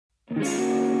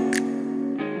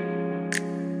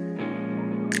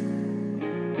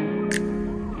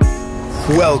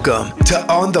Welcome to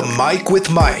On the Mic with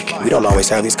Mike. We don't always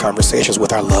have these conversations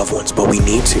with our loved ones, but we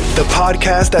need to. The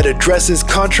podcast that addresses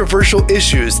controversial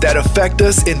issues that affect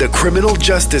us in the criminal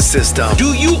justice system.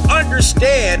 Do you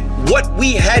understand what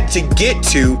we had to get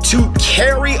to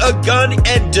carry a gun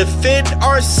and defend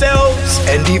ourselves?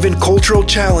 And even cultural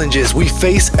challenges we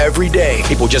face every day.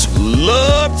 People just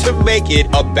love to make it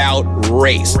about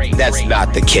race. That's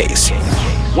not the case.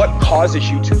 What causes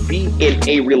you to be in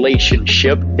a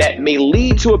relationship that may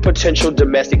lead to a potential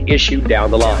domestic issue down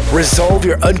the line? Resolve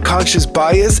your unconscious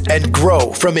bias and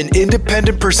grow from an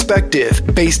independent perspective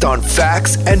based on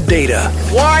facts and data.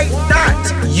 Why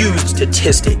not use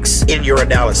statistics in your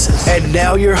analysis? And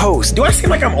now your host. Do I seem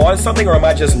like I'm on something or am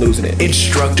I just losing it?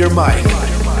 Instructor Mike.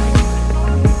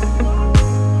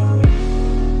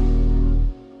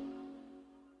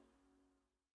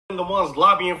 The ones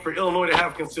lobbying for Illinois to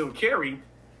have concealed carry,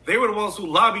 they were the ones who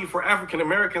lobbied for African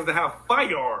Americans to have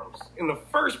firearms in the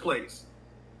first place,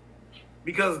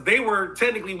 because they were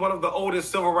technically one of the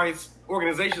oldest civil rights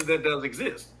organizations that does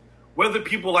exist, whether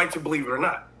people like to believe it or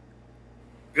not,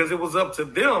 because it was up to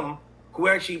them who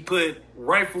actually put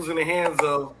rifles in the hands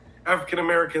of African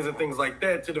Americans and things like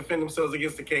that to defend themselves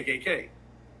against the KKK.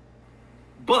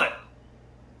 But,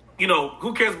 you know,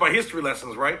 who cares about history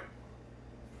lessons, right?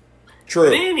 True.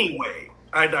 But anyway,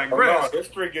 I digress. No,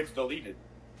 history gets deleted.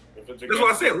 That's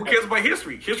what I said. Who cares about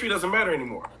history? History doesn't matter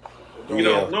anymore. You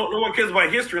know, no one cares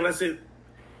about history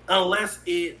unless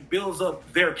it builds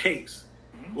up their case.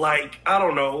 Like, I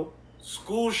don't know,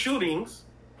 school shootings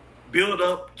build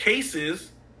up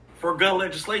cases for gun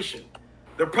legislation.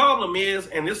 The problem is,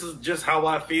 and this is just how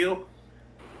I feel,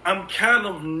 I'm kind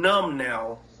of numb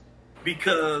now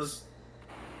because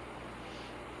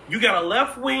you got a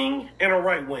left wing and a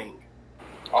right wing.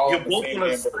 You're both on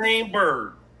the same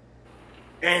bird.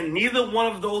 And neither one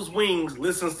of those wings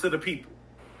listens to the people.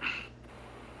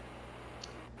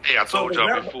 Hey, I told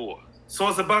y'all before. So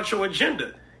it's about your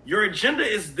agenda. Your agenda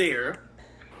is there.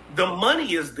 The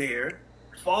money is there.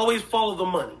 Always follow the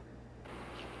money.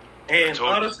 And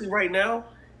honestly, right now,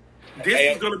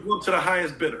 this is going to go to the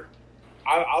highest bidder.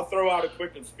 I'll throw out a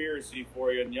quick conspiracy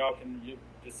for you, and y'all can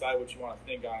decide what you want to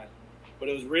think on it. But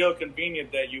it was real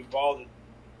convenient that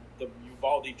the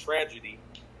Uvalde tragedy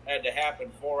had to happen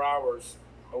 4 hours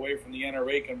away from the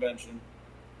NRA convention,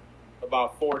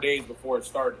 about 4 days before it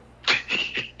started.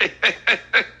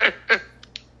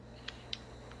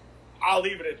 I'll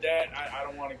leave it at that. I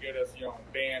don't want to get us,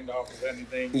 banned off of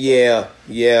anything. Yeah,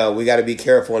 we got to be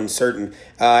careful and certain.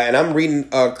 And I'm reading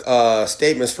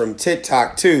statements from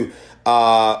TikTok too,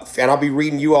 and I'll be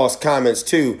reading you all's comments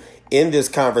too in this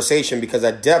conversation, because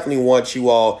I definitely want you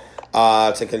all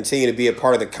to continue to be a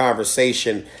part of the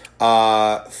conversation.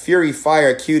 Fury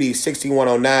Fire Cutie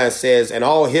 6109 says, and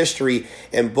all history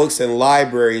and books and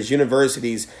libraries,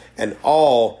 universities, and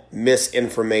all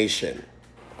misinformation.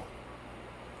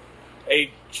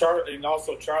 And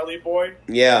also Charlie Boy.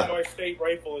 Yeah. Illinois State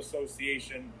Rifle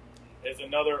Association is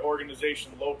another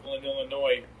organization local in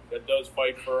Illinois that does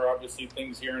fight for, obviously,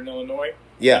 things here in Illinois.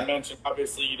 Yeah. You mentioned,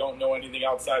 obviously, you don't know anything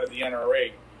outside of the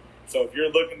NRA. So if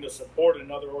you're looking to support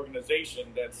another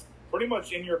organization that's pretty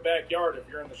much in your backyard, if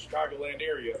you're in the Chicagoland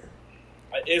area,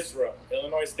 ISRA,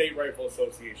 Illinois State Rifle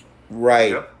Association.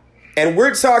 Right. Yep. And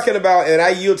we're talking about, and I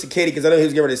yield to Katie because I know he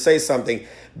was getting ready to say something.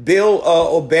 Bill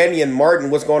O'Banion Martin,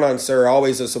 what's going on, sir?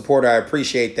 Always a supporter. I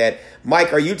appreciate that.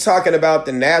 Mike, are you talking about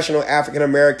the National African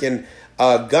American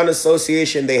Gun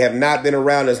Association? They have not been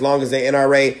around as long as the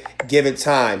NRA. Give it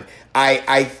time.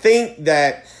 I think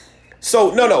that.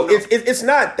 So no, it's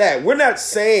not that. We're not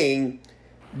saying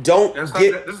this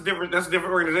is different. That's a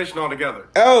different organization altogether.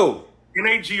 Oh,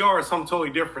 NAGR is something totally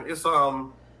different. It's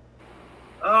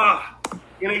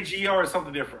NAGR is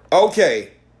something different.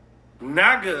 Okay.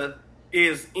 NAGA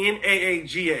is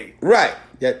NAAGA. Right.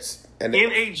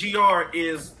 NAGR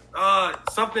is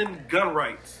something gun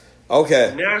rights.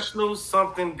 Okay. National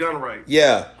something gun rights.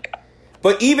 Yeah.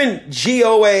 But even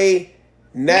GOA,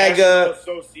 NAGA. National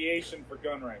Association for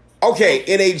Gun Rights. Okay,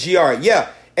 NAGR. Yeah.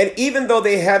 And even though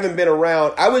they haven't been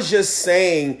around, I was just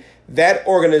saying that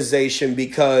organization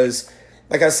because,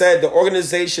 like I said, the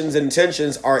organization's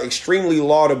intentions are extremely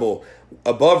laudable,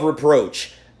 above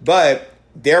reproach. But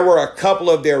there were a couple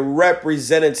of their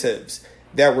representatives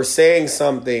that were saying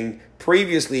something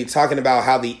previously talking about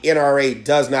how the NRA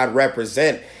does not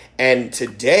represent. And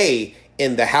today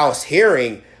in the House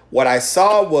hearing, what I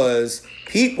saw was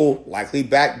people likely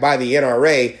backed by the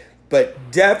NRA,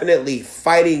 but definitely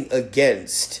fighting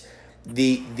against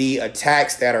the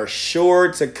attacks that are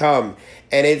sure to come.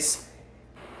 And it's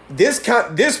this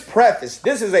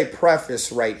is a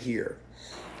preface right here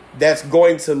that's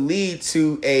going to lead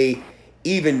to a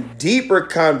even deeper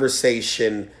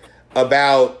conversation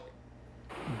about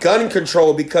gun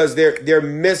control, because they're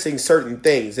missing certain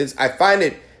things. I find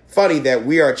it funny that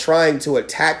we are trying to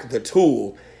attack the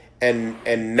tool and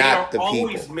not the people. They're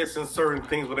always missing certain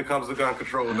things when it comes to gun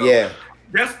control, though. Yeah.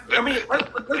 Let's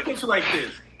put it like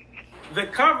this. The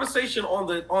conversation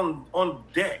on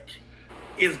deck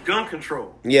is gun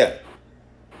control. Yeah.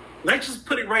 Let's just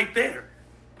put it right there.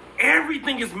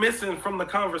 Everything is missing from the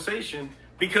conversation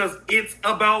because it's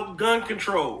about gun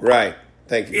control. Right.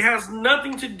 Thank you. It has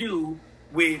nothing to do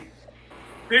with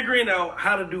figuring out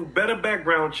how to do better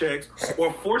background checks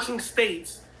or forcing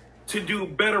states to do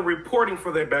better reporting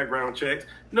for their background checks.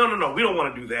 No. We don't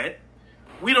want to do that.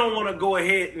 We don't want to go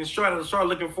ahead and try to start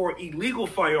looking for illegal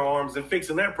firearms and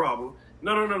fixing that problem.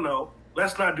 No.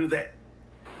 Let's not do that.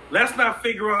 Let's not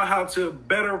figure out how to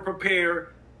better prepare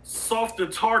softer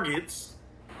targets.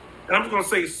 And I'm just going to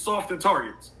say softer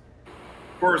targets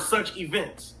for such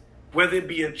events, whether it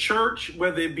be a church,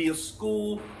 whether it be a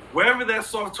school, wherever that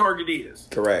soft target is.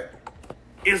 Correct.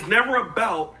 It's never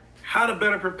about how to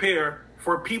better prepare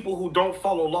for people who don't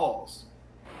follow laws.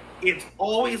 It's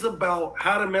always about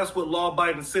how to mess with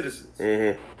law-abiding citizens.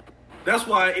 Mm-hmm. That's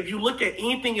why if you look at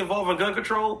anything involving gun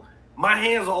control, my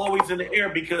hands are always in the air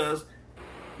because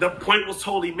the point was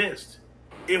totally missed.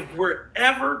 If we're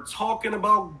ever talking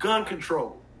about gun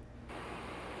control,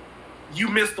 you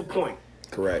missed the point.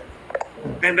 Correct.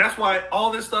 And that's why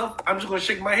all this stuff, I'm just going to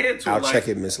shake my head to. I'll check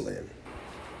it, Miss Lynn.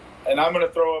 And I'm going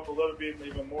to throw up a little bit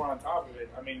even more on top of it.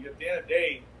 I mean, at the end of the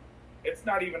day, it's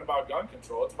not even about gun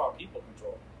control. It's about people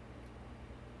control.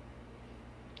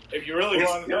 If you really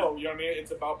want to know, you know what I mean?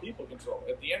 It's about people control.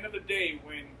 At the end of the day,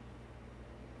 when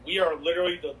we are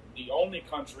literally the only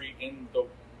country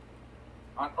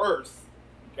on Earth,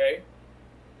 okay,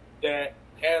 that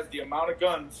has the amount of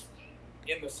guns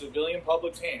in the civilian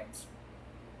public's hands.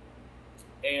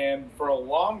 And for a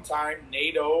long time,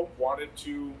 NATO wanted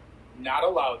to not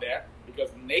allow that because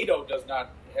NATO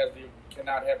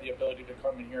cannot have the ability to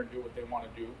come in here and do what they want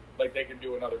to do, like they can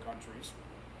do in other countries.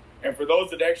 And for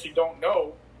those that actually don't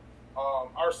know,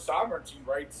 our sovereignty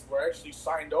rights were actually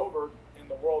signed over in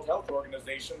the World Health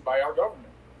Organization by our government.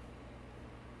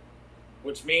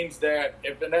 Which means that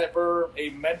if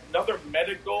another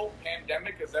medical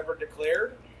pandemic is ever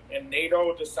declared and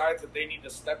NATO decides that they need to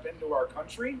step into our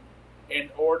country in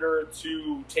order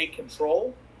to take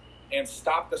control and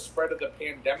stop the spread of the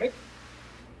pandemic,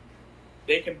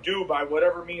 they can do by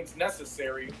whatever means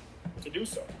necessary to do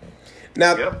so.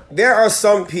 Now, There are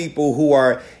some people who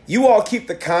are, you all keep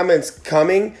the comments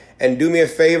coming and do me a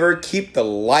favor, keep the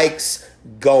likes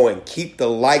going. Keep the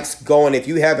likes going. If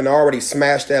you haven't already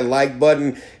smashed that like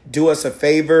button, do us a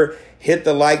favor, hit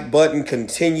the like button,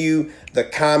 continue the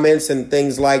comments and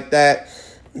things like that.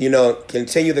 You know,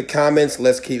 continue the comments.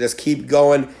 Let's keep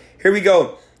going. Here we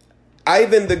go.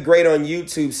 Ivan the Great on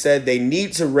YouTube said they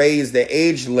need to raise the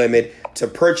age limit to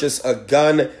purchase a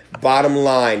gun. Bottom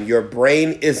line, your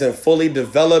brain isn't fully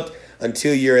developed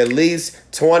until you're at least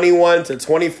 21 to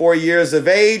 24 years of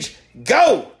age.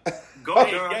 Go! Go,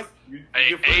 John.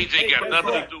 Hey, age ain't got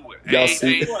nothing to do with it. Y'all Age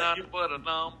see? ain't nothing but a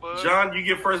number. John, you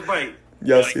get first bite.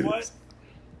 Yes, Like what?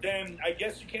 Then I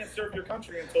guess you can't serve your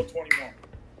country until 21.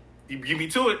 You be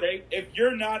to it. Okay? If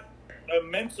you're not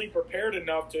mentally prepared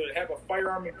enough to have a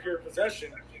firearm in pure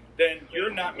possession, then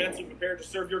you're not mentally prepared to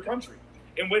serve your country.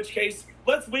 In which case,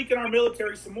 let's weaken our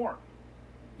military some more.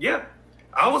 Yeah.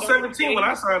 I was 17 when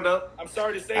I signed up. I'm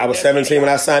sorry to say. I was 17 when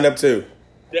I signed up too.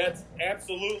 That's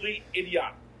absolutely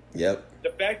idiotic. Yep.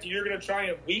 The fact that you're going to try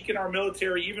and weaken our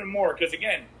military even more, because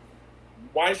again,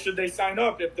 why should they sign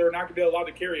up if they're not going to be allowed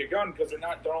to carry a gun because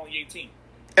they're only 18?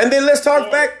 And then let's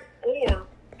talk back. Or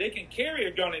they can carry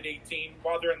a gun at 18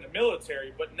 while they're in the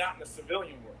military, but not in the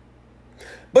civilian world.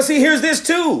 But see, here's this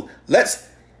too. Let's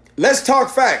talk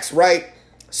facts, right?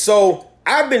 So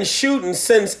I've been shooting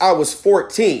since I was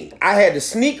 14. I had to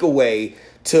sneak away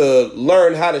to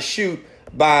learn how to shoot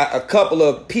by a couple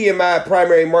of PMI,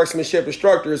 primary marksmanship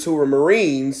instructors who were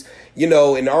Marines, you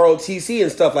know, in ROTC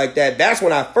and stuff like that. That's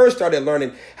when I first started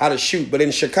learning how to shoot. But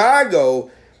in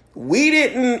Chicago, we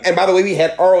didn't, and by the way, we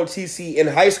had ROTC in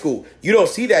high school. You don't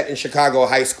see that in Chicago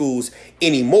high schools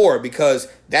anymore because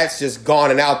that's just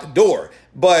gone and out the door.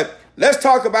 But let's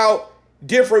talk about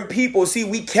different people. See,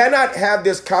 we cannot have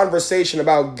this conversation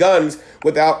about guns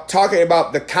without talking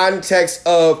about the context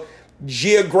of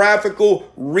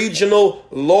geographical, regional,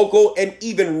 local, and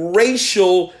even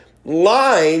racial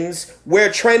lines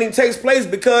where training takes place,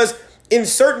 because in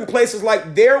certain places,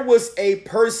 like there was a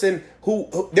person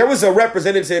there was a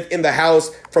representative in the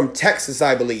House from Texas,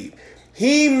 I believe.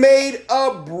 He made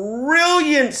a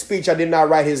brilliant speech. I did not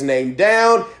write his name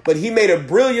down, but he made a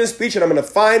brilliant speech, and I'm going to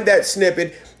find that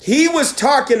snippet. He was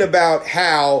talking about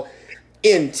how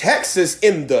in Texas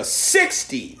in the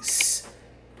 60s,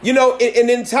 you know, and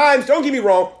in times, don't get me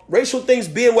wrong, racial things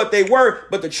being what they were,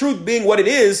 but the truth being what it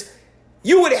is,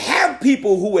 you would have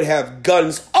people who would have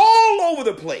guns all over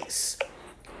the place.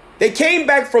 They came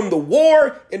back from the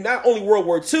war, and not only World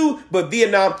War II, but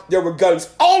Vietnam. There were guns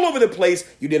all over the place.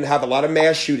 You didn't have a lot of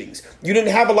mass shootings. You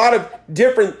didn't have a lot of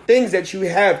different things that you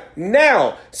have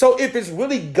now. So if it's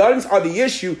really guns are the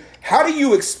issue, how do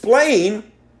you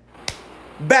explain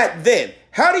back then?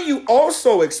 How do you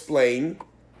also explain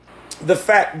the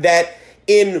fact that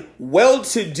in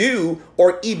well-to-do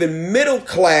or even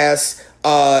middle-class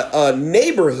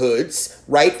neighborhoods,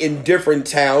 right, in different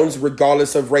towns,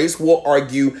 regardless of race, we'll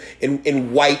argue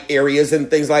in white areas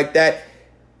and things like that.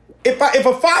 If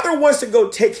a father wants to go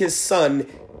take his son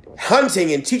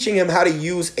hunting and teaching him how to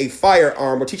use a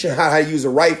firearm or teaching him how to use a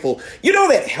rifle, you know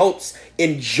that helps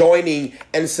in joining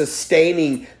and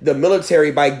sustaining the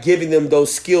military by giving them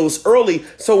those skills early.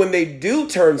 So when they do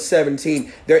turn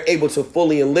 17, they're able to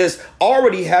fully enlist,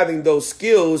 already having those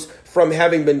skills from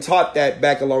having been taught that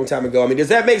back a long time ago. I mean, does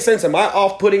that make sense? Am I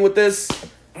off-putting with this?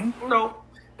 No.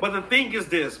 But the thing is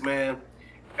this, man.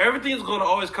 Everything's going to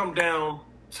always come down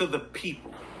to the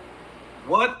people.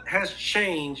 What has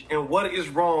changed and what is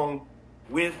wrong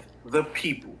with the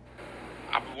people?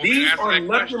 These are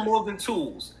nothing more than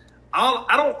tools.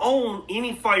 I don't own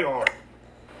any firearm.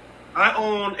 I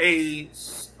own a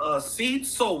seed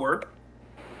sower,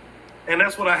 and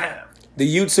that's what I have.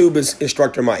 The YouTube is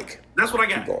Instructor Mike. That's what I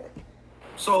got.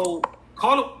 So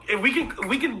call it. If we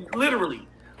can literally,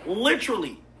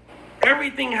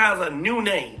 everything has a new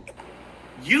name.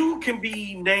 You can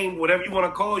be named whatever you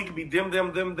want to call. You can be them,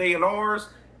 they, and ours.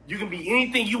 You can be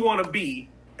anything you want to be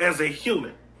as a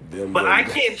human. But I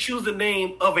can't choose the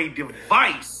name of a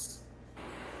device,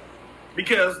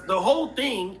 because the whole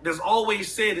thing that's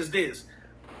always said is this.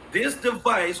 This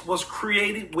device was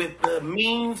created with the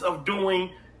means of doing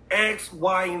X,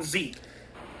 Y, and Z.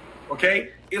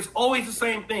 Okay? It's always the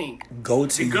same thing. Go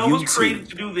to the gun YouTube. was created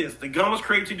to do this. The gun was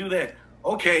created to do that.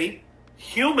 Okay,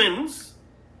 humans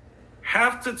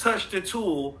have to touch the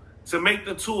tool to make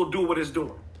the tool do what it's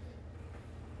doing.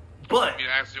 But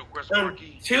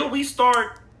until we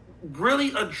start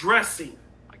really addressing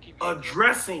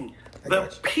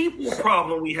the people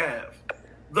problem we have,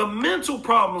 the mental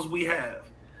problems we have,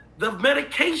 the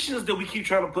medications that we keep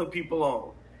trying to put people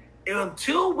on, and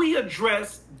until we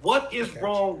address what is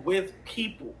wrong with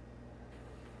people,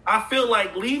 I feel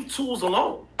like leave tools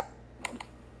alone.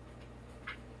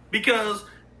 Because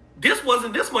this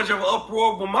wasn't this much of an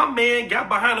uproar when my man got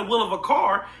behind the wheel of a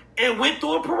car and went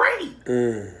through a parade.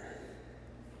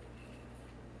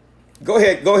 Go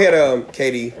ahead,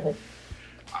 Katie.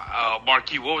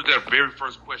 Marquis, what was that very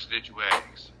first question that you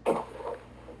asked?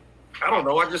 I don't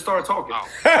know. I just started talking. Oh.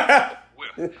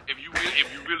 Well, if you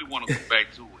really want to go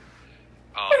back to it,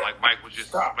 like Mike was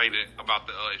just explaining about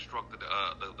the instructor,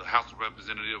 the House of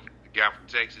Representative, the guy from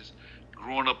Texas,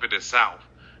 growing up in the South,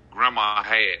 Grandma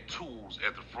had tools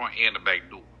at the front and the back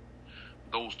door.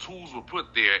 Those tools were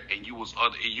put there, and you were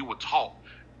taught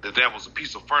that was a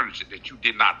piece of furniture that you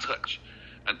did not touch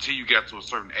until you got to a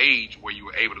certain age where you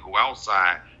were able to go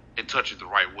outside and touch it the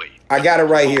right way. I got it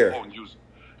right here.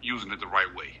 Using it the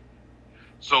right way.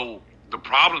 So the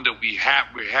problem that we're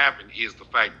having is the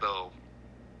fact of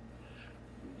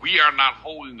we are not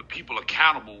holding the people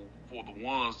accountable for the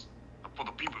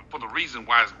reason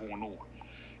why it's going on.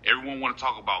 Everyone want to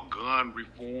talk about gun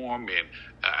reform and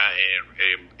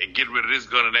get rid of this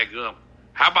gun and that gun.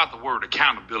 How about the word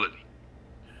accountability?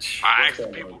 I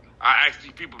asked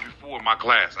these people before in my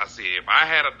class. I said, if I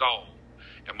had a dog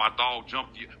and my dog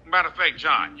jumped matter of fact,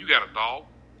 John, you got a dog,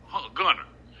 Gunner.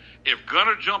 If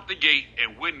Gunner jumped the gate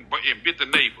and bit the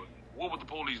neighbor, what would the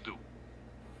police do?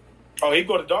 Oh, he'd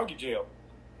go to doggy jail.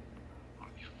 Oh,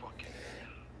 you fucking...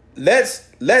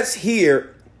 Let's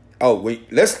hear. Oh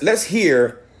wait, let's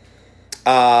hear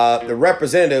the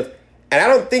representative, and I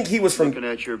don't think he was from. Looking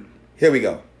at your Here we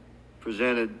go.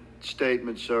 Presented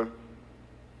statement, sir.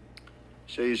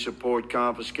 Say you support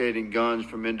confiscating guns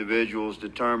from individuals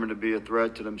determined to be a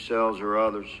threat to themselves or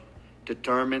others.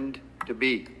 Determined to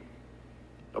be.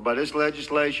 But by this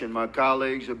legislation my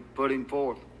colleagues are putting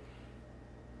forth,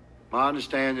 my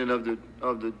understanding of the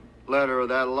letter of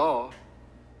that law,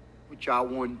 which I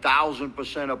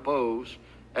 1,000% oppose,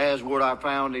 as would our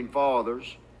founding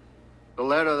fathers, the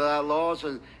letter of that law is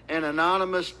an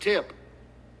anonymous tip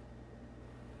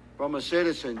from a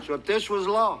citizen. So if this was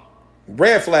law,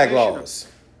 red flag laws,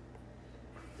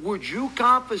 would you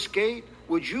confiscate?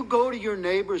 Would you go to your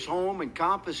neighbor's home and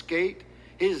confiscate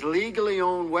his legally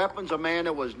owned weapons, a man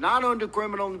that was not under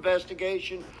criminal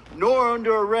investigation nor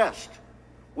under arrest?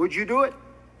 Would you do it?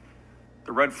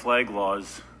 The red flag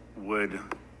laws would...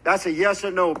 That's a yes or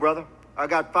no, brother. I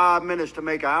got 5 minutes to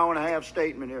make an hour-and-a-half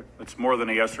statement here. It's more than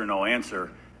a yes or no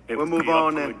answer. We'll move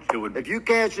on then. If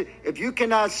you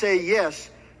cannot say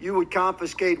yes, you would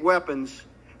confiscate weapons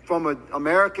from an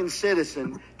American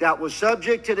citizen that was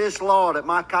subject to this law that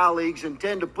my colleagues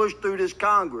intend to push through this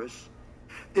Congress,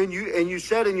 then you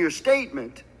said in your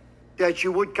statement that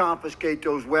you would confiscate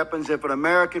those weapons if an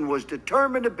American was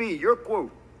determined to be, your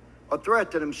quote, a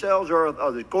threat to themselves or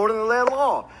others. According to that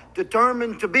law,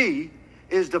 determined to be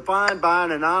is defined by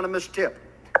an anonymous tip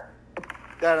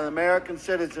that an American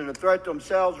citizen is a threat to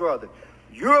themselves or others.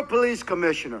 You're a police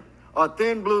commissioner, a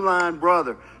thin blue line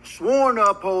brother, sworn to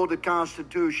uphold the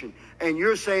Constitution, and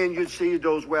you're saying you'd seize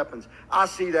those weapons. I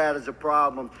see that as a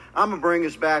problem. I'm going to bring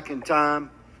us back in time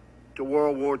to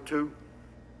World War II.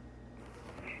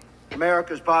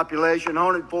 America's population,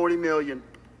 140 million.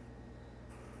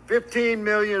 15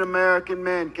 million American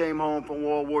men came home from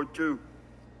World War II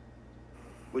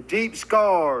with deep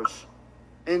scars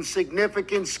and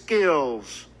significant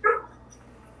skills.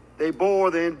 They bore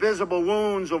the invisible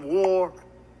wounds of war.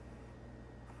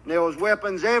 There was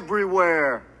weapons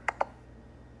everywhere.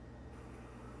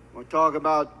 We'll talk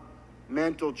about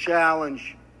mental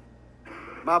challenge.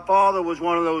 My father was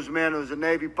one of those men who was a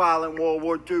Navy pilot in World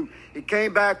War II. He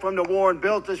came back from the war and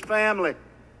built his family.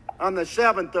 I'm the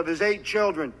seventh of his 8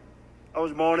 children. I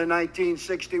was born in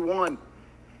 1961.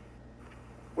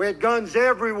 We had guns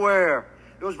everywhere.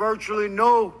 There was virtually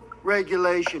no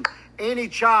regulation. Any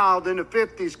child in the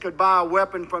 50s could buy a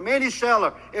weapon from any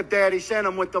seller if Daddy sent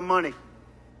them with the money.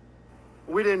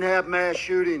 We didn't have mass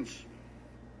shootings.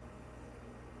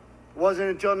 It wasn't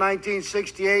until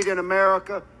 1968 in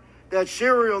America that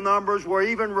serial numbers were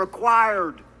even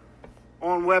required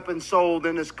on weapons sold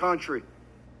in this country.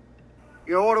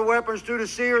 You order weapons through the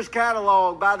Sears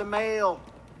catalog by the mail.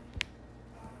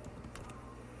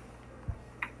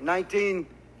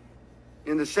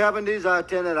 In the 70s, I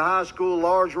attended a high school,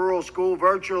 large rural school.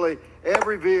 Virtually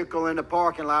every vehicle in the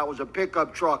parking lot was a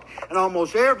pickup truck, and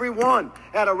almost every one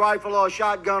had a rifle or a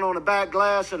shotgun on the back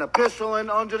glass and a pistol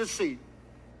under the seat.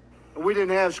 We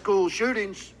didn't have school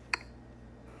shootings.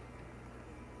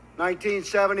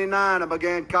 1979, I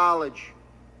began college.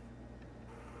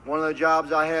 One of the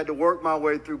jobs I had to work my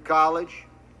way through college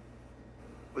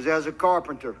was as a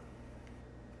carpenter.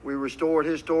 We restored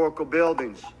historical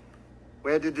buildings.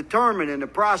 We had to determine in the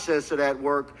process of that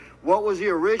work what was the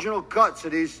original cuts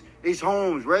of these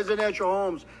homes, residential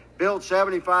homes built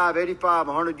 75, 85,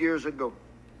 100 years ago.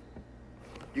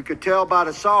 You could tell by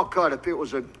the saw cut if it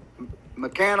was a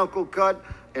mechanical cut,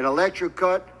 an electric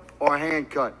cut, or a hand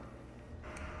cut.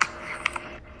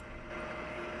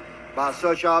 By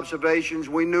such observations,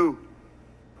 we knew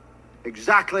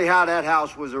exactly how that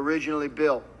house was originally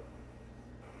built.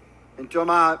 And to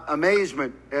my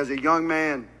amazement as a young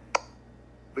man,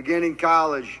 beginning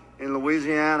college in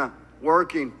Louisiana,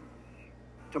 working,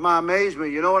 to my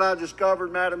amazement, you know what I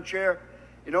discovered, Madam Chair?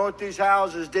 You know what these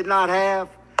houses did not have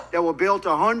that were built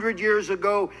 100 years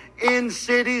ago in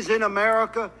cities in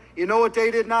America? You know what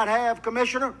they did not have,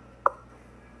 Commissioner?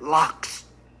 Locks.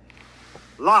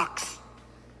 Locks.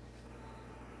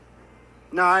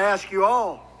 Now I ask you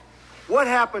all, what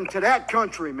happened to that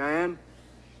country, man?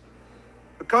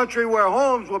 A country where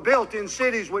homes were built in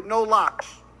cities with no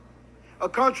locks. A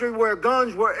country where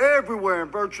guns were everywhere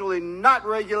and virtually not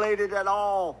regulated at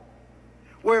all.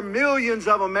 Where millions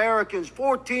of Americans,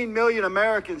 14 million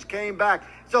Americans came back.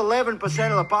 It's 11%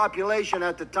 of the population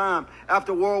at the time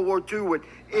after World War II with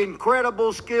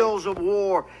incredible skills of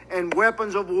war and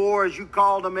weapons of war, as you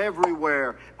called them,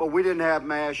 everywhere. But we didn't have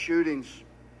mass shootings.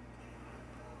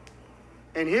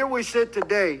 And here we sit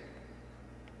today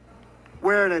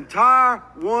where an entire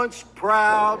once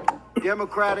proud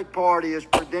Democratic Party is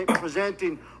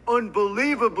presenting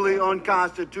unbelievably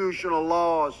unconstitutional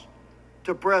laws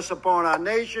to press upon our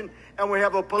nation. And we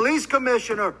have a police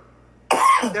commissioner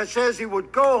that says he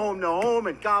would go home to home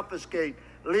and confiscate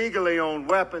legally owned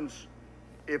weapons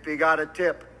if he got a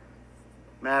tip.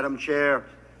 Madam Chair,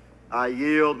 I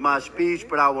yield my speech,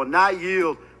 but I will not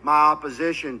yield my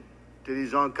opposition to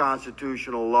these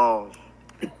unconstitutional laws.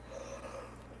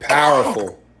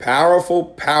 Powerful, powerful,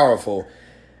 powerful.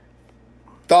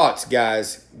 Thoughts,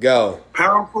 guys, go.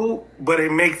 Powerful, but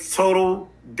it makes total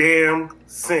damn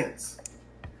sense.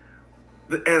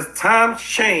 As times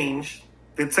change,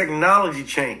 the technology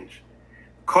changed.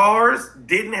 Cars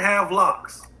didn't have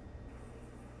locks.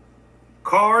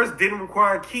 Cars didn't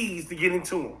require keys to get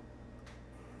into them.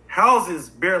 Houses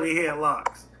barely had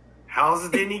locks. Houses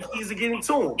didn't need keys to get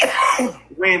into them.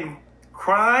 When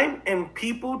crime and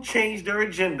people changed their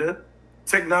agenda,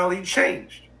 technology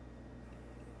changed.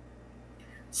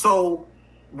 So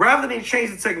rather than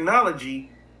change the technology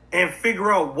and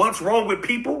figure out what's wrong with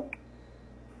people,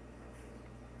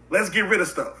 let's get rid of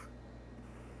stuff.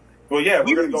 Well, yeah,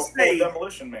 we're going to go full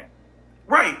demolition man.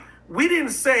 Right. We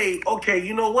didn't say, okay,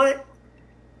 you know what?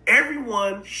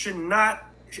 Everyone should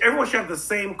have the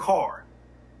same car.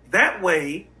 That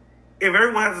way, if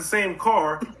everyone has the same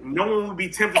car, no one would be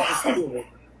tempted to steal it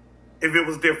if it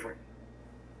was different.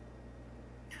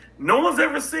 No one's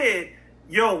ever said,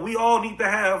 yo, we all need to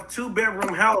have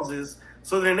 2-bedroom houses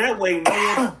so then that way no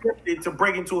one's tempted to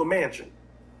break into a mansion.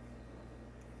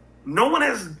 No one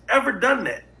has ever done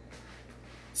that.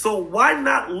 So why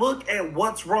not look at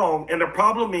what's wrong? And the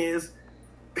problem is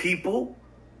people,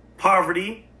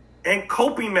 poverty, and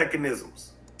coping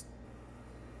mechanisms.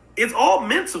 It's all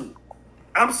mental.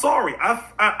 I'm sorry.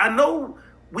 I know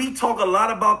we talk a lot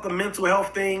about the mental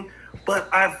health thing, but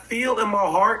I feel in my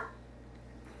heart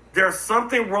there's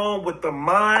something wrong with the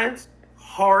minds,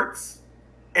 hearts,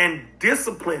 and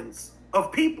disciplines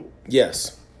of people.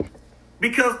 Yes.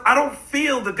 Because I don't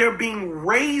feel that they're being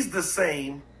raised the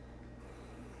same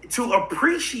to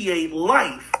appreciate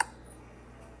life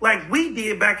like we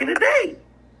did back in the day.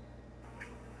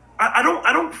 I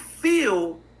don't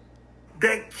feel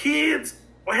that kids,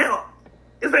 or hell,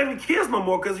 it's not even kids no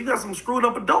more because you got some screwed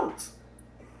up adults.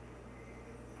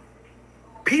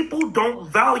 People don't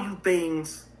value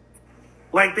things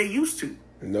like they used to.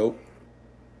 Nope.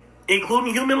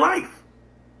 Including human life.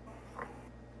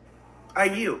 I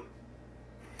yield.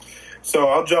 So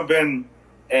I'll jump in,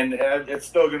 and it's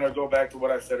still going to go back to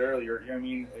what I said earlier. I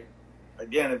mean,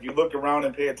 again, if you look around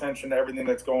and pay attention to everything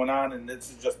that's going on, and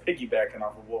this is just piggybacking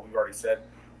off of what we've already said,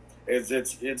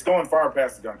 it's going far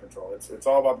past the gun control. It's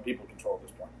all about the people control at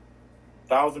this point.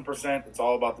 1,000%, it's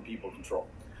all about the people control.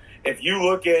 If you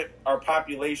look at our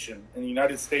population in the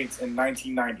United States in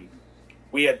 1990,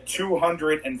 we had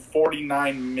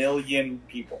 249 million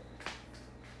people.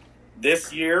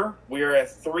 This year, we are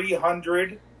at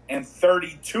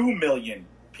 332 million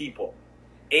people.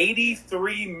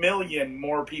 83 million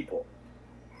more people.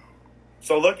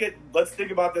 So let's think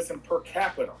about this in per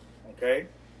capita, okay?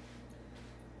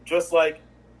 Just like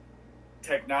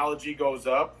technology goes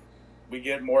up, we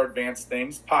get more advanced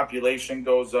things. Population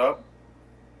goes up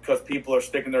because people are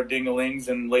sticking their dinglings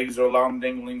and ladies are allowing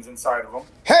dinglings inside of them.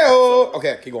 Hey-oh!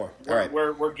 Okay, keep going. All right.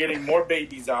 We're getting more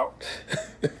babies out,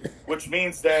 which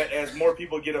means that as more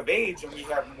people get of age and we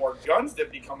have more guns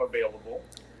that become available.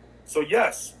 So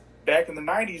yes, back in the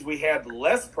 90s, we had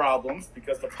less problems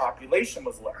because the population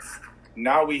was less.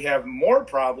 Now we have more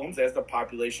problems as the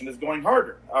population is going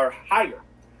higher.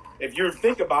 If you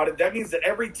think about it, that means that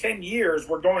every 10 years,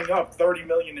 we're going up 30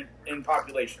 million in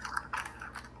population.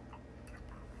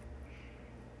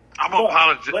 I'm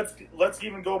apologize. Let's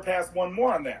even go past one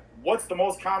more on that. What's the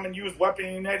most common used weapon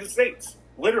in the United States?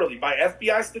 Literally, by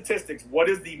FBI statistics, what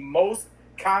is the most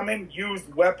common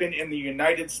used weapon in the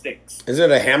United States? Is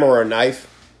it a hammer or a knife?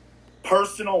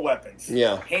 Personal weapons.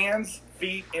 Yeah. Hands,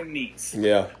 feet, and knees.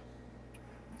 Yeah.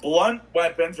 Blunt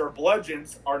weapons or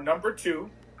bludgeons are number 2.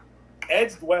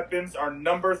 Edged weapons are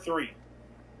number 3.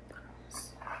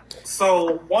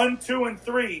 So 1, 2, and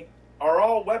 3 are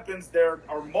all weapons that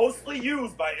are mostly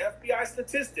used by FBI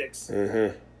statistics.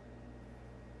 Mm-hmm.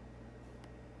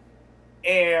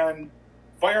 And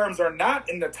firearms are not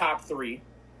in the top 3,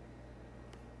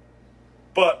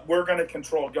 but we're going to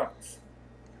control guns.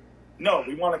 No,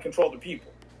 we want to control the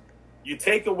people. You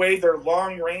take away their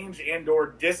long range and or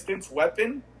distance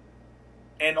weapon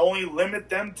and only limit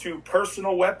them to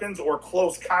personal weapons or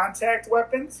close contact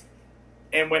weapons.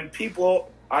 And when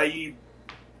people, i.e.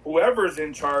 whoever's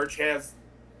in charge, has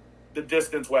the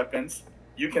distance weapons,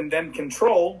 you can then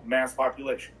control mass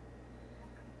population.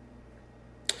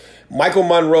 Michael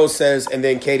Monroe says, and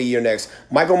then Katie, you're next.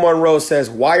 Michael Monroe says,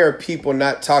 why are people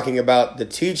not talking about the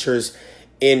teachers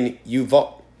in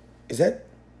Uvalde? Is that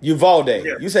Uvalde?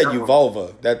 Yeah. You said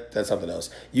Uvalde. That's something else.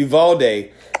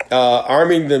 Uvalde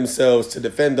arming themselves to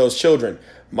defend those children.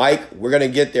 Mike, we're going to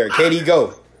get there. Katie,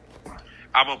 go.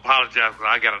 I'm apologize because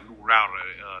I got a new router,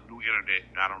 new internet,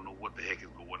 and I don't know what the heck is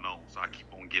going on, so I keep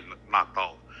on getting knocked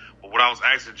off. But what I was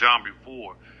asking John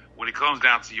before, when it comes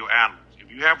down to your animals,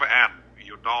 if you have an animal and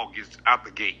your dog gets out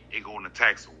the gate and go and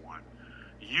attack someone,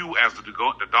 you as the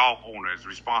dog owner is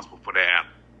responsible for that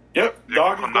animal. Yep,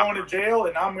 dog is going to jail,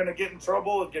 and I'm going to get in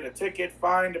trouble and get a ticket,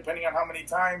 fine, depending on how many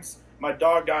times my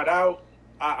dog got out.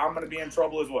 I'm going to be in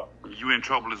trouble as well. You're in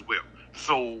trouble as well.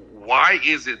 So why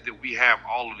is it that we have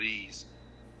all of these,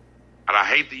 and I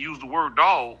hate to use the word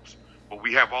dogs, but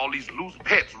we have all these loose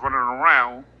pets running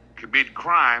around committing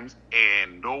crimes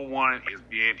and no one is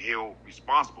being held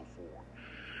responsible for it?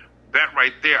 That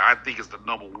right there, I think, is the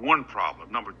number one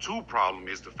problem. Number two problem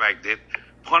is the fact that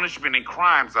punishment and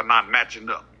crimes are not matching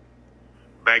up.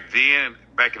 Back in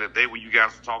the day when you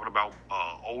guys were talking about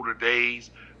older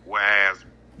days, whereas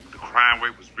the crime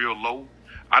rate was real low,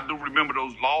 I do remember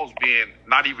those laws being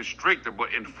not even stricter,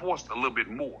 but enforced a little bit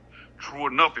more. True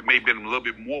enough, it may have been a little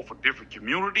bit more for different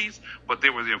communities, but they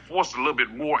was enforced a little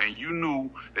bit more, and you knew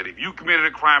that if you committed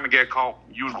a crime and got caught,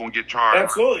 you was going to get charged.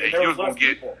 Absolutely. And there you was less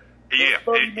people. Yeah.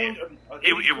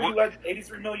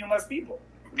 83 million less people.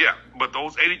 Yeah, but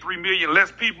those 83 million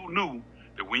less people knew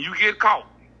that when you get caught,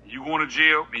 you going to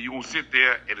jail and you going to sit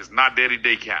there, and it's not daddy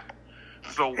day camp.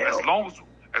 So as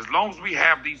long as we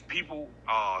have these people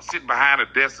sitting behind a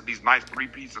desk in these nice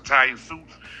three-piece Italian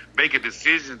suits, making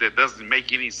decisions that doesn't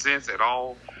make any sense at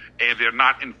all, and they're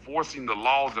not enforcing the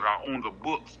laws that are on the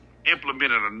books,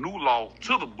 implementing a new law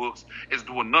to the books is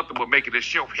doing nothing but making it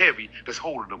shelf heavy that's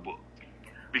holding the book.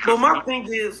 Because my thing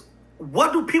is,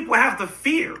 what do people have to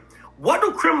fear? What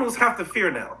do criminals have to fear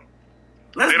now?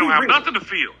 They don't have nothing to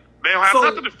fear. They don't have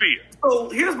nothing to fear. So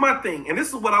here's my thing, and this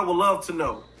is what I would love to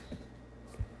know.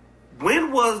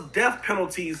 When was death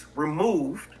penalties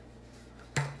removed,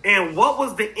 and what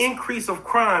was the increase of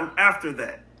crime after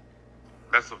that?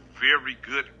 That's a very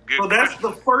good So that's question.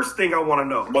 the first thing I want to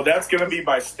know. Well, that's going to be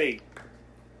by state.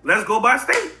 Let's go by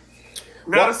state.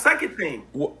 Now, the second thing.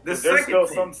 There's still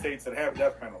some states that have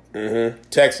death penalty. Mm-hmm.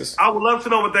 Texas. I would love to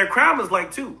know what that crime is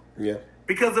like, too. Yeah.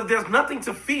 Because if there's nothing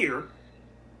to fear,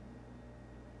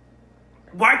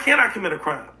 why can't I commit a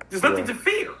crime? There's nothing to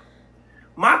fear.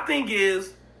 My thing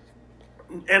is,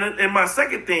 and my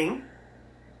second thing,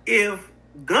 if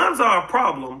guns are a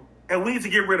problem and we need to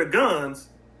get rid of guns,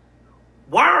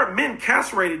 why aren't men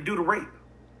castrated due to rape?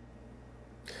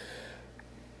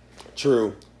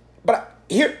 True. But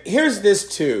here's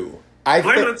this too. Blame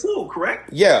the tool,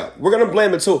 correct? Yeah, we're going to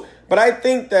blame the tool. But I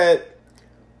think that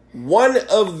one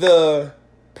of the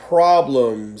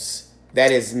problems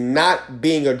that is not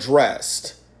being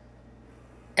addressed,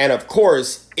 and of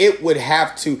course, it would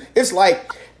have to, it's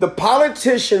like the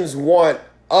politicians want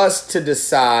us to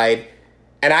decide,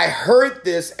 and I heard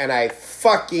this and I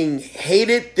fucking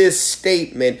hated this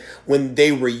statement when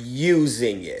they were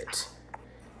using it.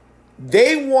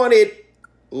 They wanted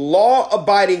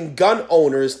law-abiding gun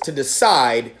owners to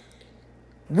decide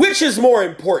which is more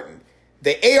important,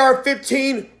 the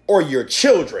AR-15 or your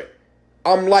children.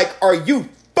 I'm like, are you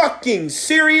fucking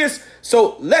serious?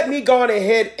 So let me go on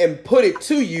ahead and put it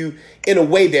to you in a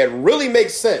way that really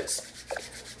makes sense.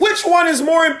 Which one is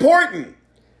more important?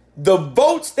 The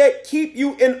votes that keep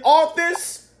you in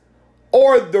office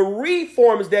or the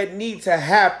reforms that need to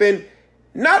happen,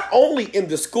 not only in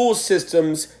the school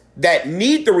systems that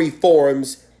need the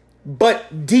reforms,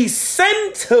 but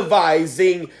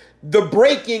decentivizing the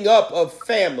breaking up of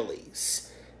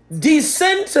families,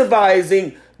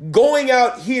 decentivizing going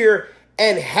out here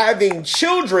and having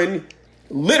children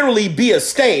literally be a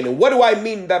stain. And what do I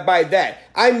mean by that?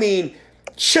 I mean,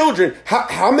 children,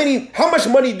 how much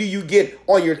money do you get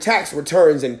on your tax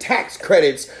returns and tax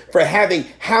credits for having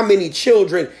how many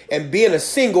children and being a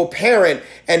single parent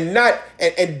and not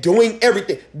and doing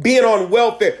everything, being on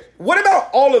welfare? What about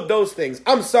all of those things?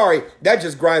 I'm sorry, that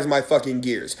just grinds my fucking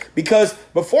gears. Because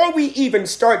before we even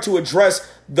start to address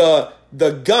the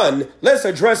gun, let's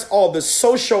address all the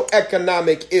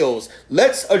socioeconomic ills.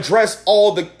 Let's address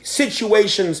all the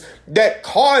situations that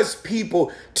cause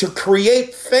people to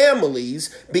create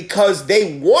families because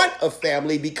they want a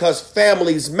family, because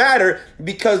families matter,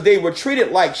 because they were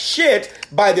treated like shit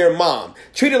by their mom,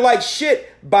 treated like shit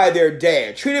by their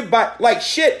dad, treated like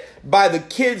shit by the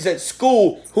kids at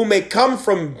school who may come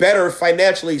from better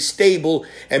financially stable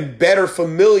and better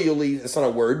familially, it's not a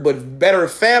word, but better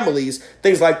families,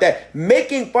 things like that,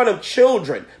 making fun of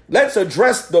children. Let's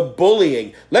address the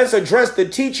bullying. Let's address the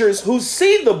teachers who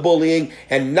see the bullying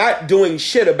and not doing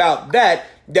shit about that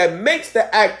makes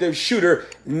the active shooter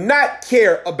not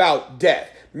care about death,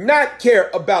 not care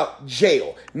about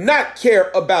jail, not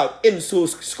care about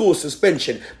in-school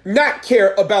suspension, not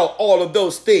care about all of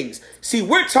those things. See,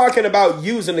 we're talking about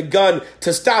using a gun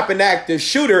to stop an active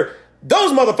shooter.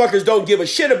 Those motherfuckers don't give a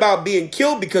shit about being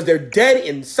killed because they're dead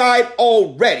inside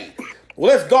already.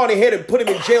 Well, let's go on ahead and put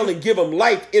them in jail and give them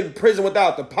life in prison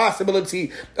without the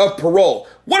possibility of parole.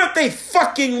 What if they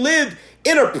fucking lived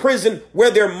in a prison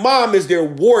where their mom is their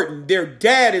warden, their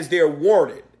dad is their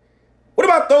warden? What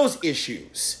about those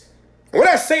issues? We're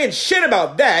not saying shit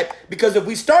about that, because if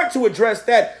we start to address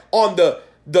that on the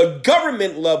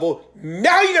government level,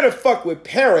 now you're going to fuck with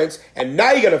parents, and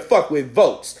now you're going to fuck with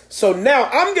votes. So now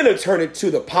I'm going to turn it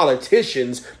to the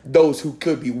politicians, those who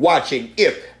could be watching,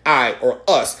 if I or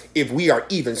us, if we are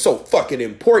even so fucking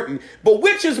important. But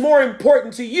which is more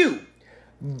important to you?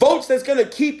 Votes that's going to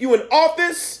keep you in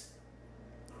office,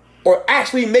 or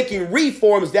actually making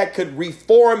reforms that could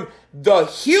reform the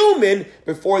human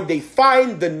before they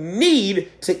find the need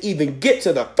to even get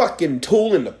to the fucking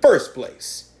tool in the first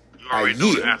place? You already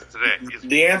know the answer to that.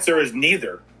 The answer is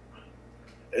neither.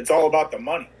 It's all about the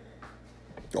money.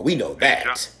 Well, we know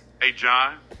that. Hey,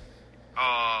 John.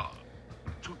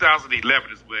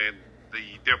 2011 is when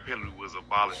the death penalty was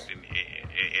abolished in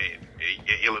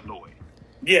Illinois.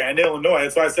 Yeah, in Illinois.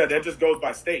 That's why I said that just goes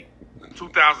by state.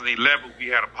 2011, we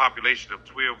had a population of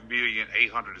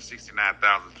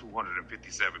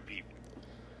 12,869,257 people.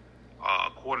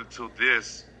 According to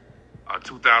this,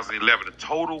 2011, the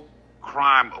total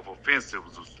crime of offenses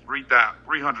was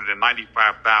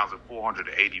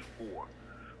 395,484.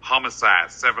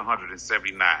 Homicides,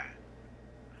 779.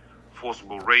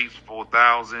 Forcible rapes,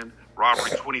 4,000.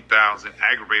 Robbery, 20,000.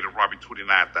 Aggravated robbery,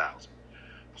 29,000.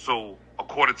 So,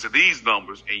 according to these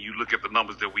numbers, and you look at the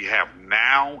numbers that we have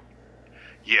now,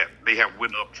 yeah, they have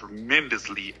went up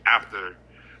tremendously after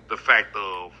the fact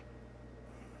of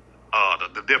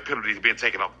the death penalty has been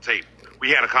taken off the table.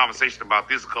 We had a conversation about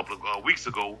this a couple of weeks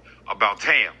ago about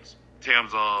TAMS.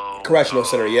 Correctional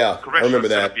Center, yeah. I remember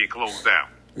that being closed down.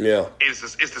 Yeah. It's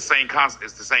the same concept.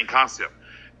 It's the same concept.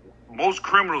 Most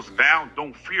criminals now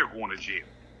don't fear going to jail.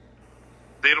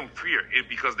 They don't fear it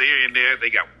because they're in there.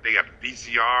 They got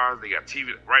VCRs. They got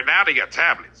TV. Right now, they got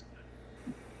tablets.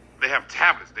 They have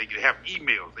tablets. They can have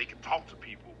emails. They can talk to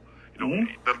people. You know,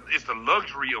 it's the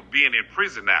luxury of being in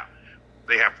prison now.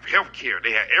 They have health care.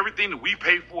 They have everything that we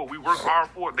pay for, we work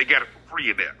hard for. They got it for free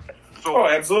in there. So,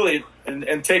 absolutely.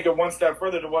 And take it one step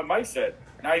further to what Mike said.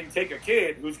 Now you can take a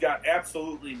kid who's got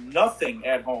absolutely nothing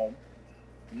at home,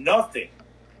 nothing,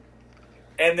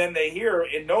 and then they hear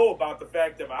and know about the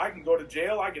fact that I can go to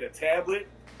jail, I get a tablet,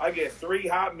 I get 3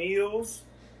 hot meals,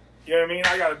 you know what I mean?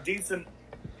 I got a decent,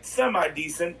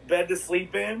 semi-decent bed to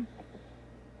sleep in.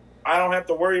 I don't have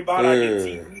to worry about it. I get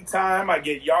TV time, I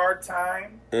get yard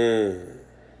time.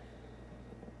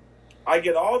 I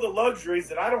get all the luxuries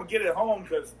that I don't get at home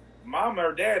because mom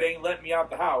or dad ain't letting me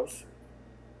out the house.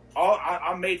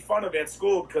 I'm made fun of at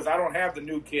school because I don't have the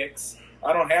new kicks.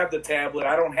 I don't have the tablet.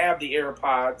 I don't have the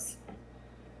AirPods.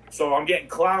 So I'm getting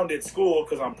clowned at school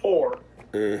because I'm poor.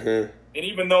 And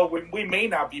even though we may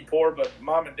not be poor, but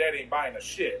mom and dad ain't buying a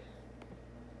shit.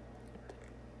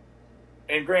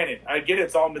 And granted, I get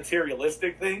it's all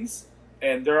materialistic things,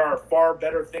 and there are far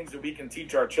better things that we can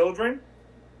teach our children,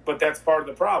 but that's part of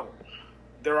the problem.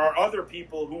 There are other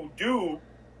people who do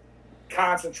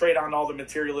concentrate on all the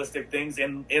materialistic things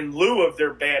in lieu of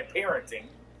their bad parenting.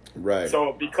 Right.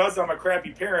 So because I'm a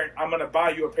crappy parent, I'm going to buy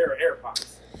you a pair of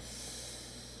AirPods.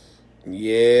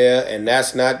 Yeah, and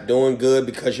that's not doing good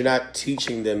because you're not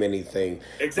teaching them anything.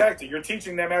 Exactly. You're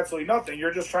teaching them absolutely nothing.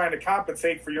 You're just trying to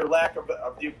compensate for your lack of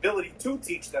the ability to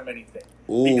teach them anything.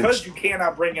 Because you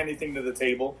cannot bring anything to the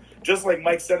table, just like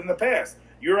Mike said in the past.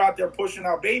 You're out there pushing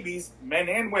out babies, men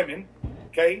and women,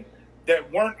 okay,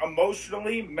 that weren't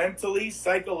emotionally, mentally,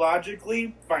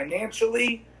 psychologically,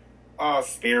 financially,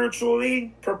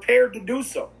 spiritually prepared to do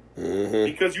so.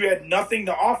 Because you had nothing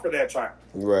to offer that child.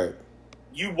 Right.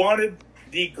 You wanted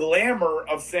the glamour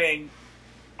of saying,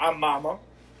 I'm mama,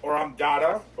 or I'm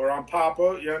dada, or I'm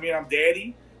papa, you know what I mean, I'm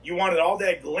daddy. You wanted all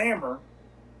that glamour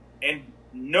and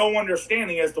no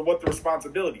understanding as to what the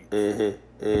responsibility is.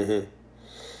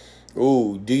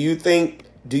 Ooh, do you think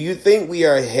we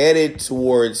are headed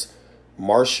towards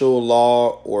martial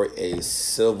law or a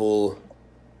civil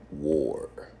war?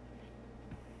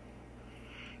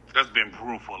 That's been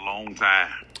brewing for a long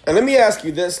time. And let me ask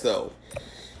you this, though.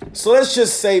 So let's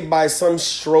just say by some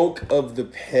stroke of the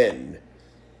pen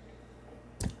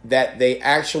that they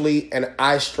actually, and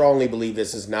I strongly believe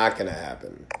this is not going to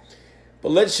happen, but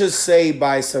let's just say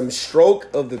by some stroke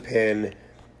of the pen,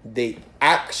 they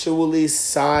actually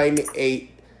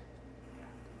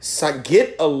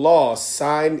get a law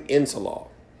signed into law.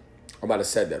 I might have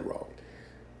said that wrong.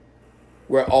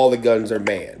 Where all the guns are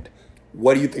banned.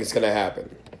 What do you think is going to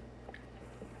happen?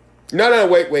 No,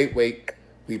 wait.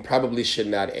 We probably should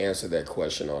not answer that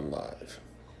question on live.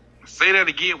 Say that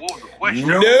again. What was the question?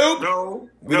 No.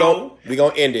 We're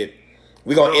going to end it.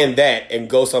 We're going to end that and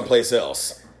go someplace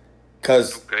else.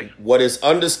 Because what is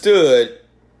understood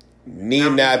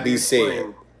need not be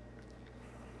said.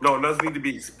 No, it doesn't need to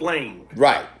be explained.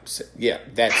 Right. Yeah,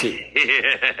 that too.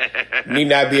 Need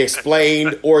not be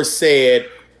explained or said.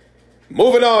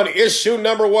 Moving on, issue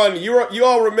number 1. You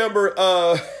all remember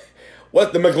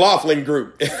what the McLaughlin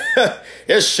group?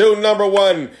 Issue number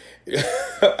 1.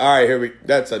 All right,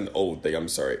 that's an old thing. I'm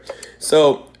sorry.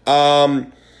 So,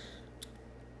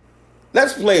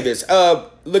 let's play this.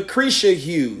 Lucretia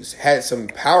Hughes had some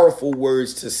powerful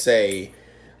words to say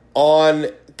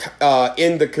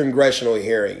in the congressional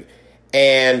hearing,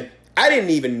 and I didn't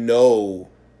even know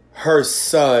her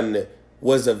son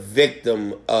was a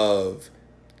victim of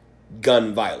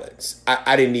gun violence.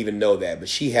 I didn't even know that, but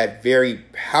she had very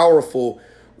powerful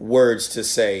words to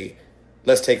say.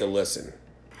 Let's take a listen.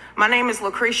 My name is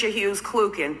Lucretia Hughes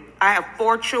Klukin. I have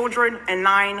 4 children and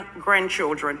 9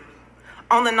 grandchildren.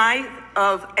 On the night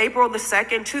of April the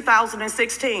 2nd,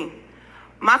 2016,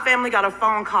 my family got a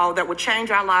phone call that would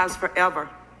change our lives forever.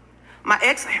 My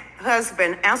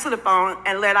ex-husband answered the phone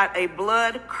and let out a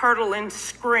blood-curdling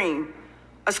scream,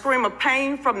 a scream of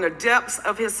pain from the depths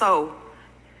of his soul.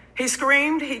 He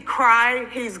screamed, he cried,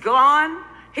 he's gone,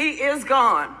 he is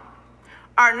gone.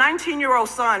 Our 19-year-old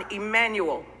son,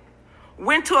 Emmanuel,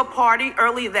 went to a party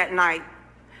early that night.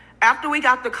 After we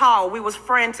got the call, we was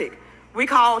frantic. We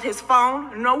called his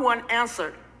phone, no one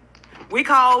answered. We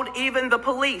called even the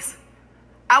police.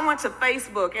 I went to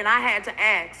Facebook and I had to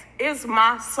ask, is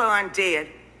my son dead?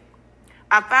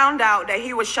 I found out that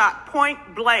he was shot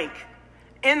point blank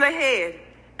in the head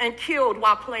and killed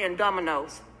while playing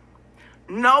dominoes.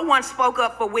 No one spoke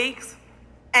up for weeks,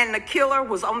 and the killer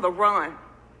was on the run.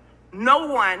 No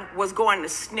one was going to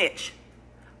snitch,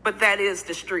 but that is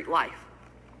the street life.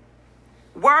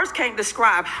 Words can't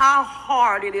describe how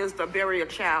hard it is to bury a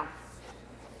child.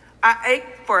 I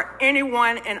ache for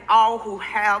anyone and all who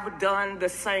have done the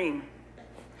same.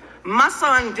 My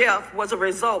son's death was a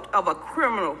result of a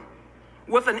criminal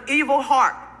with an evil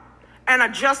heart and a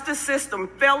justice system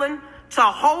failing to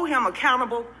hold him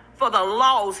accountable for the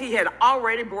laws he had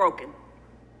already broken.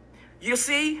 You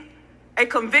see, a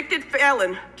convicted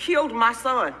felon killed my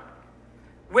son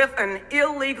with an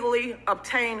illegally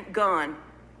obtained gun.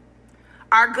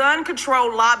 Our gun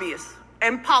control lobbyists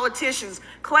and politicians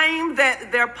claim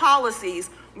that their policies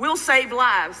will save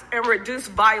lives and reduce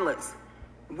violence.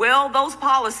 Well, those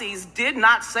policies did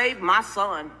not save my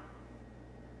son.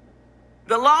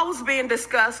 The laws being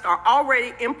discussed are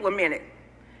already implemented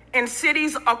in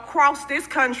cities across this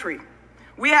country.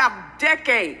 We have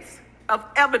decades of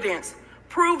evidence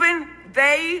proving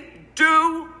they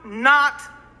do not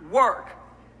work.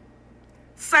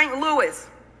 St. Louis,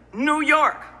 New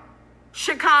York,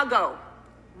 Chicago,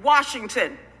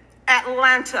 Washington,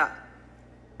 Atlanta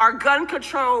are gun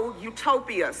control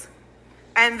utopias,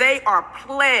 and they are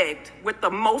plagued with the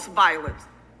most violence.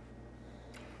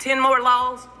 10 more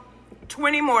laws,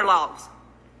 20 more laws,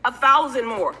 1,000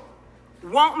 more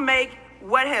won't make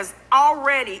what has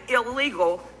already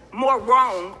illegal more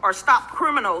wrong or stop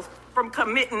criminals from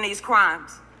committing these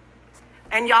crimes.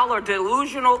 And y'all are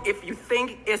delusional if you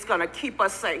think it's gonna keep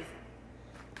us safe.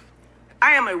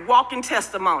 I am a walking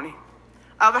testimony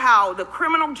of how the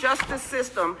criminal justice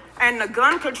system and the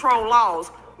gun control laws,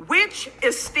 which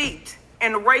is steeped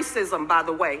in racism, by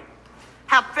the way,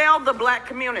 have failed the Black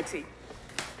community.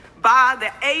 By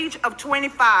the age of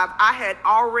 25, I had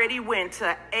already went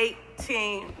to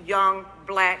 18 young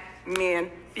Black men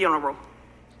funeral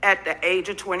at the age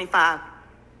of 25.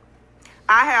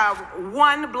 I have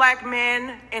 1 Black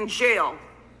man in jail,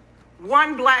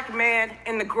 1 Black man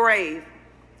in the grave,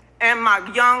 and my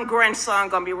young grandson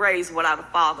gonna be raised without a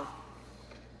father.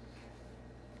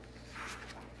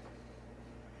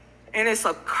 And it's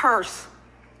a curse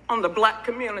on the Black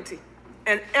community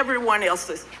and everyone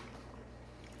else's.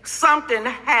 Something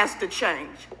has to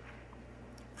change.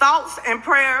 Thoughts and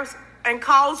prayers and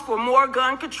calls for more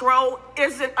gun control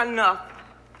isn't enough.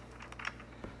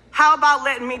 How about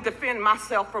letting me defend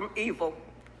myself from evil?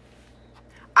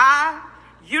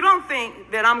 You don't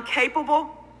think that I'm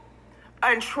capable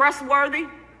and trustworthy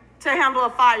to handle a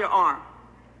firearm?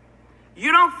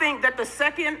 You don't think that the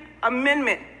Second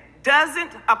Amendment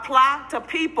doesn't apply to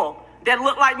people that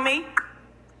look like me?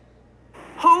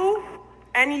 Who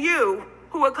and you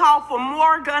who would call for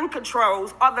more gun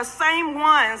controls are the same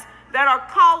ones that are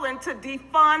calling to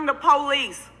defund the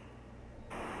police.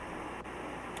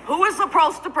 Who is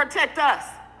supposed to protect us?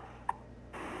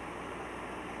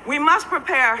 We must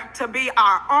prepare to be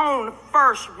our own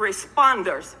first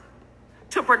responders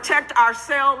to protect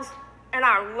ourselves and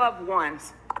our loved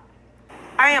ones.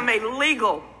 I am a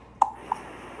legal,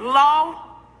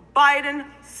 law-abiding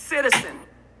citizen,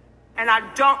 and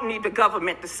I don't need the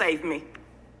government to save me.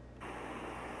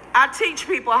 I teach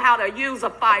people how to use a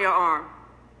firearm.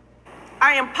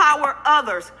 I empower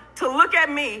others to look at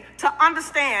me to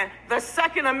understand the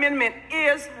Second Amendment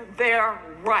is their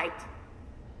right.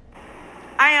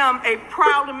 I am a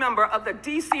proud member of the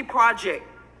DC Project,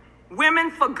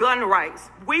 Women for Gun Rights.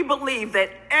 We believe that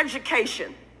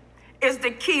education is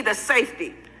the key to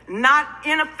safety, not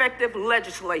ineffective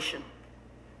legislation.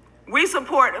 We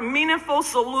support meaningful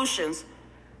solutions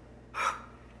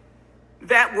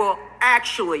that will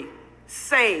actually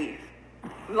save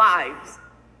lives.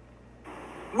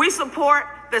 We support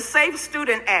the Safe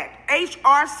Student Act,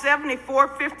 H.R.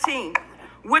 7415,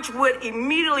 which would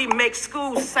immediately make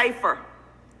schools safer.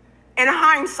 In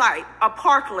hindsight, at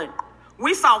Parkland,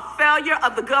 we saw failure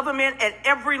of the government at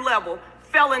every level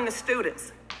failing the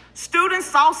students. Students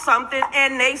saw something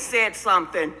and they said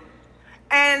something,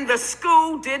 and the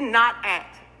school did not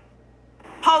act.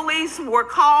 Police were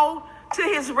called to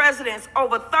his residence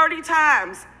over 30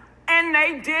 times, and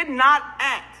they did not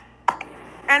act.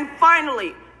 And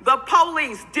finally, the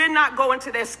police did not go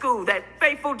into their school that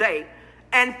fateful day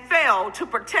and failed to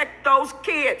protect those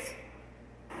kids.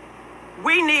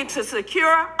 We need to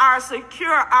secure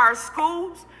our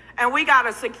schools, and we got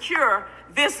to secure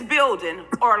this building,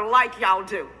 or like y'all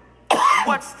do.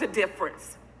 What's the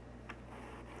difference?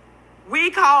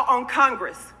 We call on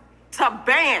Congress to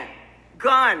ban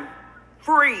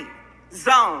gun-free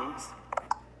zones,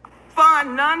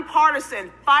 fund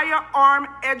nonpartisan firearm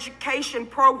education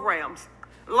programs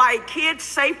like Kids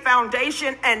Safe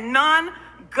Foundation and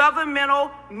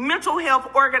non-governmental mental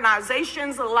health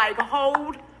organizations like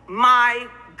Hold My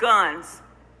Guns.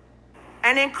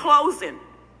 And in closing,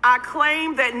 I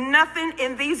claim that nothing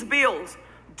in these bills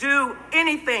do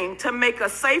anything to make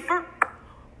us safer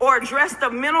or address the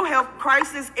mental health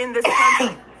crisis in this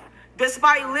country.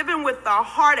 Despite living with the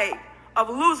heartache of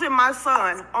losing my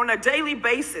son on a daily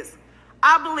basis,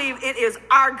 I believe it is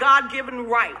our God-given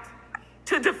right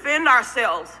to defend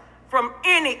ourselves from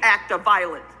any act of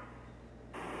violence.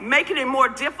 Making it more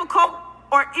difficult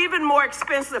or even more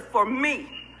expensive for me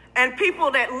and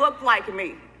people that look like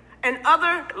me and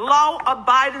other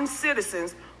law-abiding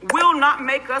citizens will not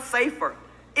make us safer.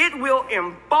 It will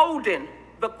embolden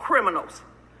the criminals.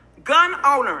 Gun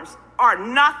owners are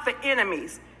not the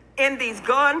enemies, and these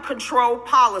gun control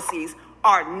policies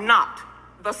are not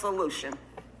the solution.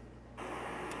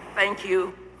 Thank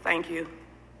you. Thank you.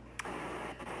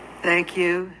 Thank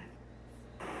you.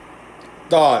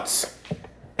 Thoughts?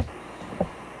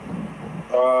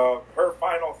 Her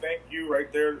final thank you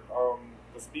right there,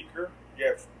 the speaker.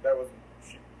 Yes, that was,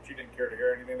 she didn't care to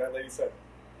hear anything that lady said.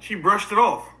 She brushed it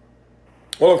off.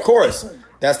 Well, of course.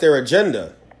 That's their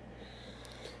agenda.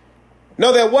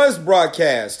 No, that was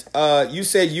broadcast. You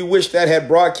said you wish that had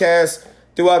broadcast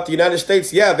throughout the United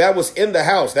States. Yeah, that was in the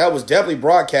House. That was definitely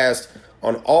broadcast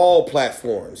on all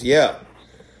platforms. Yeah.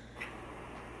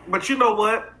 But you know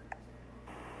what?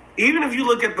 Even if you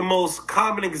look at the most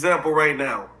common example right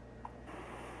now,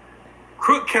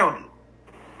 Crook County,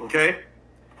 okay?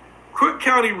 Crook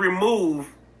County removed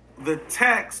the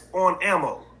tax on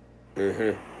ammo.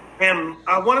 Mm-hmm. And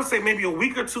I want to say maybe a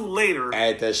week or two later,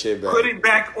 add that shit back. Put it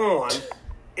back on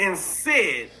and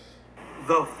said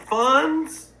the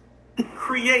funds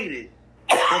created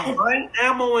from buying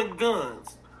ammo and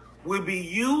guns will be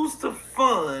used to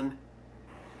fund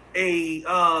a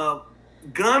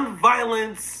gun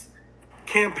violence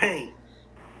campaign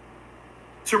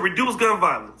to reduce gun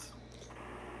violence.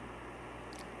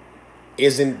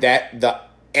 Isn't that the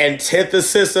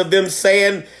antithesis of them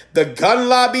saying the gun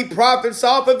lobby profits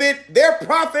off of it? They're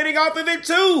profiting off of it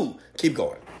too. Keep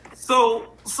going.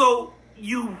 So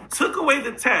you took away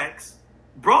the tax,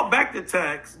 brought back the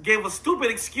tax, gave a stupid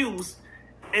excuse,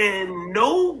 and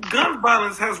no gun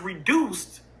violence has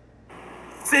reduced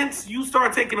since you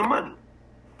started taking the money.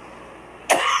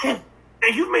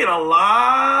 And you've made a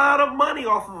lot of money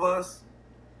off of us.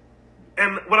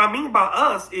 And what I mean by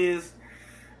us is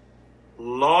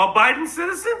law-abiding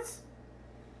citizens,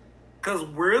 because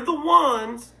we're the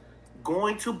ones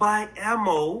going to buy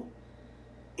ammo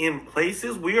in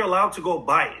places we are allowed to go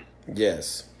buy it.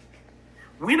 Yes.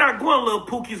 We're not going to Lil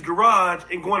Pookie's garage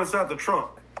and going inside the trunk.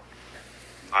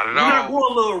 Not at all. We're not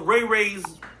going to Lil Ray Ray's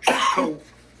trench coat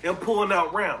and pulling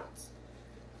out rounds.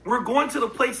 We're going to the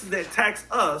places that tax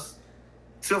us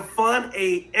to fund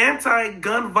a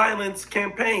anti-gun violence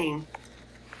campaign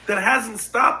that hasn't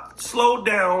stopped, slowed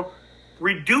down,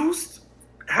 reduced,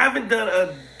 haven't done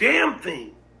a damn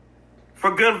thing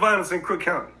for gun violence in Crook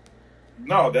County.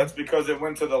 No, that's because it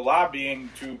went to the lobbying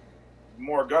to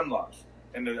more gun laws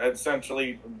and to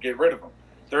essentially get rid of them.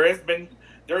 There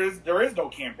is no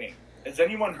campaign. Has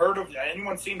anyone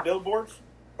seen billboards?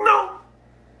 No.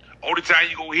 Only time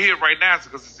you gonna hear it right now is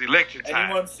because it's election time.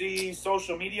 Anyone see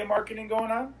social media marketing going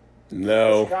on?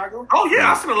 No. In Chicago? Oh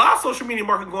yeah, I seen a lot of social media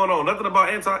marketing going on. Nothing about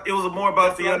anti. It was more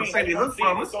about the Sandy Hook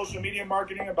promise. Social media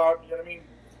marketing about, you know what I mean,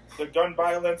 the gun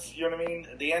violence. You know what I mean,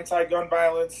 the anti-gun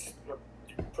violence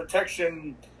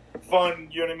protection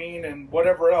fund. You know what I mean, and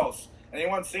whatever else.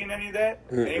 Anyone seen any of that?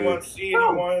 Mm-mm. Anyone see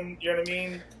anyone? You know what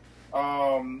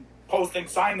I mean? Posting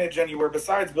signage anywhere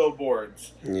besides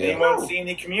billboards. Yeah. Anyone see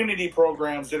any community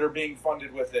programs that are being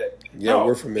funded with it? Yeah, no,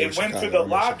 we're from it Chicago. went to the I'm in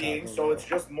lobbying, Chicago, so yeah. it's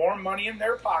just more money in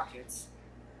their pockets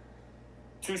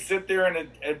to sit there and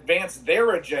advance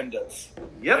their agendas.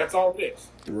 Yep. That's all it is.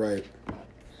 Right.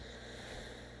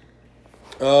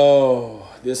 Oh,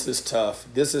 this is tough.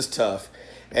 This is tough.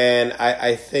 And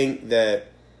I think that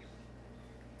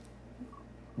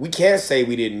we can't say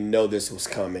we didn't know this was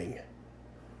coming.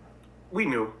 We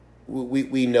knew.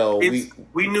 We know.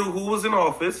 We knew who was in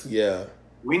office. Yeah.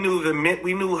 We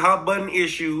knew hot button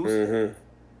issues. Mm-hmm.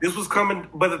 This was coming,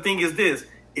 but the thing is this.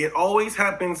 It always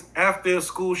happens after a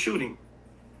school shooting.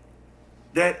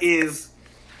 That is,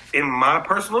 in my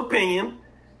personal opinion,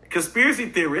 conspiracy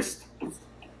theorist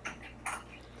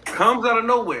comes out of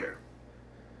nowhere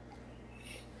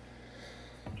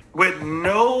with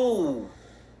no,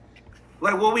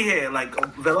 like what we had, like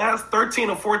the last 13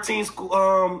 or 14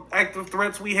 school, active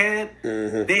threats we had,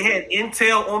 they had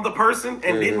intel on the person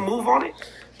and didn't move on it.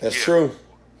 That's true.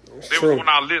 That's They true. was on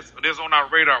our list. They was on our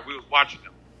radar. We was watching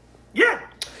them. Yeah.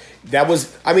 That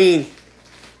was, I mean,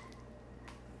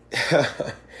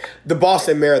 the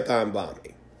Boston Marathon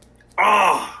bombing.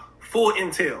 Full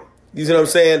intel. You see what I'm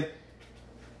saying?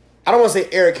 I don't want to say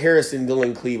Eric Harrison,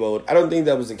 Dylan Klebold. I don't think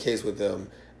that was the case with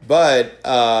them. But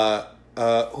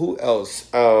who else?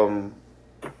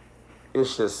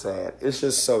 It's just sad. It's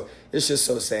just so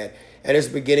sad. And it's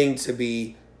beginning to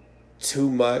be too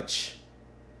much.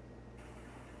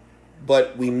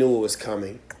 But we knew it was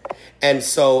coming. And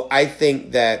so I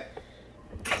think that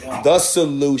the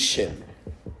solution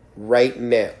right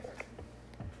now,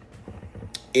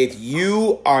 if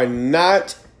you are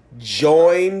not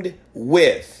joined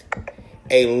with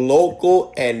a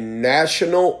local and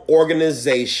national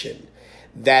organization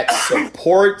that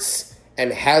supports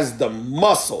and has the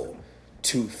muscle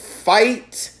to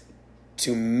fight,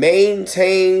 to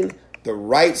maintain the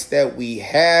rights that we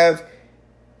have,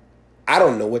 I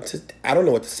don't know what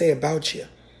to say about you.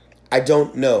 I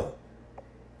don't know.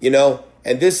 You know,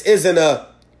 and this isn't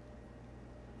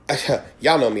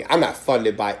y'all know me, I'm not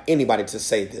funded by anybody to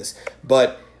say this,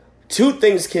 but two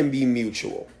things can be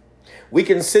mutual. We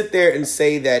can sit there and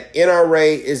say that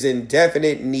NRA is in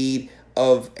definite need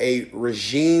of a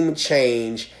regime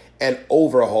change and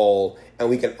overhaul, and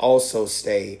we can also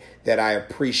say that I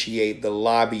appreciate the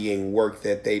lobbying work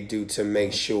that they do to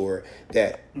make sure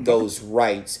that those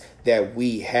rights that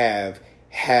we have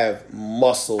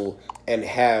muscle and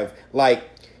have, like,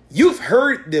 you've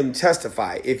heard them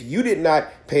testify. If you did not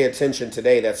pay attention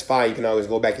today, that's fine. You can always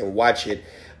go back and watch it.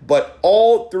 But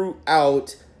all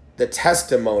throughout the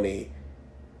testimony,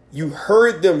 you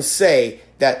heard them say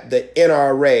that the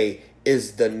NRA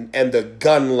and the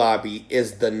gun lobby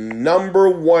is the number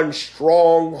one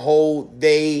stronghold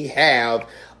they have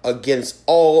against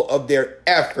all of their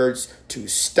efforts to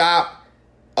stop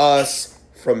us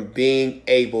from being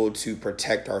able to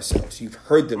protect ourselves. You've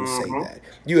heard them say that.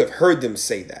 You have heard them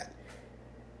say that.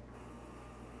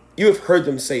 You have heard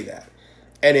them say that.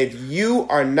 And if you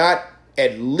are not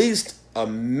at least a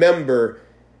member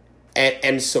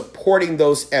and supporting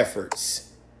those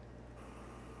efforts,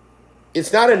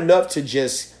 it's not enough to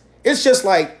just, it's just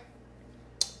like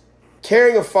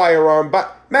carrying a firearm.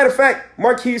 But matter of fact,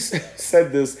 Marquise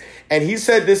said this, and he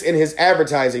said this in his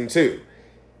advertising too.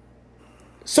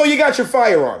 So you got your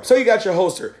firearm, so you got your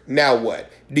holster. Now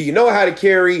what? Do you know how to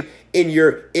carry in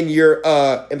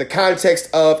the context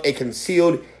of a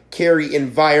concealed carry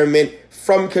environment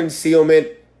from concealment?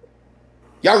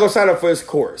 Y'all go sign up for this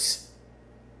course.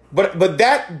 But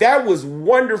that was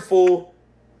wonderful,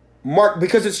 Mark,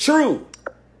 because it's true.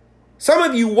 Some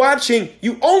of you watching,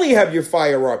 you only have your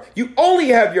firearm. You only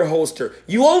have your holster.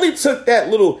 You only took that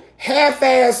little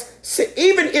half-ass,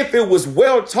 even if it was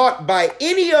well taught by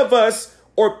any of us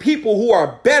or people who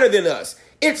are better than us,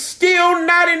 it's still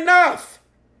not enough.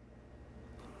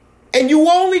 And you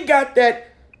only got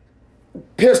that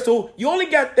pistol. You only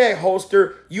got that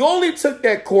holster. You only took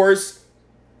that course.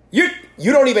 You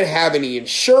don't even have any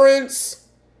insurance.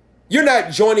 You're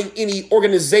not joining any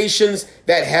organizations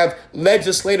that have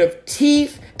legislative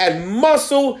teeth and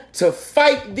muscle to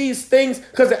fight these things,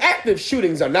 because the active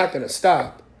shootings are not going to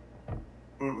stop.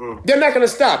 They're not going to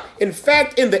stop. In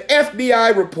fact, in the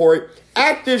FBI report,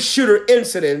 active shooter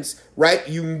incidents, right?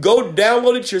 You can go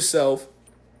download it yourself.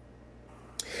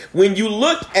 When you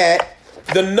look at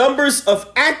the numbers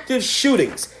of active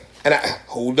shootings, and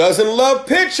who doesn't love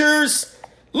pictures?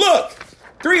 Look,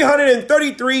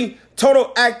 333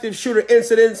 total active shooter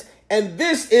incidents, and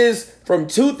this is from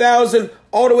 2000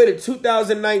 all the way to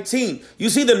 2019. You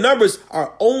see, the numbers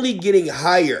are only getting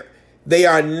higher. They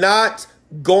are not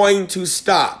going to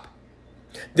stop.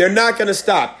 They're not going to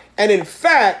stop. And in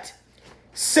fact,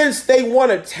 since they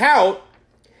want to tout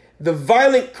the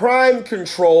Violent Crime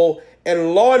Control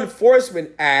and Law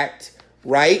Enforcement Act,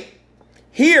 right?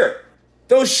 Here,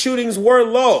 those shootings were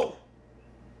low.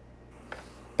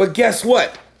 But guess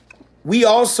what? We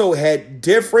also had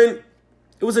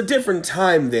it was a different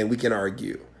time then, we can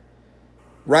argue.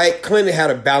 Right? Clinton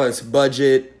had a balanced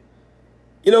budget.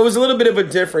 It was a little bit of a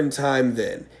different time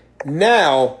then.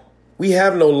 Now, we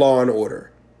have no law and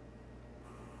order.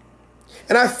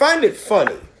 And I find it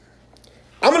funny.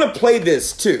 I'm going to play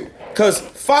this too. Because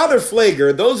Father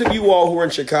Flager, those of you all who are in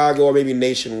Chicago or maybe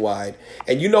nationwide,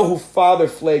 and you know who Father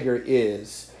Flager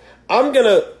is, I'm going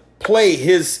to play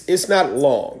it's not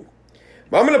long,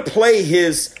 but I'm going to play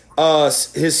his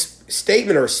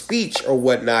statement or speech or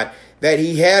whatnot that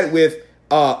he had with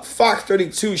Fox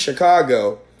 32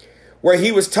 Chicago, where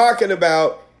he was talking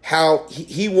about how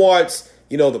he wants,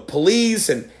 the police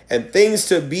and things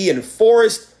to be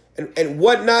enforced and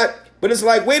whatnot. But it's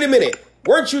like, wait a minute.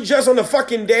 Weren't you just on the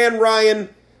fucking Dan Ryan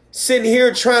sitting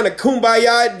here trying to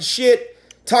kumbaya and shit,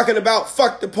 talking about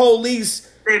fuck the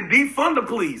police? And defund the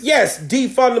police. Yes,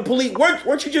 defund the police.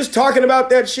 Weren't you just talking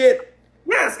about that shit?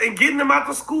 Yes, and getting them out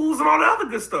the schools and all the other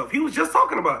good stuff. He was just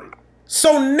talking about it.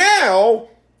 So now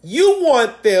you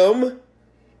want them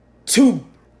to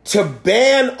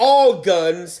ban all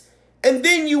guns, and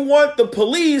then you want the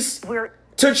police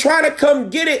to try to come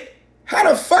get it. How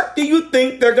the fuck do you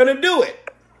think they're going to do it?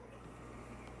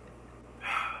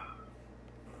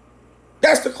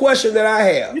 That's the question that I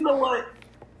have. You know what?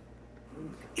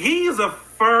 He is a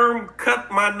firm,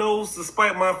 cut my nose to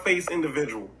spite my face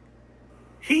individual.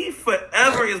 He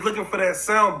forever is looking for that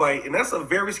soundbite, and that's a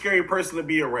very scary person to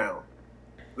be around.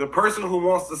 The person who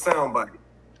wants the soundbite.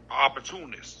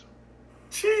 Opportunist.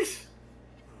 Sheesh.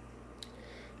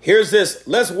 Here's this.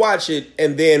 Let's watch it,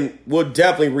 and then we'll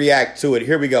definitely react to it.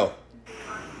 Here we go.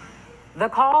 The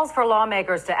calls for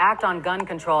lawmakers to act on gun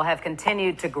control have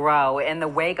continued to grow in the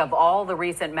wake of all the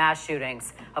recent mass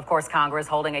shootings. Of course, Congress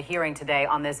holding a hearing today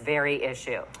on this very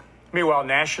issue. Meanwhile,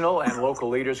 national and local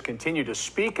leaders continue to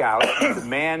speak out and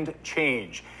demand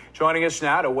change. Joining us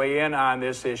now to weigh in on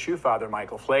this issue, Father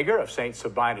Michael Flager of St.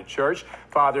 Sabina Church.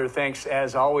 Father, thanks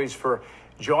as always for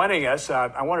joining us.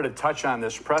 I wanted to touch on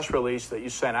this press release that you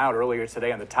sent out earlier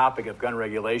today on the topic of gun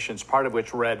regulations, part of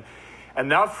which read,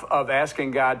 "Enough of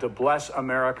asking God to bless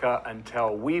America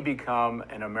until we become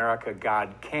an America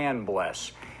God can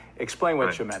bless." Explain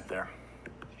what you meant there.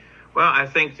 Well, I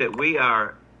think that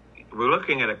we're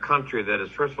looking at a country that is,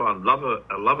 first of all,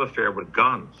 a love affair with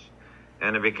guns,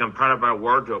 and it become part of our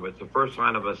wardrobe. It's the first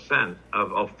line of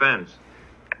offense.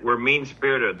 We're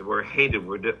mean-spirited, we're hated,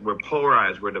 we're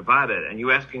polarized, we're divided, and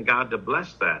you're asking God to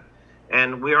bless that.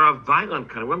 And we are a violent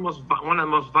country. We're one of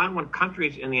the most violent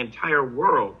countries in the entire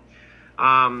world.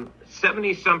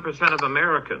 70-some% of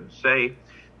Americans say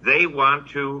they want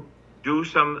to do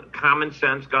some common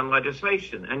sense gun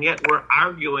legislation. And yet we're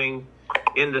arguing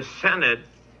in the Senate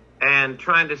and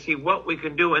trying to see what we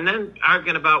can do, and then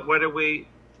arguing about whether we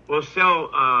will sell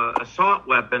assault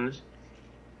weapons,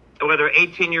 whether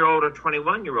 18-year-old or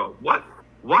 21-year-old.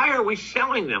 Why are we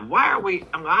selling them? Why are we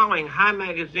allowing high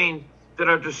magazines that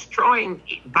are destroying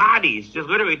bodies, just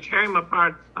literally tearing them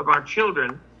apart, of our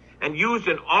children, and used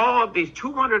in all of these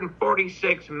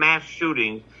 246 mass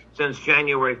shootings since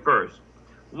January 1st?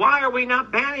 Why are we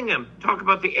not banning them? Talk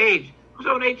about the age.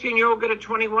 So an 18-year-old get a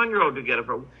 21-year-old to get it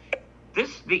for?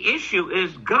 The issue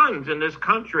is guns in this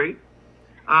country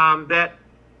that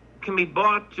can be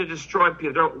bought to destroy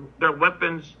people. They're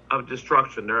weapons of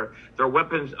destruction. They're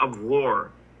weapons of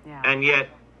war. Yeah. And yet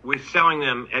we're selling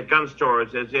them at gun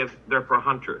stores as if they're for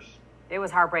hunters. It was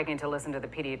heartbreaking to listen to the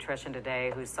pediatrician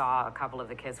today who saw a couple of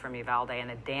the kids from Uvalde and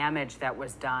the damage that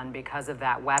was done because of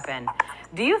that weapon.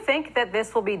 Do you think that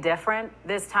this will be different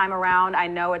this time around? I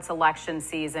know it's election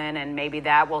season and maybe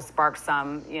that will spark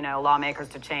some, lawmakers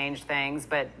to change things,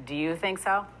 but do you think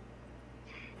so?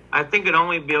 I think it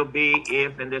only will be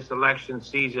if in this election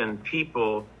season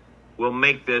people will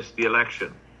make this the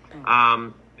election.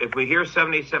 If we hear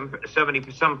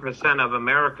 70% of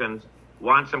Americans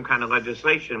want some kind of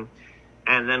legislation,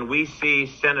 and then we see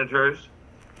senators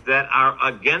that are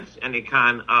against any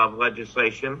kind of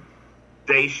legislation,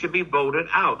 they should be voted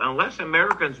out. Unless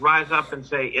Americans rise up and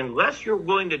say, unless you're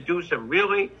willing to do some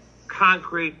really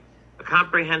concrete,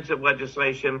 comprehensive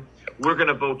legislation, we're going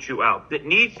to vote you out. That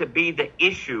needs to be the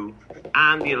issue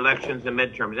on the elections and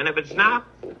midterms. And if it's not,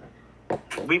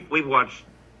 we've watched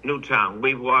Newtown.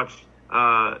 We've watched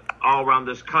all around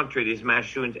this country, these mass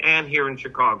shootings, and here in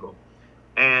Chicago.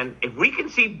 And if we can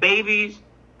see babies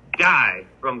die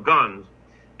from guns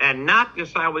and not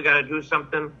decide we got to do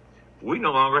something, we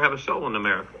no longer have a soul in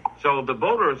America. So the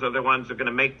voters are the ones that are going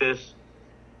to make this.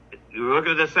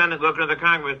 Looking at the Senate, looking at the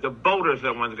Congress, the voters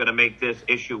are the ones going to make this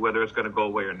issue, whether it's going to go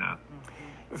away or not.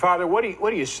 Father, what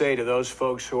do you say to those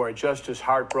folks who are just as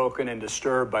heartbroken and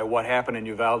disturbed by what happened in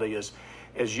Uvalde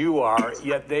as you are,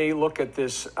 yet they look at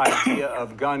this idea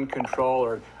of gun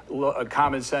control or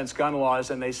common sense gun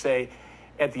laws and they say,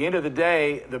 at the end of the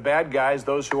day, the bad guys,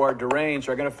 those who are deranged,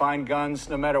 are going to find guns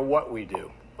no matter what we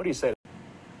do? What do you say?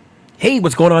 Hey,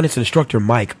 what's going on? It's Instructor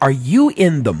Mike. Are you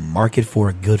in the market for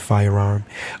a good firearm?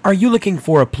 Are you looking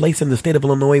for a place in the state of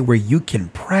Illinois where you can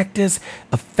practice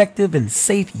effective and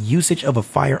safe usage of a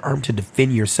firearm to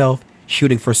defend yourself,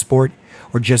 shooting for sport,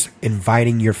 or just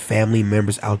inviting your family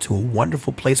members out to a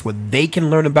wonderful place where they can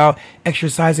learn about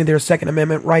exercising their Second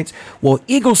Amendment rights? Well,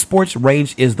 Eagle Sports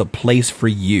Range is the place for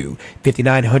you.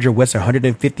 5900 West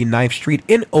 159th Street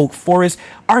in Oak Forest.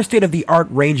 Our state-of-the-art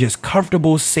range is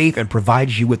comfortable, safe, and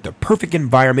provides you with the perfect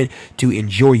environment to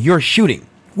enjoy your shooting.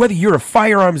 Whether you're a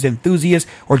firearms enthusiast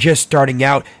or just starting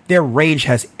out, their range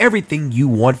has everything you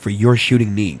want for your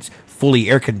shooting needs. Fully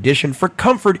air-conditioned for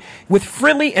comfort with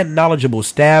friendly and knowledgeable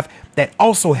staff that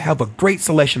also have a great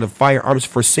selection of firearms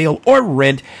for sale or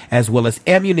rent, as well as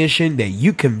ammunition that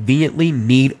you conveniently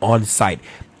need on site.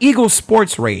 Eagle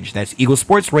Sports Range, that's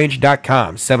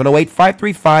eaglesportsrange.com,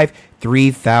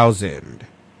 708-535-3000.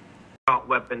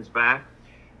 Weapons back.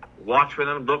 Watch for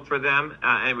them, look for them,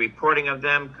 and reporting of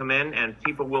them come in, and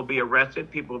people will be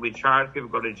arrested, people will be charged, people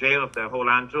go to jail if they hold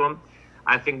on to them.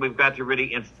 I think we've got to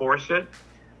really enforce it.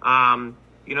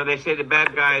 They say the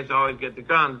bad guys always get the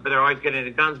guns, but they're always getting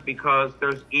the guns because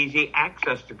there's easy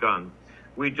access to guns.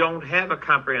 We don't have a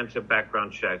comprehensive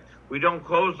background check. We don't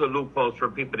close the loopholes for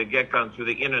people to get guns through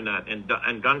the internet and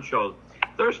gun shows.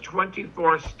 There's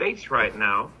 24 states right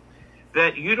now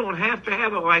that you don't have to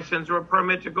have a license or a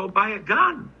permit to go buy a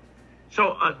gun.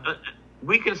 So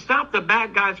we can stop the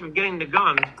bad guys from getting the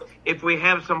guns if we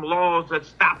have some laws that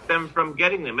stop them from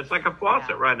getting them. It's like a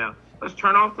faucet right now. Let's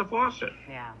turn off the faucet.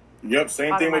 Yeah. Yep, same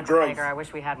Father thing with Michael drugs. Flager, I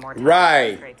wish we had more time.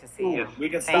 Right. It's great to see you. We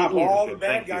can Thank stop you. all the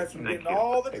bad guys from getting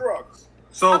all the drugs.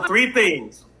 So three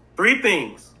things.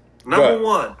 Number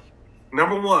one.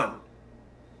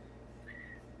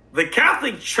 The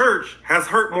Catholic Church has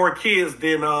hurt more kids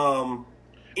than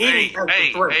any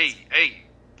threats. Hey,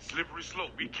 slippery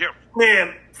slope. Be careful.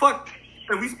 Man, fuck.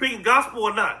 Are we speaking gospel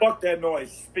or not? Fuck that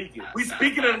noise. Speak it. We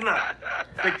speaking or not?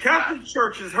 The Catholic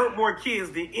Church has hurt more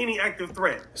kids than any active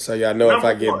threat. So y'all know if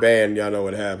I get banned, y'all know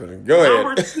what happened. Go ahead.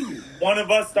 Number two. One of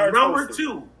us starts Number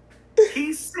hosting. two.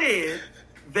 He said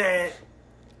that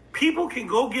people can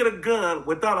go get a gun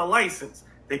without a license.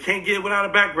 They can't get it without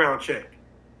a background check.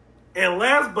 And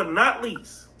last but not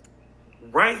least,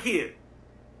 right here,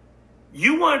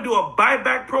 you want to do a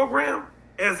buyback program,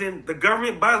 as in the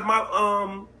government buys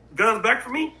my guns back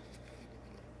for me?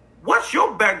 What's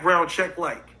your background check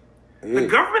like? The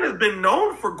government has been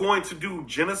known for going to do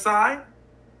genocide,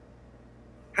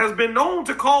 has been known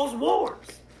to cause wars,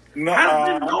 has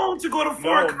been known to go to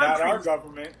foreign countries.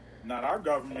 Not our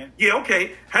government. Yeah,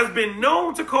 okay. Has been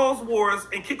known to cause wars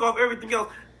and kick off everything else.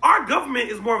 Our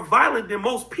government is more violent than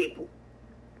most people.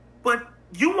 But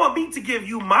you want me to give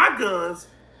you my guns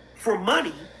for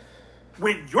money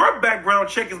when your background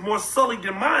check is more sullied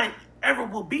than mine ever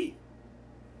will be.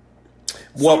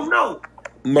 Well, so no,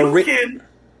 you can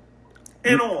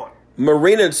and on.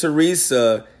 Marina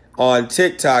Teresa on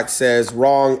TikTok says,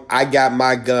 wrong, I got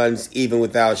my guns even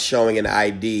without showing an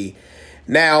ID.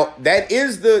 Now, that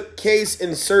is the case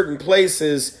in certain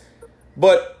places,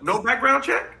 but... No background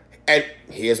check? And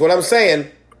here's what I'm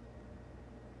saying.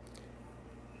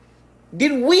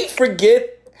 Did we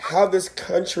forget how this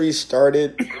country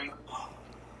started?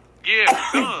 Yeah,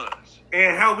 guns.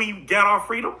 And how we got our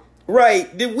freedom?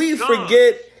 Right. Did we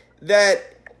forget that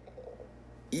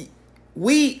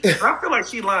we... I feel like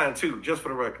she lying too, just for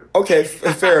the record. Okay,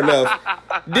 fair enough.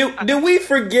 Did we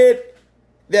forget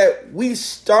that we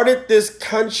started this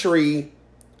country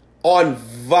on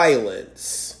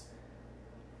violence?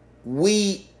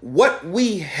 What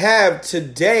we have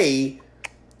today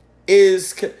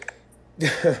is...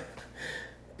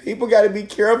 People got to be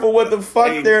careful what the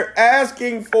fuck they're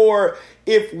asking for.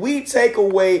 If we take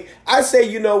away, I say,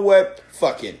 you know what?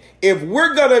 Fuck it. If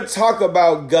we're going to talk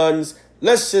about guns,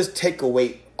 let's just take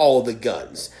away all the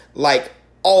guns. Like,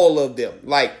 all of them.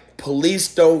 Like,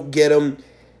 police don't get them.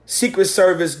 Secret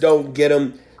Service don't get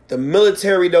them. The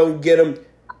military don't get them.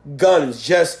 Guns,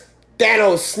 just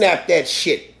Thanos snap that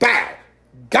shit. Bow.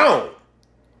 Gone.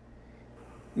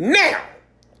 Now,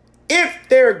 if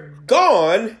they're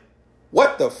gone,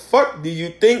 what the fuck do you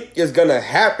think is going to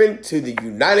happen to the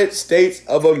United States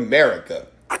of America?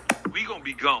 We gonna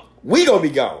be gone. We gonna be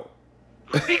gone.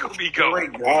 We gonna be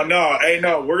gone. Oh, no. Hey,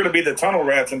 no. We're going to be the tunnel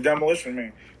rats in Demolition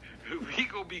Man. We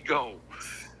gonna be gone.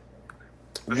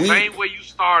 The same way you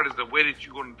start is the way that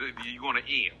you're gonna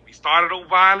end. We started on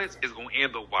violence, it's gonna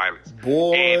end on violence.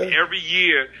 Boy. And every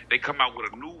year they come out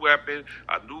with a new weapon,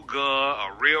 a new gun,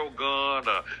 a real gun,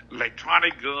 a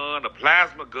electronic gun, a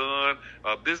plasma gun,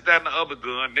 this, that, and the other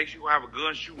gun. Next you have a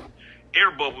gun shooting air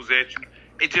bubbles at you.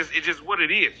 It's just what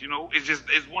it is, you know. It's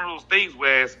one of those things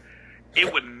where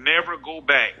it would never go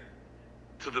back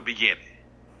to the beginning.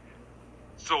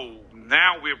 So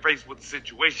now we're faced with the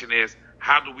situation is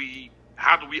how do we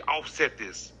offset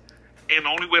this? And the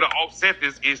only way to offset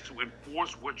this is to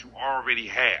enforce what you already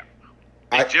have.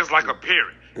 It's just like a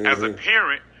parent. Mm-hmm. As a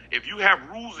parent, if you have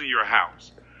rules in your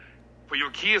house for your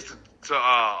kids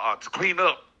to clean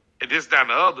up and this, that,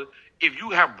 and the other, if you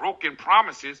have broken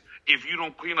promises, if you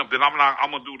don't clean up, then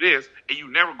I'm gonna do this, and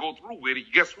you never go through with it,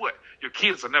 guess what? Your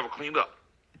kids are never cleaned up.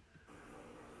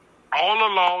 All the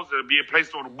laws that are being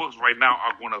placed on the books right now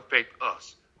are going to affect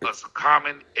us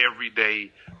common,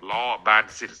 everyday, law-abiding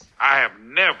citizens. I have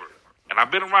never, and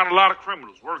I've been around a lot of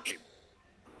criminals working,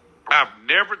 I've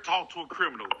never talked to a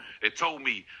criminal that told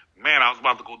me, man, I was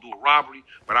about to go do a robbery,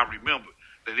 but I remembered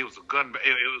that it was a gun ban,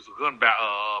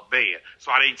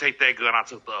 so I didn't take that gun, I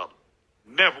took the other.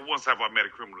 Never once have I met a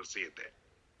criminal that said that.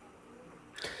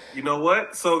 You know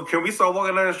what? So can we start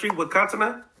walking down the street with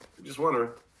continent? Just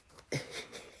wondering.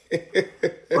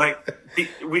 Like,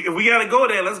 if we gotta go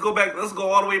there, let's go back. Let's go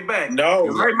all the way back. No,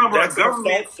 I remember that's an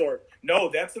assault sword. No,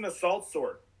 that's an assault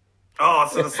sword. Oh,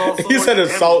 it's an assault sword. He said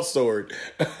assault sword.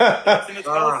 That's an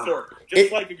assault sword.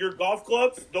 Just like your golf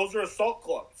clubs, those are assault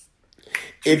clubs.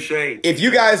 If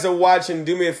you guys are watching,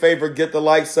 do me a favor, get the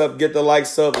likes up,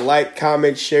 like,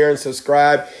 comment, share, and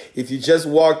subscribe. If you just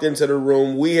walked into the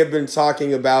room, we have been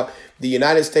talking about the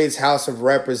United States House of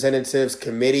Representatives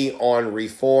Committee on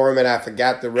Reform, and I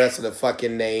forgot the rest of the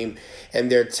fucking name,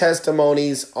 and their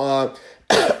testimonies of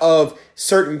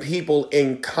certain people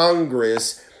in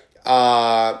Congress,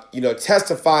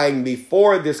 testifying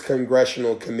before this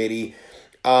congressional committee,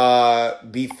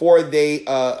 before they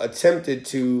attempted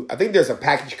to, I think there's a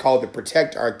package called the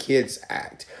Protect Our Kids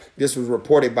Act. This was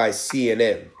reported by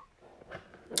CNN.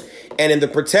 And in the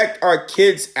Protect Our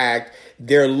Kids Act,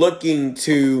 they're looking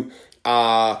to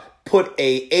put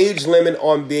a age limit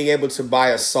on being able to buy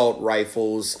assault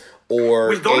rifles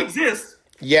which don't exist.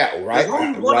 Yeah, right. There's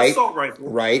only one assault rifle.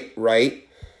 Right.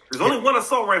 There's only one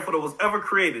assault rifle that was ever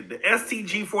created, the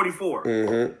STG-44.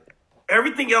 Mm-hmm.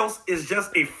 Everything else is just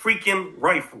a freaking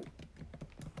rifle.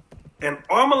 An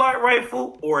Armalite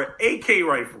rifle or an AK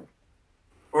rifle.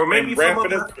 Or maybe and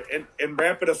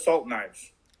rapid assault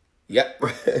knives. Yep.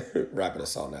 Rapid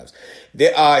assault knives.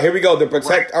 Here we go. The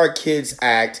Protect Our Kids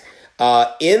Act.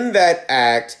 In that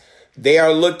act, they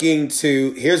are looking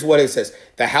to, here's what it says.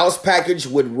 The House package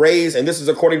would raise, and this is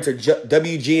according to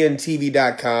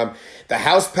WGNTV.com, the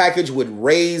House package would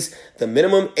raise the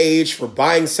minimum age for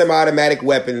buying semi-automatic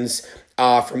weapons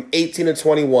from 18 to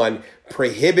 21,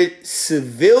 prohibit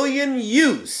civilian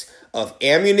use of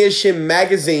ammunition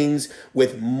magazines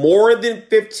with more than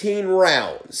 15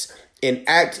 rounds,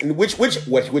 which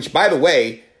by the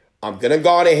way, I'm going to go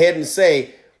on ahead and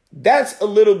say, that's a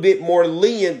little bit more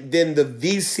lenient than the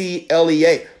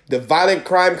VCLEA, the Violent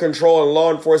Crime Control and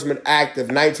Law Enforcement Act of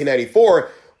 1994.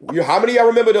 How many of y'all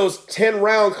remember those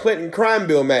 10-round Clinton crime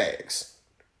bill mags?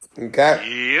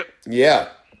 Okay? Yep. Yeah.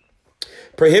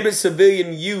 Prohibit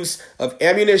civilian use of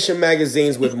ammunition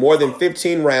magazines with more than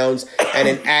 15 rounds and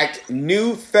enact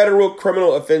new federal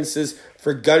criminal offenses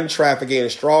for gun trafficking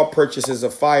and straw purchases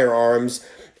of firearms.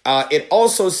 It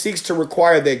also seeks to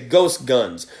require that ghost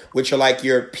guns, which are like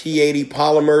your P80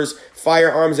 polymers,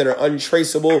 firearms that are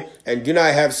untraceable and do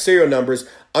not have serial numbers,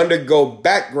 undergo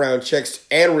background checks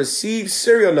and receive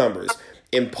serial numbers.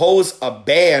 Impose a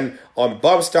ban on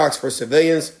bump stocks for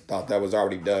civilians. Thought that was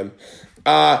already done.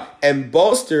 And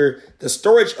bolster the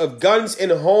storage of guns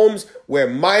in homes where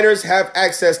minors have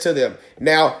access to them.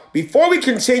 Now, before we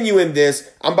continue in this,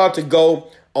 I'm about to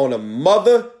go on a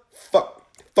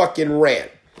fucking rant.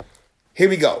 Here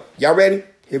we go. Y'all ready?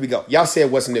 Here we go. Y'all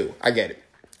said what's new. I get it.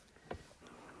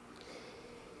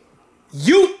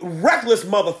 You reckless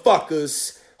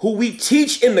motherfuckers who we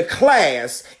teach in the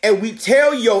class and we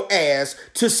tell your ass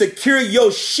to secure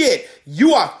your shit,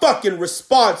 you are fucking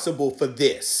responsible for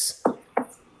this.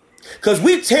 Because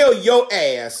we tell your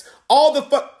ass all the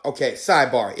fuck... Okay,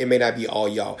 sidebar. It may not be all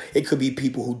y'all. It could be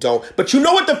people who don't. But you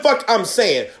know what the fuck I'm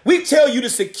saying. We tell you to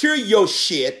secure your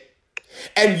shit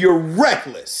and you're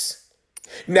reckless.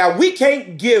 Now, we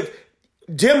can't give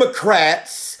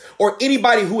Democrats or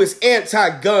anybody who is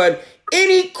anti-gun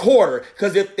any quarter.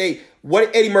 Because if they...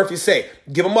 What did Eddie Murphy say?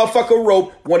 Give a motherfucker a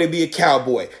rope, want to be a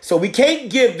cowboy. So we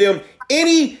can't give them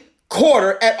any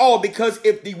quarter at all, because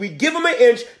if we give them an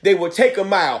inch, they will take a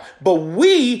mile. But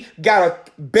we gotta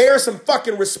bear some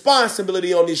fucking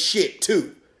responsibility on this shit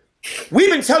too. We've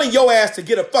been telling your ass to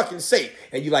get a fucking safe.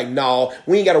 And you like, no,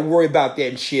 we ain't got to worry about that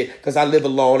and shit because I live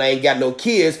alone. I ain't got no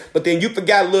kids. But then you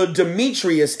forgot little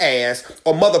Demetrius ass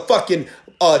or motherfucking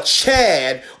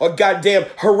Chad or goddamn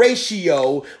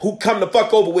Horatio who come to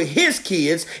fuck over with his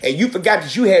kids, and you forgot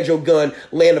that you had your gun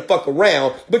laying the fuck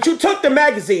around, but you took the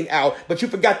magazine out, but you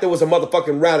forgot there was a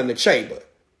motherfucking round in the chamber.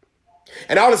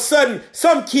 And all of a sudden,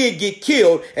 some kid get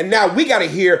killed, and now we gotta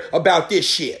hear about this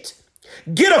shit.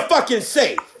 Get a fucking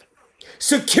safe.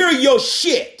 Secure your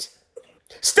shit.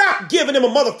 Stop giving them a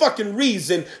motherfucking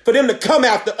reason for them to come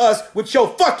after us with your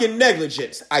fucking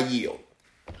negligence. I yield.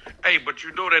 Hey, but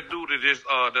you know that dude that just,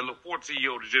 that little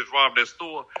 14-year-old that just robbed that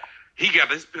store, he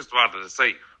got his pistol out of the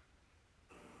safe.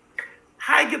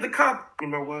 How you get the cop? You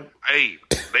know what? Hey,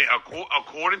 they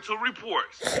according to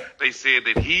reports, they said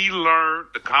that he learned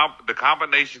the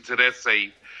combination to that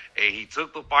safe, and he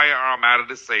took the firearm out of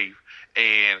the safe,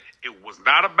 and it was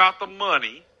not about the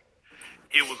money.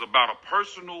 It was about a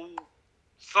personal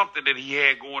something that he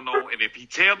had going on, and if he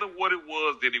tell them what it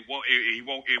was, then it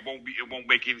won't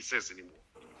make any sense anymore.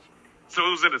 So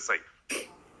it was in the safe.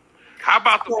 How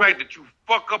about the fact that you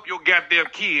fuck up your goddamn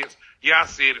kids? Yeah, I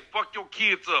said it. Fuck your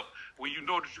kids up when you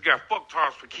know that you got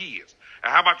fucktards for kids.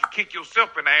 And how about you kick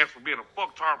yourself in the ass for being a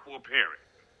fucktard for a parent?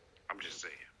 I'm just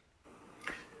saying.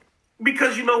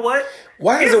 Because you know what?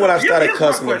 Why is it when I started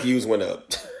cussing, the views went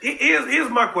up? Here's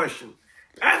my question.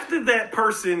 After that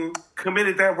person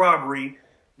committed that robbery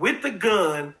with the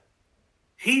gun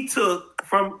he took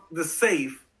from the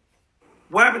safe,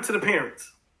 what happened to the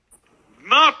parents?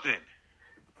 Nothing.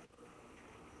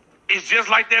 It's just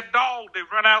like that dog that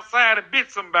run outside and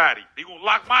bit somebody. They gonna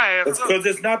lock my ass up. Because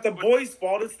it's not the boy's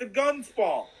fault, it's the gun's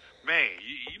fault. Man,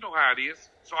 you know how it is.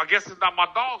 So I guess it's not my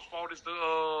dog's fault. It's the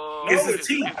it's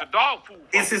the dog food fault.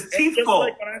 It's his teeth just fault.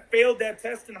 Like when I failed that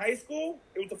test in high school,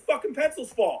 it was the fucking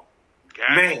pencil's fault.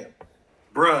 Man,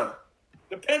 bruh.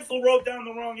 The pencil wrote down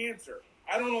the wrong answer.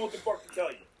 I don't know what the fuck to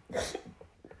tell you.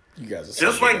 You guys are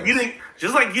just like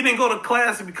you didn't go to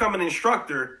class and become an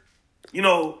instructor. You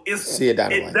know,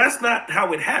 that's not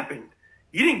how it happened.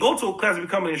 You didn't go to a class and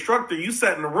become an instructor. You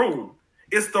sat in the room.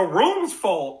 It's the room's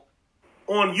fault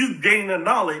on you gaining the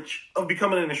knowledge of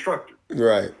becoming an instructor.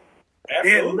 Right.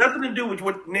 Absolutely. It had nothing to do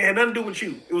with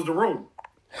you. It was the room.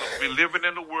 We're living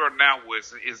in a world now where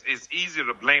it's easier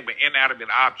to blame an inanimate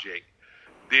object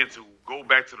than to go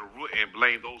back to the root and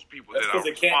blame those people that are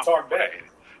responsible for that.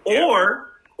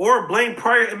 Or blame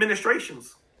prior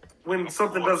administrations when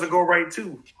something doesn't go right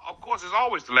too. Of course, it's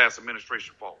always the last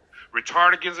administration fault.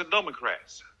 Retardicans and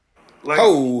Democrats. Like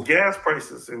gas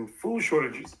prices and food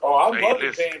shortages. Oh, I'm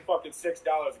loving paying fucking $6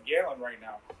 a gallon right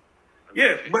now.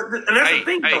 Yeah, and that's the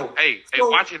thing, though. Hey,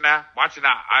 watch it now.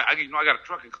 I got a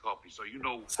trucking company, so you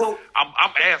know. So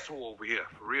I'm asshole over here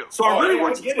for real. So I really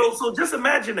want you. So just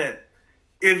imagine that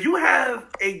if you have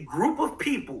a group of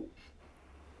people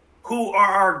who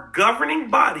are our governing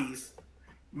bodies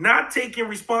not taking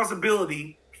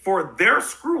responsibility for their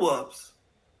screw ups,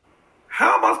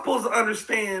 how am I supposed to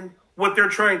understand what they're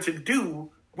trying to do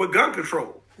with gun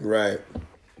control? Right.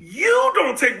 You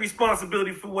don't take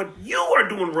responsibility for what you are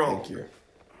doing wrong. Thank you.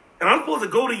 And I'm supposed to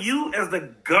go to you as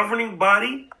the governing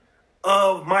body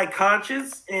of my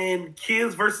conscience and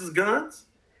kids versus guns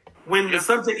when the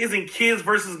subject isn't kids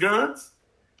versus guns?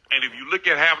 And if you look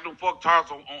at half of them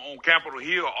fucktards on Capitol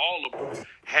Hill, all of them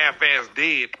half-ass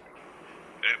dead,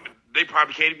 they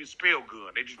probably can't even spell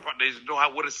gun. They just know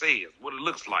what it says, what it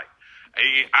looks like.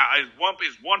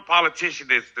 It's one politician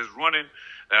that's running,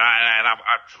 and I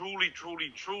truly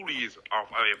is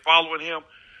following him.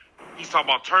 He's talking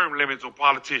about term limits on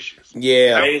politicians.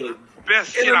 Yeah.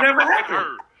 Best shit I've ever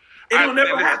heard. It'll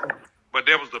never happen. But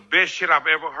that was the best shit I've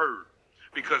ever heard.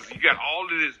 Because you got all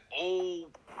of this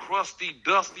old, crusty,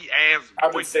 dusty ass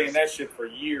I've been saying that shit for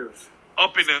years.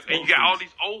 Up in there, and you got all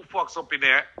these old fucks up in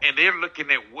there, and they're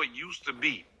looking at what used to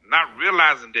be. not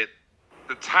realizing that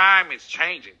the time is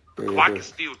changing. The clock is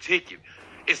still ticking.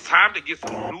 It's time to get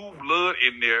some new blood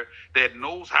in there that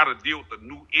knows how to deal with the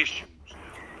new issues.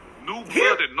 New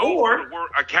blood that knows what the word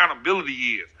accountability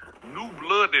is. New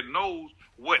blood that knows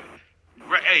what.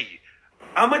 Hey,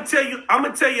 I'm gonna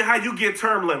tell you how you get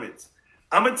term limits.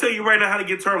 I'm gonna tell you right now how to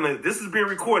get term limits. This is being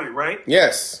recorded, right?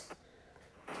 Yes.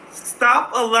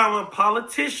 Stop allowing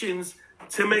politicians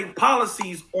to make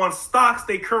policies on stocks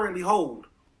they currently hold.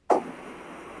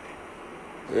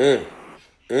 Watch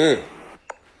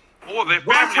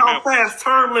how fast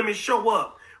term limits show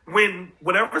up. When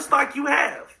whatever stock you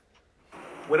have,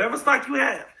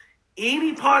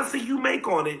 any policy you make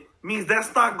on it means that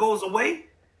stock goes away.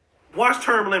 Watch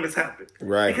term limits happen.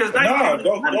 Right. Because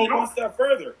go one step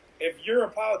further. If you're a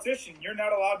politician, you're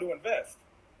not allowed to invest.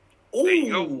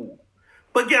 Ooh.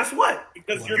 But guess what?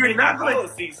 Because you're not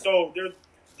policy, so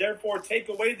therefore take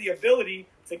away the ability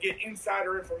to get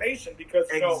insider information because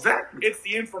it's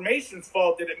the information's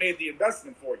fault that it made the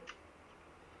investment for you.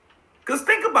 Because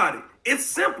think about it. It's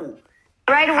simple.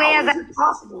 Right away. How is it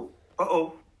possible?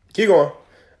 Keep going.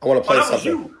 I want to play that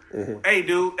something. Was you. Mm-hmm. Hey,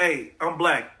 dude. Hey, I'm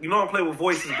black. You know I play with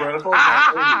voices, bro. That's all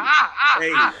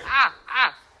hey.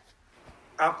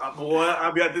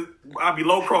 I'll be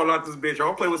low crawling out this bitch. I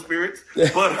don't play with spirits.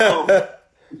 But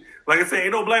like I said,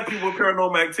 ain't no black people with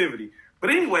paranormal activity. But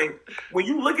anyway, when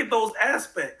you look at those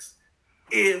aspects,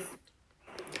 if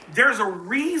there's a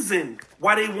reason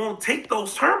why they won't take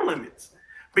those term limits.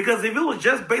 Because if it was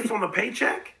just based on the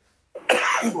paycheck,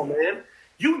 come on, man,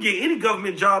 you can get any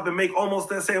government job and make almost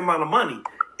that same amount of money.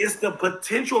 It's the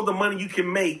potential of the money you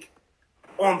can make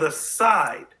on the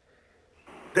side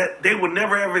that they would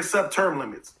never ever accept term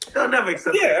limits. They'll never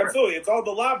accept. Yeah, absolutely. It's all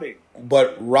the lobbying.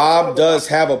 But Rob does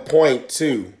have a point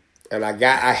too, and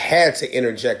I had to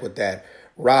interject with that.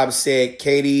 Rob said,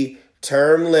 "Katie,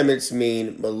 term limits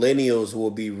mean millennials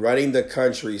will be running the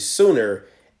country sooner,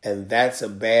 and that's a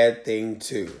bad thing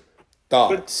too."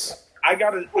 Thoughts? But I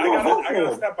gotta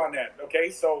step on that. Okay,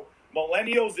 so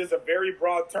millennials is a very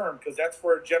broad term because that's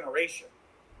for a generation.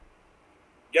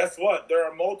 Guess what? There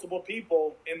are multiple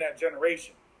people in that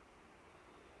generation.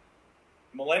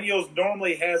 Millennials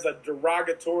normally has a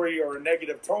derogatory or a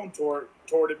negative tone toward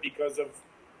it because of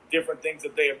different things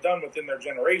that they have done within their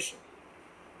generation.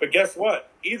 But guess what?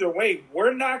 Either way,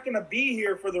 we're not going to be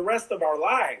here for the rest of our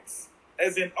lives,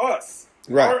 as in us,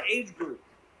 our age group.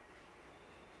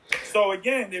 So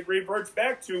again, it reverts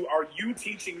back to, are you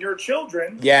teaching your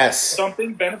children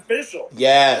something beneficial?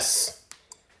 Yes.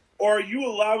 Or are you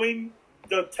allowing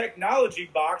the technology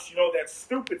box, that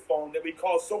stupid phone that we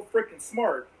call so freaking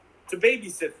smart, to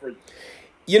babysit for you?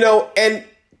 And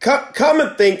come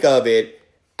and think of it,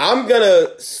 I'm going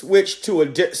to switch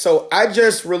to so I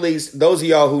just released, those of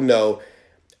y'all who know,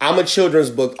 I'm a children's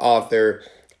book author.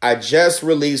 I just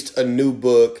released a new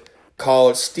book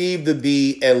called Steve the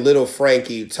Bee and Little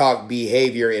Frankie Talk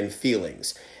Behavior and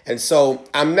Feelings. And so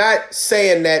I'm not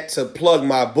saying that to plug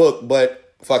my book,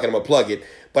 but fucking I'm going to plug it.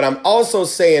 But I'm also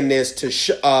saying this to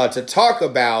talk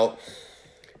about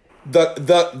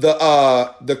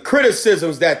the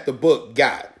criticisms that the book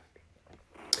got.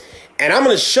 And I'm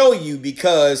going to show you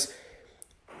because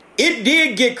it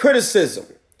did get criticism.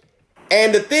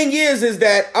 And the thing is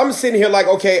that I'm sitting here like,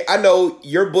 okay, I know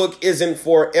your book isn't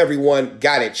for everyone.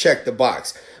 Got it. Check the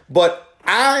box. But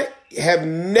I have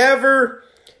never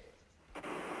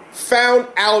found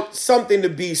out something to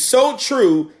be so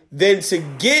true than to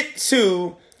get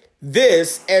to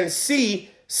this and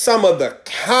see some of the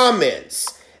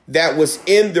comments that was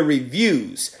in the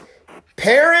reviews.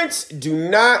 Parents do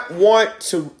not want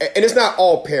to, and it's not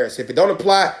all parents. If it don't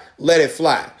apply, let it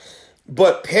fly.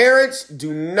 But parents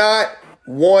do not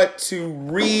want to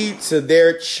read to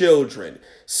their children.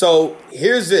 So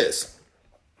here's this.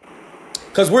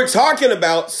 Because we're talking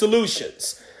about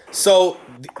solutions. So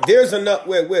there's enough,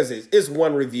 where is it? It's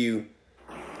one review.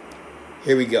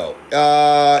 Here we go.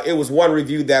 It was one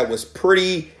review that was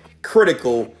pretty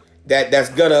critical that's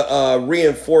going to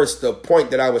reinforce the point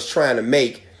that I was trying to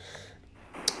make.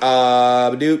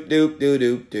 Sorry,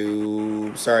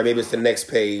 maybe it's the next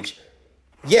page.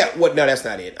 Yeah, no, that's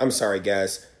not it. I'm sorry,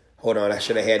 guys. Hold on, I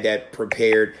should have had that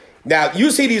prepared. Now, you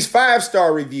see these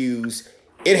 5-star reviews.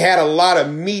 It had a lot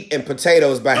of meat and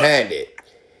potatoes behind it.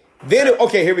 Then,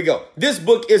 okay, here we go. This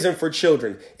book isn't for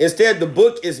children. Instead, the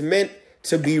book is meant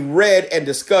to be read and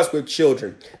discussed with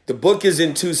children. The book is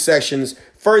in 2 sections.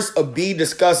 First, a B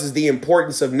discusses the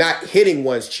importance of not hitting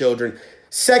one's children.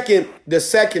 The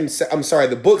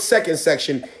book's second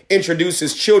section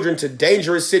introduces children to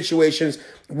dangerous situations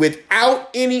without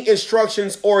any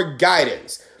instructions or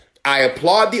guidance. I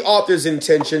applaud the author's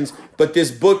intentions, but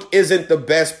this book isn't the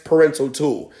best parental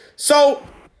tool. So,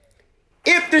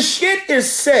 if the shit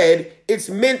is said, it's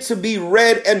meant to be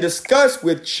read and discussed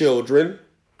with children,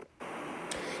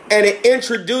 and it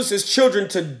introduces children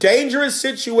to dangerous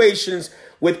situations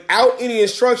without any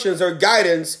instructions or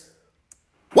guidance,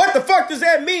 what the fuck does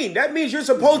that mean? That means you're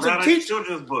supposed to teach... It's not a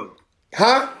children's book.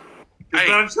 Huh? It's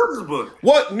not a children's book.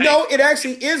 Well, no, it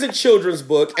actually is a children's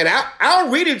book, and I'll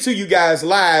read it to you guys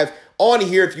live on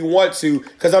here if you want to,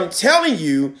 because I'm telling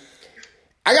you,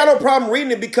 I got no problem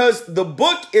reading it because the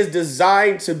book is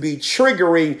designed to be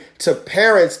triggering to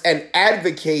parents and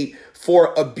advocate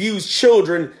for abused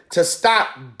children to stop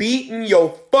beating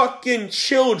your fucking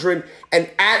children and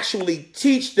actually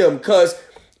teach them. Because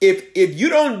if you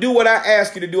don't do what I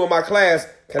ask you to do in my class,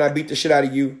 can I beat the shit out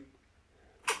of you?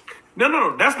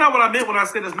 No. That's not what I meant when I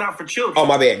said it's not for children. Oh,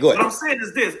 my bad. Go ahead. What I'm saying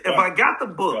is this. If I got the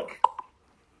book,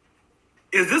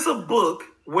 is this a book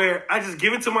where I just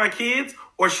give it to my kids,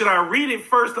 or should I read it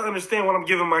first to understand what I'm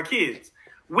giving my kids?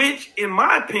 Which, in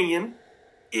my opinion,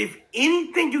 if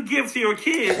anything you give to your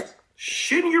kids,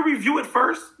 shouldn't you review it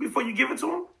first before you give it to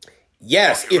them?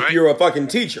 Yes, if you're a fucking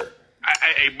teacher.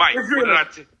 Hey, Mike,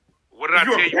 what did I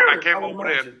tell you when I came over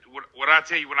there? What I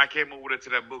tell you when I came over there to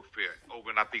that book fair over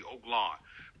in, I think, Oak Lawn,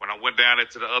 when I went down there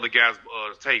to the other guy's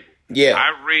table? Yeah.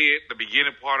 I read the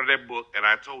beginning part of that book, and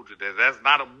I told you that that's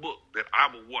not a book that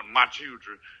I would want my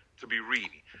children to be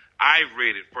reading. I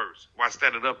read it first while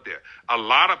standing up there. A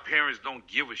lot of parents don't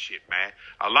give a shit, man.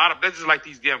 That's just like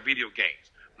these damn video games.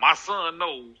 My son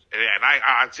knows, and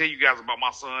I tell you guys about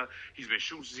my son. He's been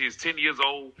shooting since he was 10 years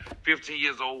old, 15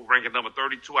 years old, ranking number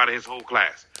 32 out of his whole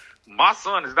class. My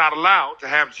son is not allowed to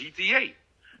have GTA.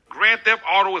 Grand Theft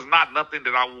Auto is not nothing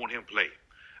that I want him playing.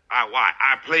 Why?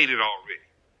 I played it already.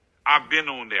 I've been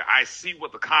on there. I see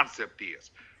what the concept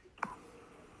is.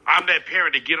 I'm that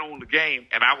parent to get on the game,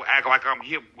 and I will act like I'm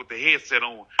here with the headset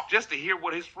on just to hear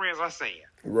what his friends are saying.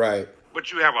 Right.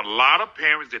 But you have a lot of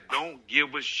parents that don't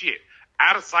give a shit.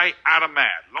 Out of sight, out of mind.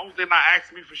 As long as they're not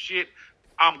asking me for shit,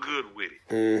 I'm good with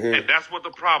it. Mm-hmm. And that's what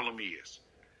the problem is.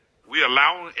 We're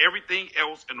allowing everything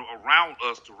else around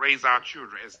us to raise our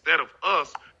children instead of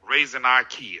us raising our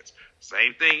kids.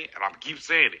 Same thing, and I keep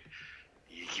saying it.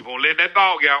 You keep on letting that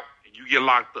dog out, and you get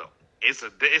locked up. It's a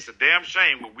damn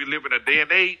shame when we live in a day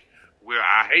and age where,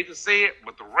 I hate to say it,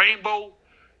 but the rainbow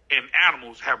and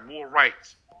animals have more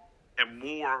rights and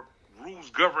more rules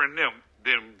governing them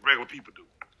than regular people do.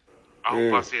 I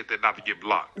hope I said that not to get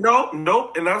blocked.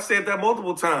 Nope. And I've said that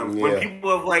multiple times. Yeah. When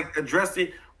people have addressed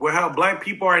it with how black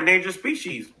people are endangered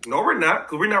species. No, we're not,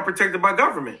 because we're not protected by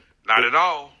government. Not at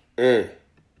all. Not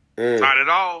at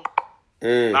all.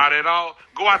 Not at all.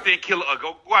 Go out there and kill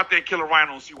a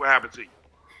rhino and see what happens to you.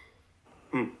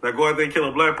 Now go out there and kill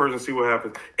a black person and see what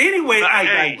happens. Anyway,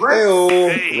 I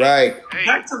digress. Right.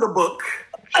 Back to the book.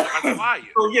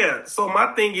 So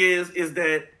my thing is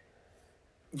that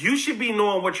you should be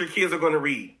knowing what your kids are going to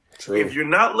read. True. If you're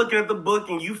not looking at the book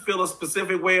and you feel a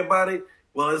specific way about it,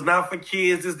 well, it's not for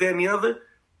kids, this, that, and the other.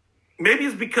 Maybe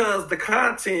it's because the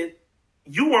content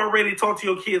you weren't ready to talk to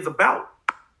your kids about.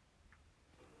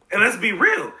 And let's be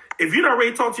real. If you're not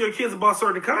ready to talk to your kids about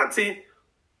certain content,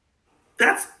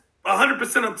 that's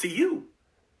 100% up to you.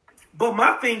 But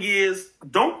my thing is,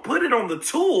 don't put it on the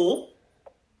tool,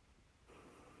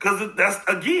 because that's,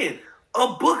 again,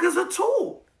 a book is a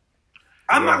tool.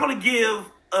 I'm not going to give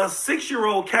a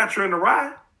 6-year-old Catcher in the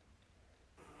Rye.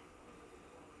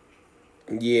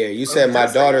 Yeah, you said my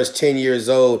daughter's 10 years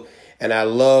old, and I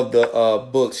love the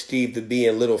book Steve the Bee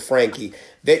and Little Frankie.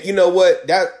 That, you know what,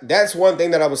 that's one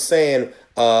thing that I was saying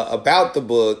about the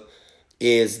book,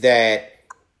 is that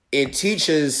it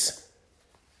teaches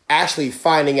actually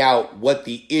finding out what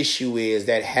the issue is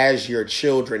that has your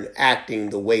children acting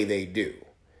the way they do.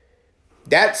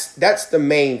 That's the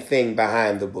main thing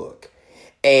behind the book.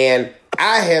 And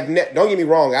I have don't get me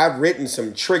wrong, I've written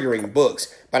some triggering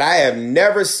books, but I have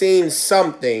never seen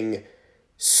something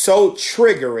so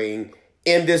triggering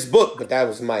in this book. But that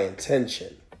was my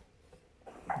intention.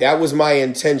 That was my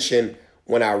intention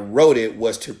when I wrote it,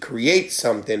 was to create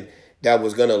something that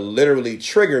was going to literally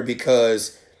trigger,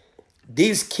 because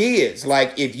these kids,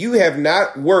 if you have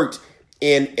not worked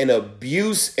in an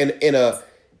abuse in a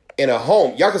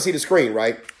home, y'all can see the screen,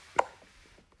 right?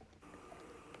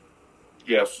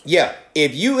 Yes. Yeah.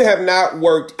 If you have not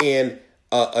worked in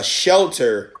a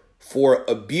shelter for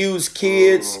abused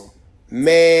kids,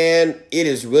 man, it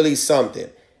is really something.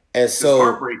 And so, it's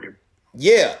heartbreaking.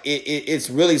 Yeah, it's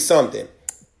really something.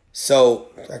 So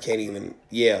I can't even.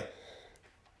 Yeah.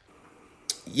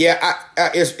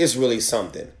 It's really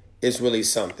something. It's really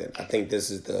something. I think this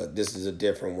is a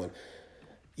different one.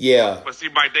 Yeah. But see,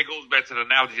 Mike, that goes back to the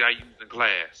analogy I used in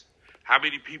class. How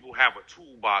many people have a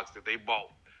toolbox that they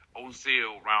bought on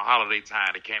sale around holiday time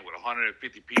that came with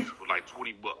 150 pieces for like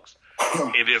 $20?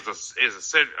 And there's a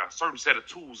certain set of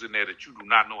tools in there that you do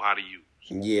not know how to use.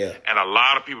 Yeah. And a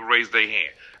lot of people raise their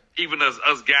hand. Even us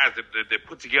guys that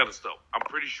put together stuff, I'm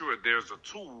pretty sure there's a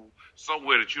tool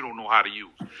somewhere that you don't know how to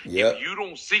use. Yep. If you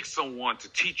don't seek someone to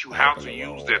teach you how to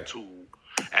use that tool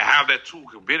and how that tool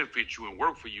can benefit you and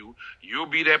work for you, you'll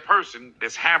be that person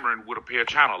that's hammering with a pair of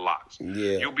China locks.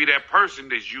 Yeah. You'll be that person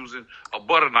that's using a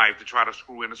butter knife to try to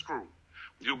screw in a screw.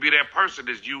 You'll be that person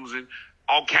that's using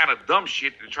all kind of dumb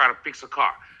shit to try to fix a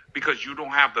car because you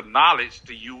don't have the knowledge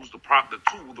to use the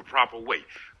tool the proper way.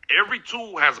 Every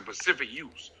tool has a specific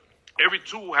use. Every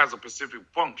tool has a specific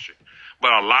function.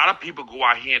 But a lot of people go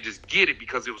out here and just get it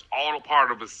because it was all a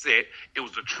part of a set. It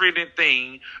was a trending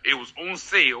thing. It was on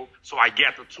sale, so I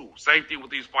got the tool. Same thing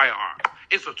with these firearms.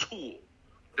 It's a tool.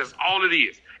 That's all it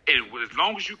is. And as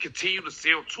long as you continue to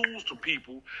sell tools to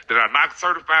people that are not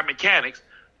certified mechanics,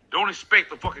 don't expect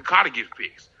the fucking car to get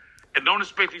fixed. And don't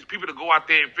expect these people to go out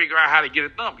there and figure out how to get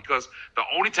it done because the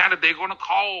only time that they're going to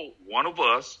call one of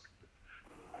us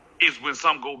is when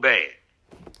something go bad.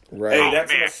 Right. Hey,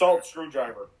 that's an assault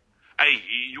screwdriver. Hey,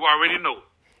 you already know.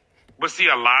 But see,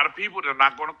 a lot of people, they're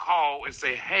not going to call and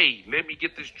say, hey, let me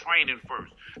get this training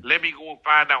first. Let me go and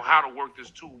find out how to work this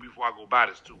tool before I go buy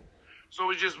this tool.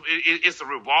 So it's a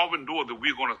revolving door that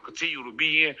we're going to continue to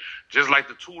be in, just like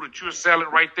the tool that you're selling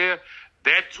right there.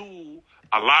 That tool,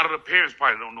 a lot of the parents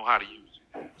probably don't know how to use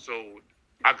it. So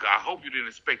I hope you didn't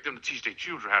expect them to teach their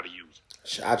children how to use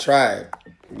it. I tried,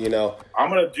 you know. I'm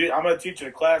gonna teach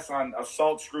a class on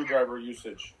assault screwdriver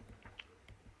usage.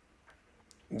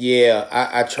 Yeah,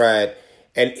 I tried,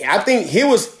 and I think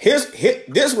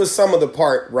this was some of the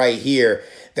part right here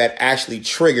that actually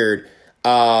triggered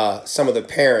some of the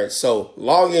parents. So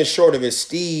long and short of it,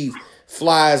 Steve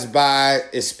flies by,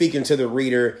 is speaking to the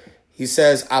reader. He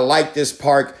says, "I like this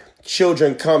park.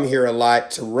 Children come here a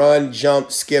lot to run,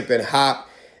 jump, skip, and hop.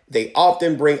 They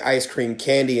often bring ice cream,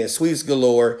 candy, and sweets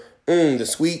galore. The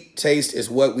sweet taste is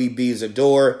what we bees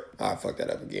adore." Oh, I fucked that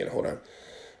up again. Hold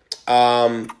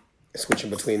on. Switching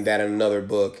between that and another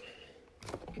book.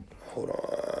 Hold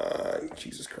on.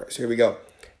 Jesus Christ. Here we go.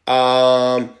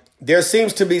 There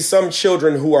seems to be some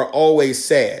children who are always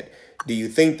sad. Do you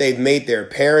think they've made their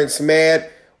parents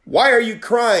mad? Why are you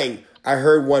crying? I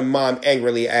heard one mom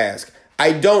angrily ask.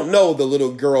 I don't know, the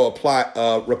little girl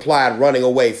replied, running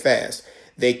away fast.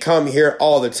 They come here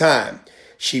all the time.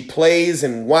 She plays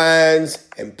and whines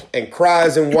and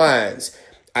cries and whines.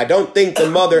 I don't think the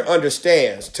mother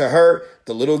understands. To her,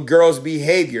 the little girl's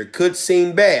behavior could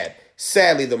seem bad.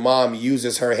 Sadly, the mom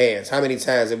uses her hands. How many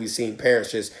times have we seen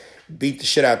parents just beat the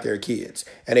shit out their kids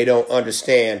and they don't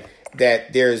understand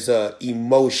that there's a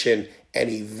emotion and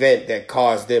event that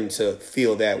caused them to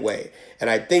feel that way? And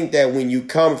I think that when you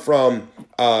come from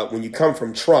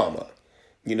trauma,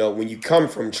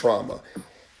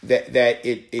 that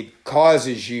it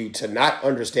causes you to not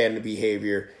understand the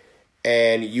behavior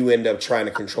and you end up trying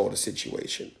to control the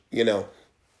situation, you know?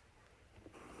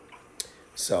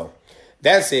 So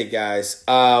that's it, guys.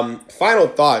 Final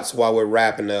thoughts while we're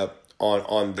wrapping up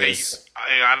on this.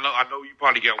 Hey, I know you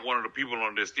probably got one of the people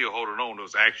on there still holding on to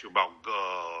us actually about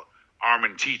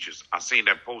arming teachers. I seen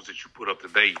that post that you put up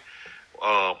today.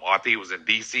 I think it was in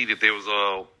D.C. that there was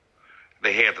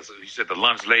they had you said the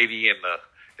lunch lady and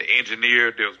the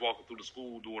engineer that was walking through the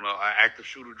school doing an active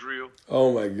shooter drill.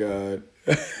 Oh my God.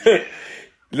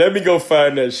 Let me go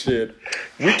find that shit.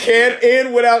 We can't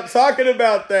end without talking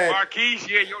about that. Marquise,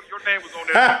 yeah, your name was on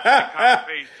that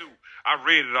page too. I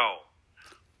read it all.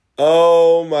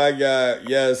 Oh my God,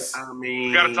 yes. I mean,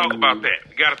 we gotta talk about that.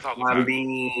 I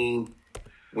mean,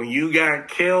 when you got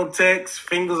Kel-Tex,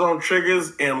 fingers on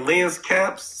triggers, and lens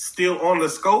caps still on the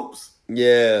scopes,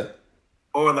 yeah,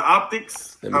 or the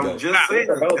optics, I'm just saying.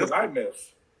 What the hell did I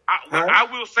miss? I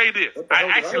will say this. I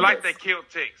actually like that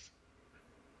Kel-Tex.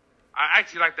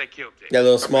 That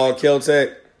little small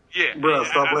Kel-Tex. Yeah, bro,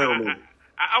 stop playing with me.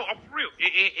 I'm for real.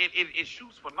 It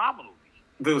shoots phenomenally.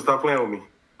 Dude, stop playing with me.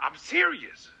 I'm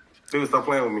serious. Dude, stop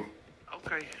playing with me.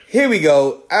 Okay. Here we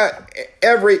go.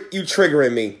 Everett, you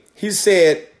triggering me. He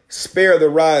said, spare the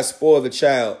rod, spoil the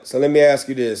child. So let me ask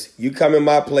you this. You come in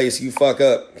my place, you fuck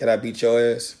up. Can I beat your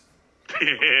ass?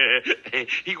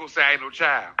 He gonna say I ain't no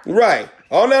child. Right.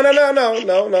 Oh,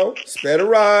 no. Spare the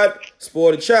rod,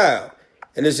 spoil the child.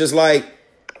 And it's just like,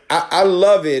 I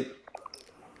love it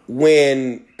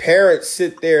when parents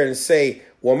sit there and say,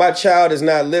 well, my child is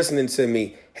not listening to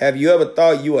me. Have you ever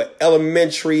thought you an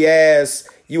elementary ass,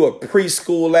 you a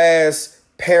preschool ass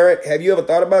parent? Have you ever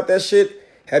thought about that shit?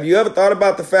 Have you ever thought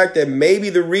about the fact that maybe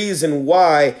the reason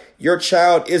why your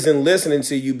child isn't listening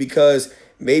to you because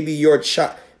maybe you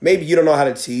don't know how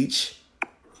to teach?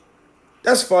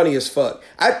 That's funny as fuck.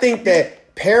 I think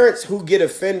that parents who get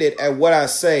offended at what I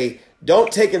say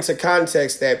don't take into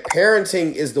context that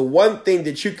parenting is the one thing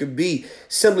that you could be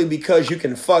simply because you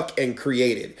can fuck and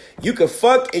create it. You can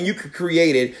fuck and you can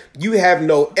create it. You have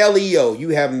no LEO. You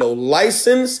have no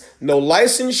license, no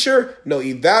licensure, no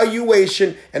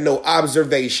evaluation, and no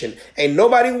observation. Ain't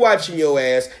nobody watching your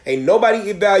ass. Ain't nobody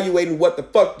evaluating what the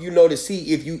fuck you know to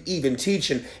see if you even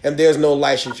teaching, and there's no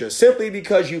licensure. Simply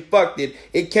because you fucked it,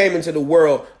 it came into the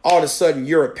world, all of a sudden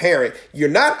you're a parent. You're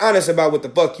not honest about what the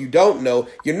fuck you don't know.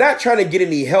 You're not trying to get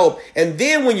any help. And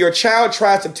then when your child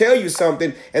tries to tell you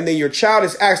something and then your child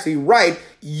is actually right,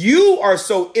 you are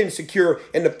so insecure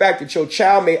in the fact that your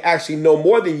child may actually know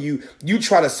more than you. You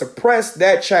try to suppress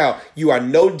that child. You are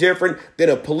no different than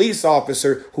a police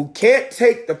officer who can't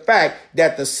take the fact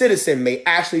that the citizen may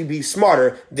actually be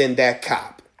smarter than that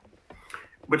cop.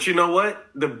 But you know what?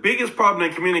 The biggest problem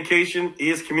in communication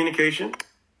is communication.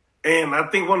 And I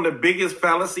think one of the biggest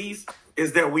fallacies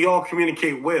is that we all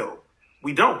communicate well.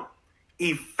 We don't.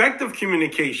 Effective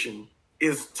communication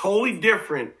is totally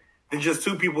different than just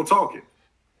two people talking.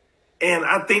 And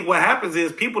I think what happens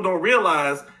is people don't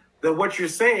realize that what you're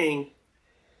saying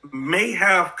may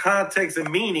have context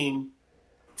and meaning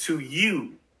to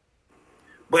you,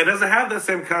 but it doesn't have that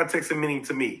same context and meaning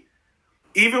to me.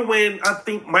 Even when I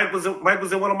think Mike was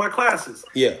in one of my classes,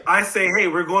 I say, hey,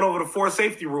 we're going over the 4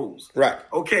 safety rules. Right.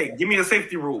 Okay, give me a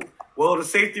safety rule. Well, the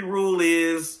safety rule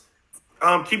is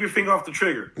keep your finger off the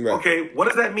trigger. Right. Okay, what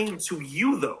does that mean to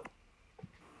you, though?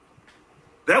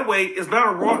 That way, it's not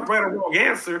a right or wrong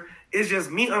answer. It's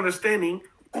just me understanding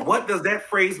what does that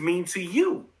phrase mean to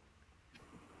you.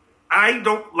 I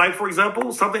don't, like, for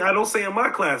example, something I don't say in my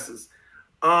classes.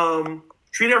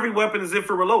 Treat every weapon as if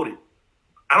it were loaded.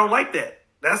 I don't like that.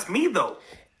 That's me, though.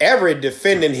 Everett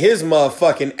defending his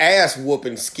motherfucking ass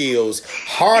whooping skills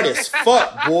hard as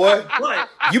fuck, boy.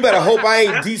 You better hope I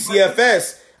ain't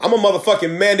DCFS. I'm a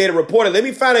motherfucking mandated reporter. Let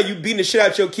me find out you beating the shit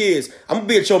out your kids. I'm gonna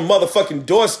be at your motherfucking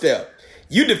doorstep.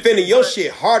 You defending your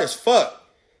shit hard as fuck.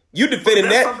 You defending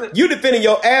that. You defending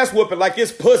your ass whooping like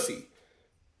it's pussy.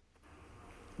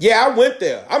 Yeah, I went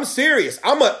there. I'm serious.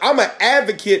 I'm an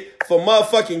advocate for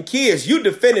motherfucking kids. You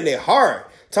defending it hard.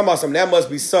 Talking about something, that must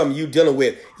be something you dealing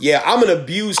with. Yeah, I'm an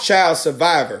abused child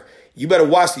survivor. You better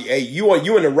watch the, hey, you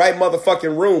in the right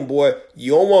motherfucking room, boy.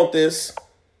 You don't want this.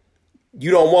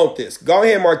 You don't want this. Go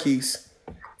ahead, Marquise.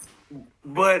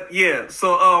 But yeah,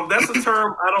 so that's a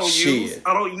term I don't use.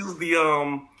 I don't use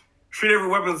the treat every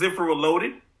weapon as if it were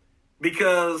loaded,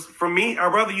 because for me,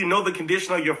 I'd rather you know the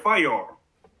condition of your firearm,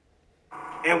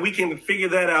 and we can figure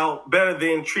that out better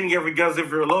than treating every gun as if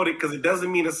it were loaded, because it doesn't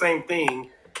mean the same thing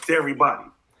to everybody.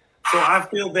 So I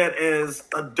feel that as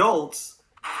adults,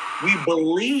 we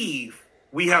believe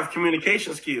we have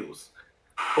communication skills,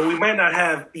 but we might not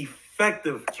have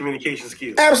effective communication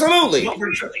skills. Absolutely.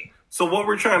 So what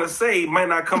we're trying to say might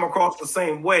not come across the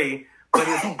same way, but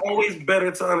it's always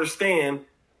better to understand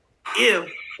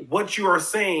if what you are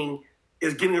saying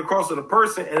is getting across to the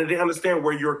person and they understand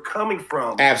where you're coming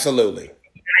from. Absolutely.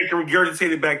 And they can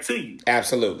regurgitate it back to you.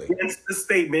 Absolutely. Hence the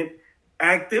statement,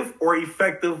 active or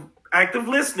effective, active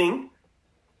listening,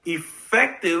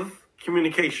 effective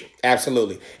communication.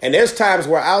 Absolutely. And there's times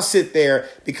where I'll sit there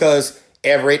because,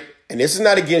 Everett, and this is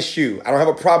not against you. I don't have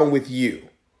a problem with you.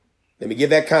 Let me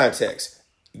give that context.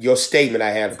 Your statement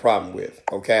I have a problem with,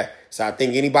 okay? So I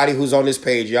think anybody who's on this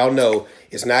page, y'all know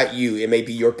it's not you. It may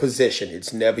be your position.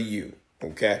 It's never you,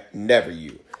 okay? Never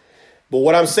you. But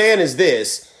what I'm saying is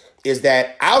this, is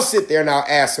that I'll sit there and I'll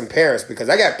ask some parents, because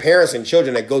I got parents and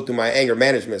children that go through my anger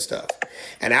management stuff.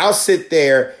 And I'll sit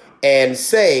there and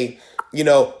say, you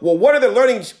know, well, what are the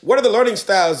learning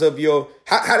styles of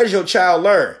how does your child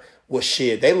learn? Well,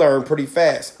 shit, they learn pretty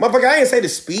fast. Motherfucker, I didn't say the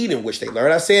speed in which they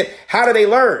learn. I said, how do they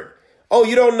learn? Oh,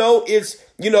 you don't know? It's,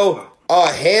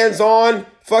 hands-on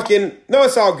fucking, no,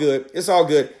 it's all good. It's all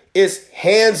good. It's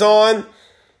hands-on.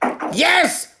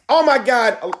 Yes! Oh my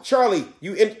God, Charlie,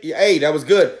 hey, that was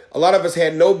good. A lot of us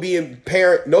had no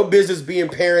business being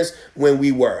parents when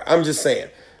we were. I'm just saying.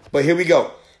 But here we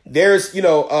go. There's,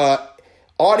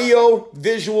 audio,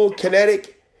 visual,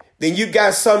 kinetic. Then you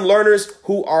got some learners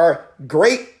who are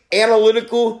great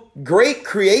analytical, great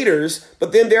creators,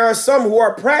 but then there are some who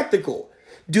are practical.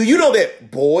 Do you know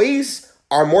that boys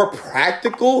are more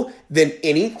practical than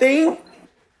anything?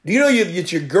 Do you know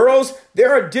that your girls,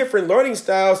 there are different learning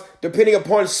styles depending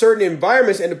upon certain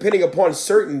environments and depending upon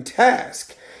certain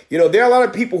tasks. You know, there are a lot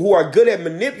of people who are good at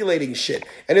manipulating shit.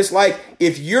 And it's like,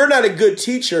 if you're not a good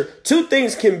teacher, two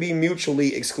things can be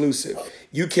mutually exclusive.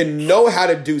 You can know how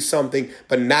to do something,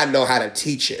 but not know how to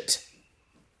teach it.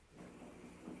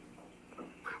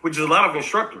 Which is a lot of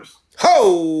instructors.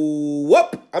 Ho,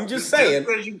 whoop. I'm just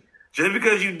saying. Just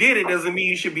because you did it doesn't mean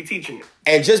you should be teaching it.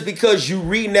 And just because you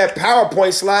reading that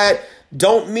PowerPoint slide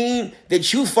don't mean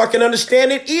that you fucking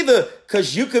understand it either.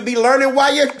 Because you could be learning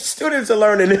while your students are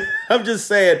learning it. I'm just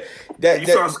saying that you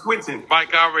start squinting.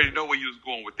 Mike, I already know where you was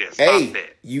going with that. Stop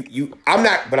that. I'm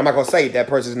not gonna say that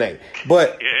person's name.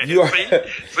 But you are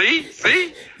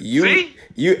see?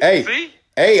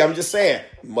 Hey, I'm just saying,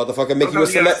 motherfucker, make you a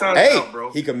celebrity. Hey,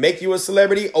 he can make you a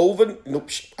celebrity over. Nope.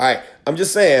 All right, I'm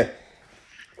just saying.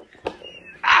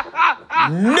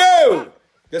 No,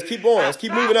 let's keep going. Let's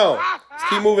keep moving on.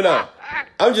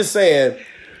 I'm just saying,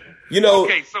 you know.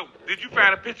 Okay, so did you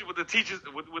find a picture with the teachers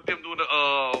with them doing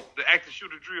the active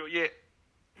shooter drill yet?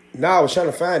 No, I was trying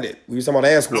to find it. We was talking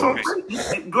about ass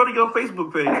whoopings. Go to your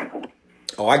Facebook page.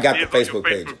 Oh, I got the Facebook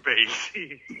page.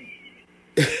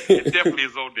 It definitely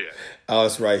is on there. Oh,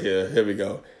 it's right here. Here we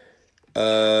go.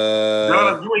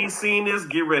 John, if you ain't seen this,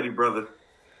 get ready, brother.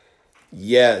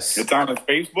 Yes. It's on his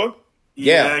Facebook?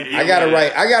 Yeah, I got it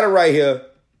right. I got it right here.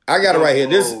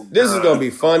 This is gonna be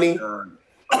funny.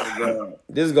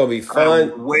 This is gonna be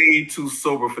fun. I'm way too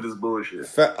sober for this bullshit.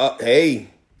 Hey,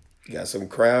 got some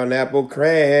Crown Apple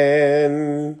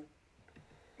Cran.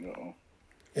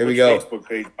 Here we go. Facebook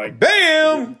page, Mike?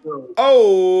 Bam!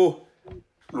 Oh,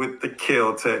 with the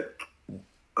Kill Tech.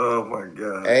 Oh my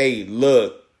god. Hey,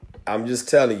 look, I'm just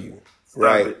telling you,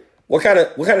 right? What kind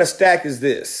of stack is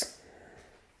this?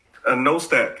 A no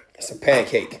stack. It's a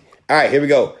pancake. All right, here we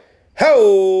go.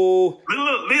 Ho!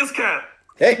 Look, Liz Cap.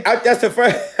 Hey, that's the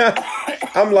first.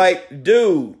 I'm like,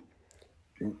 dude,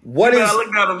 what is? I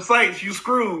looked at them sites. You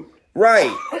screwed.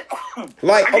 Right.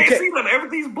 Like, I can't okay. see nothing.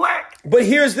 Everything's black. But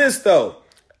here's this though.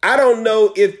 I don't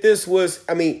know if this was.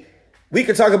 I mean, we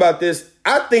could talk about this.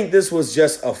 I think this was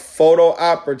just a photo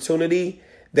opportunity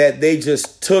that they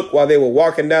just took while they were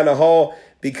walking down the hall.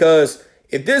 Because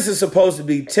if this is supposed to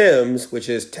be Tim's, which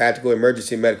is Tactical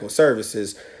Emergency Medical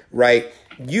Services, right?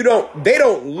 They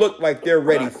don't look like they're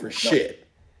ready for shit.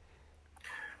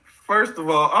 First of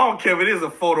all, I don't care if it is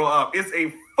a photo op. It's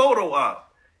a photo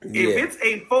op. Yeah. If it's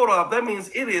a photo op, that means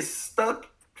it is stuck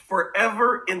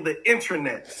forever in the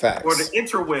internet. Facts. Or the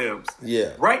interwebs.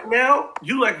 Yeah. Right now,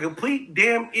 you like a complete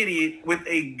damn idiot with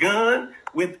a gun,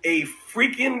 with a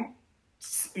freaking,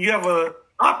 you have a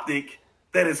optic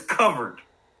that is covered.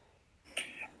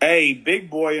 Hey, big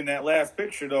boy in that last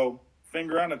picture, though,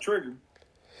 finger on the trigger.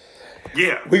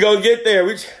 Yeah. We gonna get there.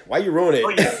 Why you ruin it? Oh,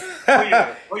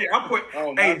 yeah.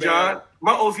 Hey, John,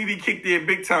 my OCD kicked in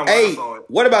big time when I saw it.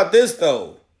 What about this,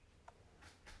 though?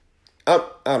 I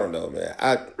don't know, man.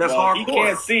 That's hardcore. He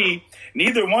can't see.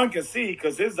 Neither one can see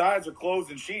because his eyes are closed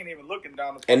and she ain't even looking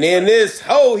down the. And then this,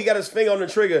 he got his finger on the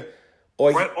trigger.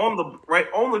 Right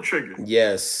on the trigger.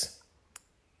 Yes.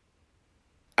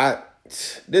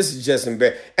 This is just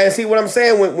embarrassing. And see what I'm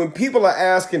saying? When people are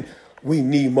asking, we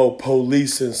need more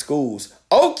police in schools.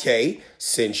 Okay,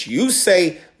 since you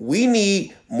say we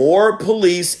need more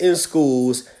police in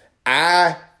schools,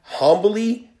 I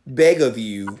humbly beg of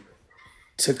you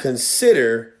to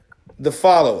consider the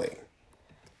following.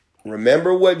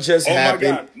 Remember what just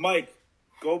happened. My God. Mike,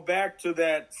 go back to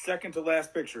that second to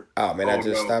last picture. Oh, man, I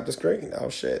just stopped the screen. Oh,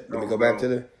 shit. Let me go back to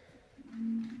the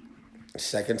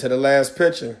second to the last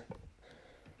picture.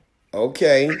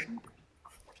 Okay.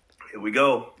 Here we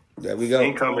go. There we go.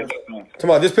 Incoming.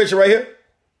 Come on, this picture right here?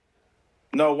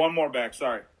 No, one more back.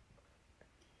 Sorry.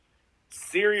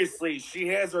 Seriously, she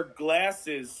has her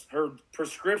glasses, her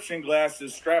prescription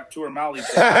glasses strapped to her molly.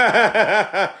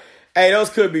 Hey, those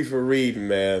could be for reading,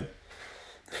 man.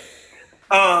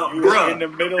 Bro, in the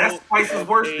middle. That's twice as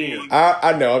worse than.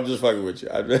 I know. I'm just fucking with you.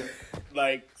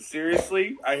 Like,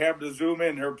 seriously, I have to zoom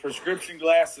in. Her prescription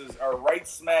glasses are right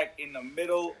smack in the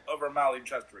middle of her molly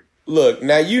chest ring. Look,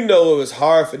 now you know it was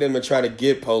hard for them to try to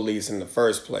get police in the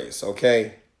first place,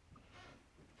 okay?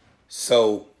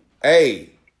 So,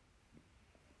 hey,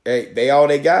 they all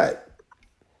they got.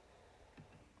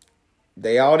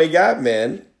 They all they got,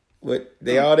 man.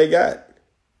 They all they got.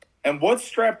 And what's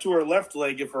strapped to her left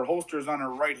leg if her holster is on her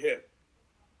right hip?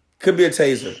 Could be a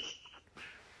taser.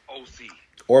 OC.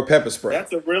 Or a pepper spray.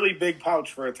 That's a really big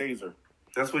pouch for a taser.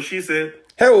 That's what she said.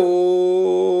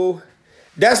 Hey,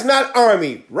 that's not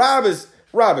Army. Rob is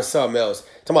something else.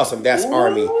 Talking about some that's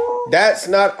Army. That's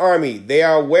not Army. They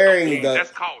are wearing the.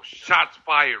 That's called shots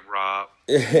fired, Rob.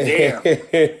 Damn.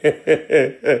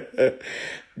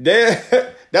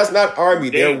 That's not Army.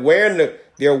 They're wearing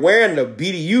They're wearing the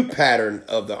BDU pattern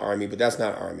of the Army, but that's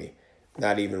not Army.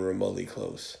 Not even remotely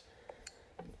close.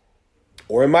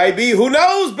 Or it might be. Who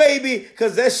knows, baby?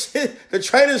 Because that shit, the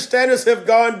training standards have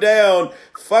gone down.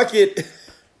 Fuck it.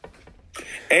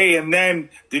 Hey, and then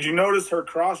did you notice her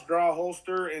cross-draw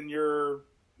holster in your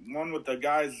one with the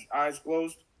guy's eyes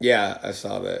closed? Yeah, I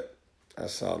saw that.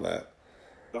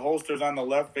 The holster's on the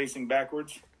left facing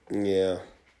backwards. Yeah,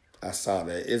 I saw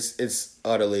that. It's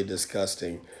utterly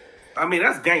disgusting. I mean,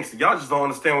 that's gangster. Y'all just don't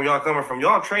understand where y'all coming from.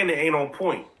 Y'all training ain't on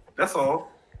point. That's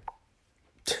all.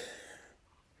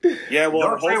 Yeah, well,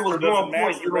 her Y'all holster doesn't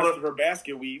match the rest of her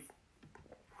basket weave.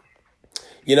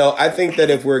 You know, I think that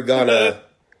if we're gonna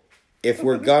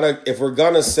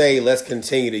say let's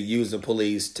continue to use the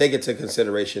police, take it to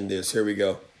consideration this. Here we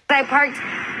go. I parked,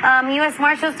 U.S.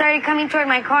 Marshal started coming toward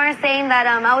my car saying that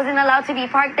I wasn't allowed to be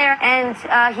parked there. And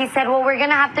he said, well, we're going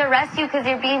to have to arrest you because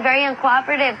you're being very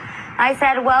uncooperative. I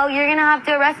said, well, you're going to have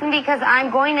to arrest me because I'm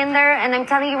going in there. And I'm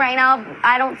telling you right now,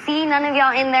 I don't see none of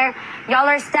y'all in there. Y'all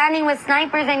are standing with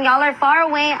snipers and y'all are far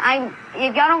away.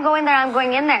 If y'all don't go in there, I'm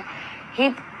going in there.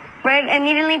 He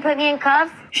immediately put me in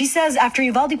cuffs. She says after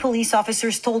Uvalde police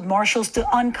officers told marshals to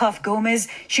uncuff Gomez,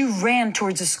 she ran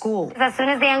towards the school. As soon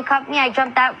as they uncuffed me, I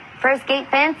jumped that first gate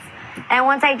fence. And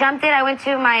once I jumped it, I went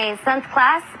to my son's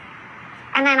class.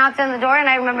 And I knocked on the door, and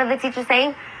I remember the teacher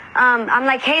saying, I'm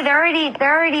like, hey, they're already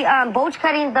boach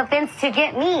cutting the fence to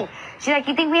get me. She's like,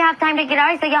 you think we have time to get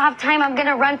out? I said, y'all have time. I'm going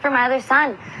to run for my other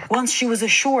son. Once she was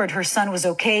assured her son was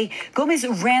okay, Gomez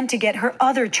ran to get her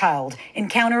other child,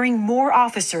 encountering more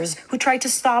officers who tried to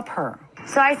stop her.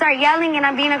 So I start yelling, and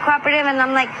I'm being cooperative, and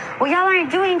I'm like, well, y'all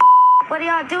aren't doing what are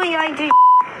y'all doing? Y'all ain't doing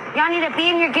y'all need to be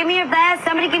in here. Give me your vest.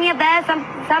 Somebody give me a vest,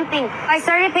 something. I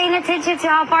started paying attention to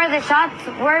how far the shots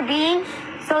were being,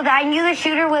 so that I knew the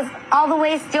shooter was all the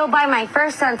way still by my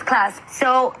first son's class.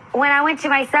 So when I went to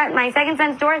my second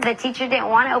son's door, the teacher didn't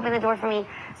want to open the door for me.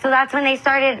 So that's when they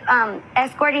started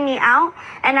escorting me out.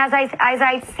 And as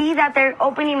I see that they're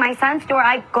opening my son's door,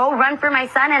 I go run for my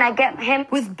son and I get him.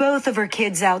 With both of her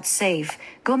kids out safe,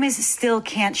 Gomez still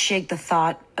can't shake the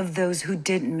thought of those who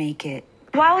didn't make it.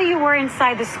 While you were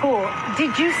inside the school,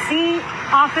 did you see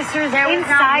officers there was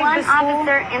inside not one the school?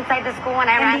 Officer inside the school when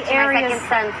I ran to my second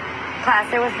son's class.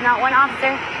 There was not one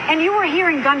officer. And you were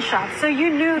hearing gunshots, so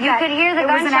you knew you could hear the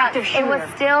gunshots. Was an active shooter. It was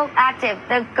still active.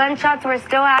 The gunshots were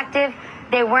still active.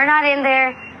 They were not in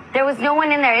there. There was no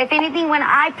one in there. If anything, when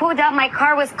I pulled out, my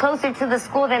car was closer to the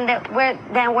school than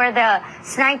where the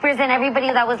snipers and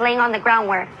everybody that was laying on the ground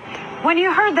were. When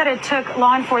you heard that it took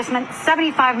law enforcement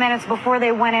 75 minutes before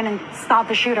they went in and stopped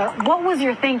the shooter, what was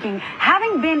your thinking,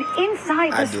 having been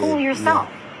inside the school yourself?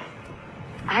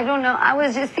 I don't know. I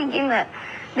was just thinking that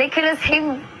they could have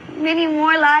saved many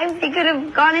more lives. They could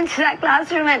have gone into that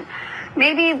classroom and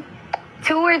maybe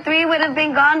 2 or 3 would have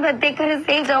been gone, but they could have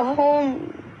saved the whole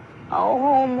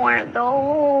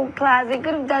class. They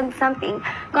could have done something.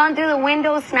 Gone through the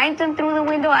window, sniped them through the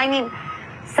window. I mean,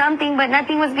 something, but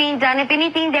nothing was being done. If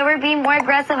anything, they were being more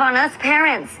aggressive on us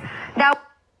parents.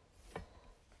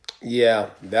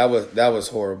 Yeah, that was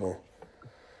horrible.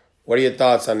 What are your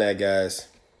thoughts on that, guys?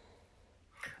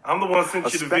 I'm the one who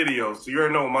sent you the video, so you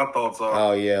already know what my thoughts are.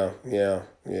 Oh, yeah.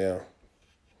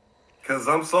 Because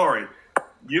I'm sorry.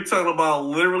 You're talking about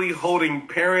literally holding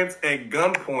parents at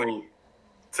gunpoint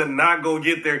to not go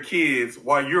get their kids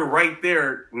while you're right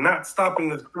there not stopping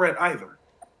the threat either.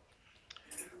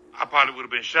 I probably would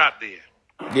have been shot there.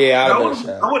 Yeah, I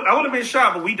would have been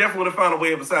shot, but we definitely would have found a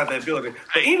way up inside that building.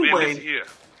 But anyway, man, listen here.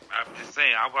 I'm just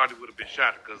saying, I probably would have been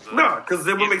shot because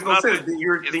it makes no sense.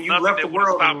 Then you left the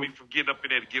world. Stop me from getting up in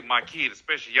there to get my kid,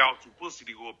 especially y'all too pussy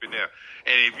to go up in there.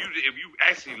 And if you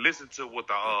actually listen to what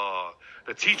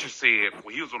the teacher said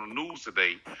when he was on the news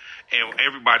today, and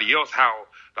everybody else, how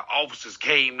the officers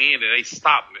came in and they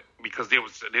stopped it because they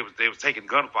was taking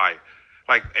gunfire.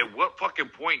 Like, at what fucking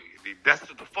point, that's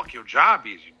what the fuck your job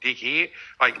is, you dickhead.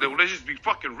 Like, let's just be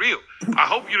fucking real. I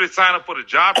hope you didn't sign up for the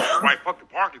job to write fucking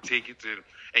parking tickets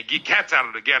and get cats out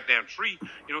of the goddamn tree. You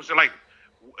know what I'm saying? Like,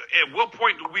 at what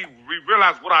point do we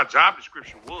realize what our job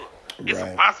description was? It's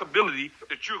a possibility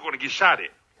that you're going to get shot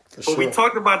at. But we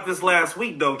talked about this last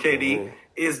week, though, KD,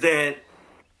 is that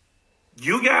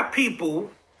you got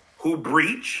people who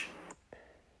breach.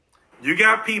 You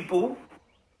got people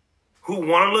who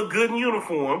want to look good in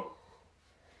uniform,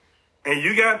 and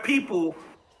you got people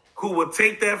who will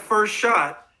take that first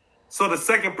shot so the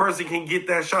second person can get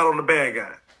that shot on the bad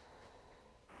guy.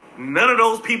 None of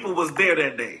those people was there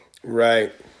that day.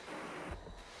 Right.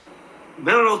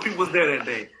 None of those people was there that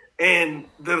day. And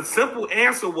the simple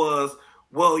answer was,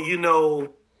 well, you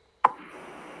know,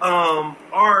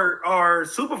 our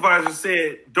supervisor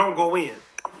said, don't go in.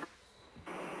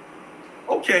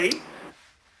 Okay.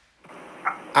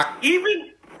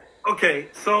 Okay,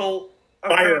 so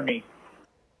fire me.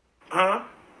 Huh?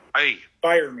 Hey,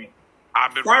 fire me.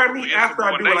 I've been fire me after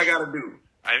I do what I gotta do.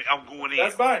 I'm going in.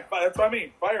 That's fine. That's what I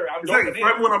mean. Fire. I'm exactly. going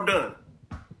Fire in. when I'm done.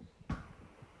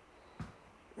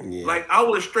 Yeah. Like I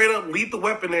would straight up lethal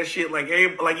weapon that shit like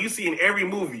you see in every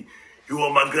movie. You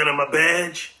want my gun and my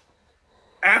badge?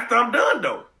 After I'm done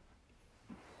though.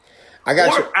 I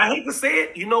got you. I hate to say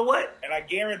it, you know what? And I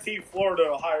guarantee Florida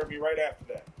will hire me right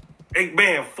after that. Hey,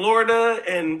 man, Florida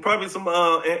and probably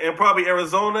and probably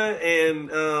Arizona and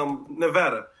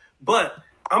Nevada. But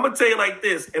I'm gonna tell you like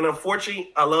this, and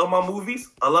unfortunately, I love my movies.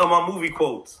 I love my movie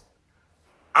quotes.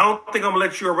 I don't think I'm gonna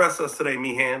let you arrest us today,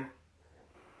 Meehan.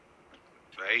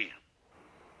 Hey.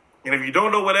 And if you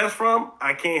don't know where that's from,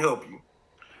 I can't help you.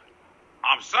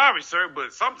 I'm sorry, sir,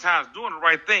 but sometimes doing the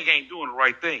right thing ain't doing the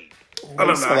right thing. Oh,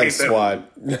 no, I like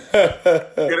SWAT. Yeah,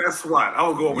 that's SWAT. I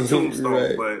would go over Tombstone,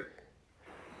 Right. but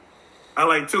I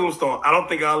like Tombstone. I don't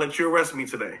think I'll let you arrest me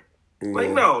today.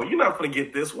 Like, no, you're not going to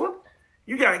get this one.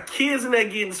 You got kids in there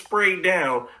getting sprayed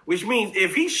down, which means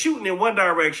if he's shooting in one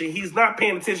direction, he's not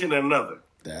paying attention to another.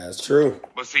 That's true.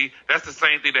 But see, that's the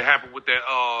same thing that happened with that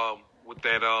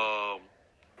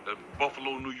the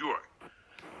Buffalo, New York.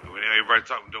 When everybody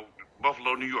talking about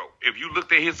Buffalo, New York. If you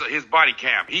looked at his body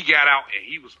cam, he got out and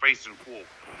he was facing forward.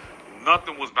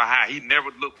 Nothing was behind. He never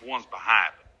looked once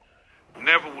behind him.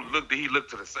 Never looked. He looked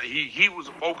to the side. He was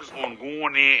focused on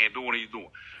going in and doing what he's doing.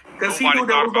 Because he knew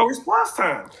there was no response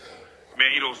time.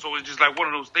 Man, so it's just like one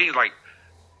of those things. Like,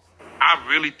 I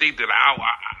really think that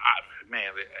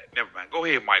man, never mind. Go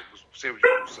ahead, Mike. Say what you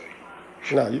want to say.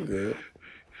 No, you good.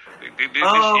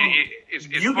 It's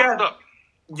fucked up.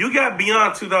 You got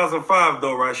beyond 2005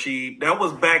 though, Rashid. That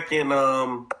was back in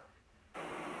oh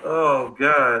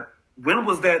God. When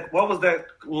was that? What was that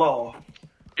law?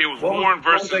 It was Warren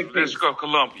versus District of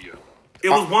Columbia. It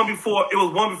was one before. It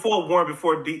was one before Warren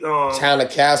before Town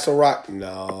of Castle Rock.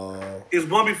 No. It was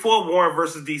one before Warren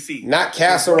versus DC. Not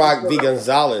Castle Rock v.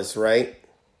 Gonzalez, right?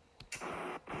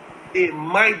 It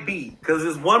might be because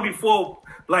it's one before.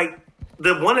 Like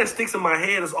the one that sticks in my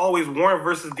head is always Warren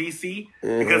versus DC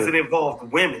because it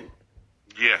involved women.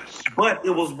 Yes. But it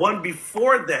was one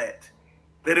before that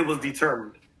it was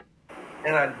determined,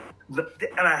 and I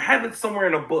have it somewhere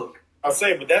in a book. I'll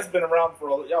say, but that's been around for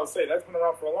a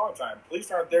long time. Police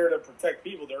aren't there to protect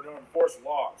people; they're to enforce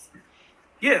laws.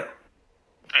 Yeah.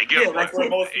 And guess what? That's where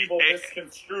most people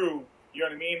misconstrue. You know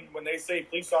what I mean? When they say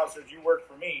police officers, you work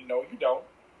for me. No, you don't.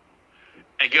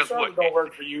 And guess what? Don't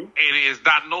work for you. It is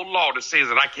not no law that says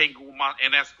that I can't go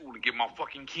in that school and get my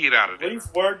fucking kid out of there.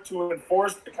 Police work to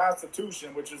enforce the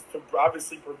Constitution, which is to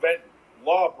obviously prevent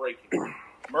law breaking.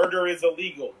 Murder is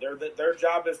illegal. Their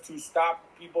job is to stop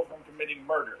people from committing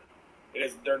murder.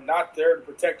 They're not there to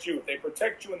protect you. If they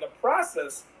protect you in the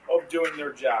process of doing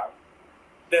their job,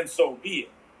 then so be it.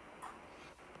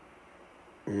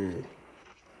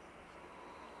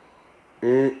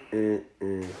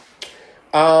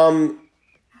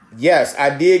 Yes, I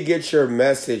did get your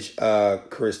message,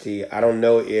 Christy. I don't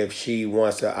know if she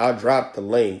wants to. I'll drop the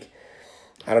link.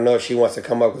 I don't know if she wants to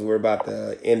come up because we're about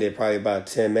to end it, probably about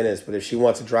 10 minutes. But if she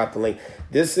wants to drop the link,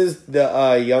 this is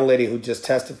the young lady who just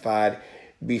testified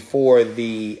before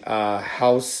the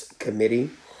House committee,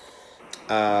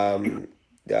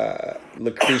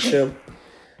 Lucretia.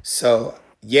 So,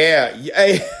 yeah.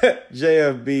 Hey,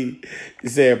 JFB, he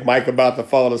said, Mike about to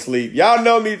fall asleep. Y'all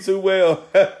know me too well.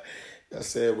 I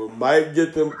said, well, Mike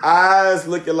get them eyes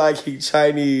looking like he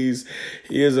Chinese.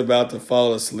 He is about to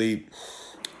fall asleep.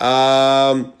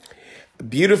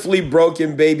 Beautifully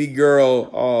Broken Baby Girl.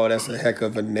 Oh, that's a heck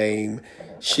of a name.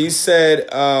 She said,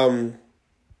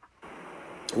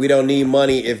 we don't need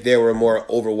money if there were more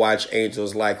Overwatch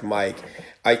angels like Mike.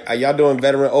 Are y'all doing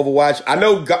veteran Overwatch? I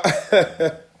know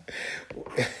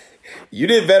you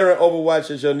did veteran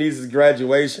Overwatch at your niece's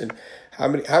graduation. How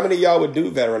many of y'all would do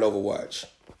veteran Overwatch?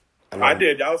 I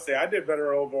did. I would say I did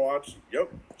veteran Overwatch.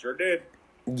 Yep, sure did.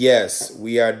 Yes,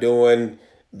 we are doing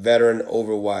veteran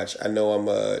Overwatch. I know I'm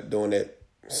doing it.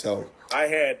 So I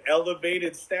had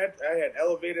elevated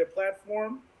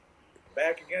platform,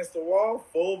 back against the wall,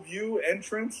 full view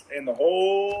entrance, and the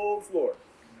whole floor.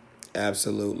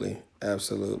 Absolutely.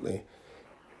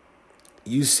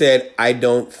 You said I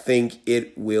don't think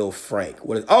it will, Frank.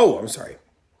 What is? Oh, I'm sorry.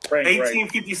 Frank,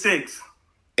 1856.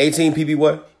 18 PP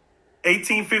what?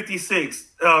 1856.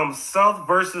 South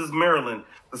versus Maryland.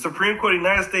 The Supreme Court of the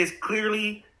United States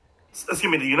the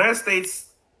United States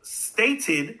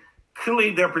stated clearly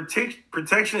that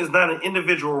protection is not an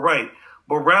individual right,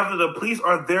 but rather the police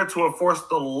are there to enforce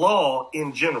the law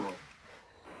in general.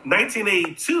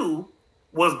 1982,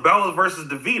 was Bellows versus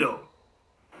DeVito,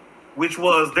 which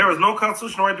was there is no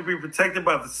constitutional right to be protected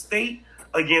by the state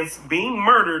against being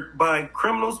murdered by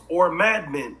criminals or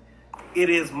madmen. It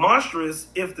is monstrous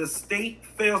if the state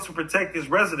fails to protect its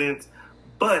residents,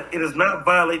 but it does not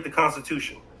violate the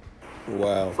Constitution.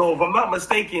 Wow. So, if I'm not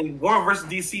mistaken, Warren versus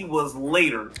DC was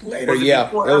later. Yeah.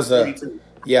 It was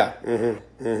yeah.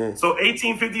 So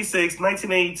 1856,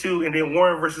 1982, and then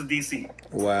Warren versus DC.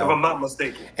 Wow. If I'm not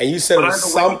mistaken. And you said it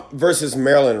was South versus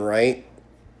Maryland, right?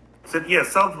 Said yeah,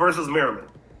 South versus Maryland.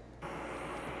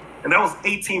 And that was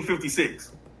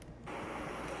 1856.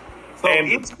 So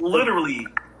it's literally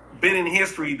been in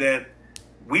history that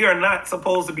we are not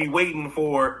supposed to be waiting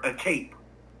for a cape.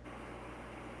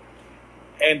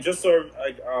 And just so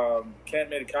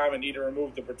Kent made a comment, need to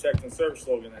remove the protect and serve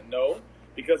slogan. And no,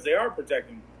 because they are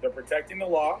protecting. They're protecting the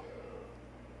law.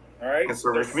 All right?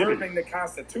 They're serving the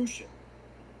Constitution.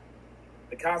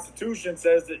 The Constitution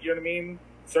says that, you know what I mean,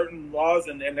 certain laws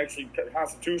and actually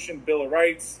Constitution, Bill of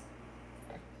Rights,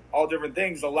 all different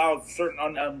things allow certain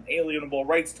unalienable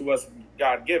rights to us,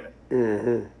 God-given.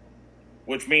 Mm-hmm.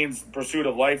 Which means pursuit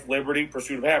of life, liberty,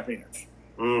 pursuit of happiness.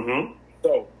 Mm-hmm.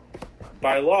 So,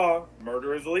 by law,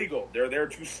 murder is illegal. They're there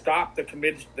to stop the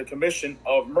commission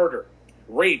of murder.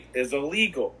 Rape is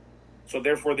illegal. So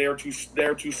therefore, they're to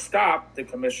stop the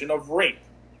commission of rape.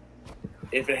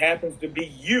 If it happens to be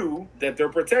you that they're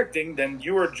protecting, then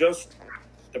you are just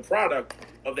the product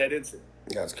of that incident.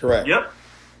 That's correct. Yep.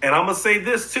 And I'm going to say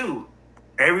this too.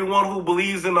 Everyone who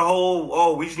believes in the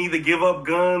whole, we just need to give up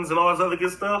guns and all this other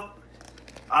good stuff,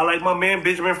 I like my man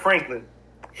Benjamin Franklin.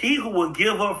 He who will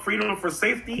give up freedom for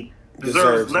safety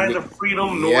deserves neither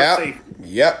freedom nor safety.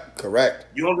 Yep, correct.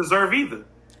 You don't deserve either.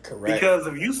 Correct. Because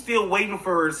if you still waiting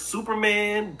for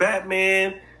Superman,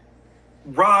 Batman,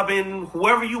 Robin,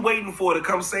 whoever you waiting for to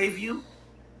come save you,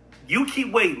 you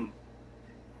keep waiting.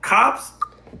 Cops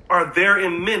are there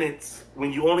in minutes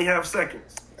when you only have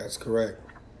seconds. That's correct.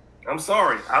 I'm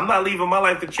sorry. I'm not leaving my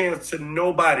life to chance to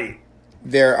nobody.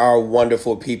 There are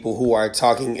wonderful people who are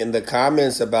talking in the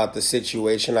comments about the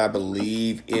situation. I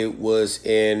believe it was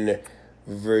in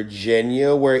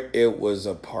Virginia where it was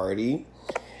a party.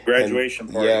 Graduation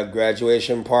party. Yeah,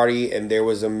 graduation party. And there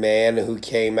was a man who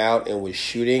came out and was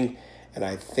shooting. And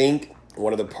I think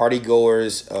one of the party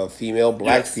goers,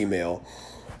 black female,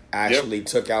 actually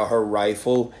took out her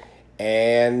rifle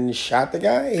and shot the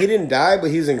guy. He didn't die,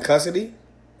 but he's in custody.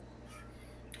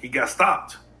 He got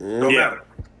stopped. No matter.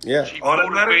 Yeah. She all that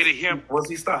motivated matters him. was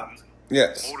he stopped?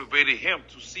 Yes. Motivated him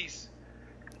to cease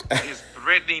his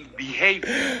threatening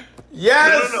behavior.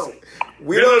 Yes. No.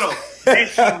 No. Did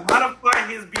she modify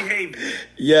his behavior?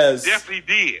 Yes. Definitely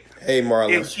did. Hey,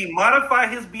 Marlon. If she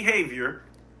modified his behavior,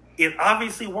 it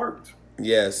obviously worked.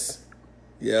 Yes.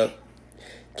 Yep.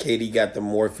 Katie got the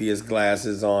Morpheus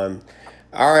glasses on.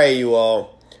 All right, you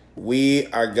all. We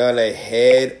are going to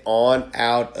head on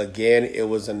out again. It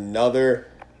was another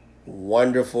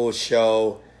wonderful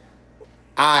show.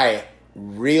 I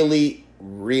really,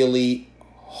 really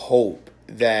hope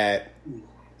that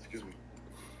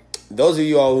those of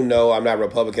you all who know I'm not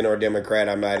Republican or Democrat,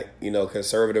 I'm not,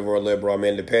 conservative or liberal, I'm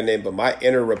independent, but my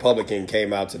inner Republican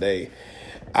came out today.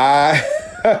 No,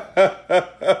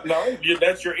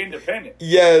 that's your independent.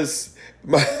 Yes.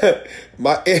 Dude,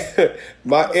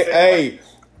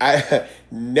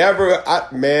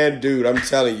 I'm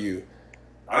telling you.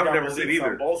 I've never said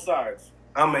either. On both sides.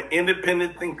 I'm an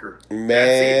independent thinker.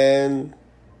 Man,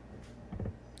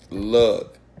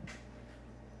 look.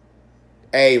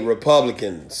 Hey,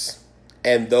 Republicans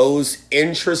and those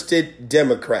interested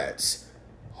Democrats,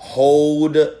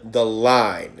 hold the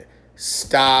line.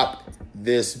 Stop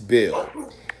this bill.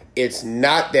 It's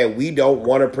not that we don't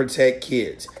want to protect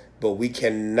kids, but we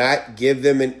cannot give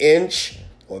them an inch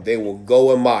or they will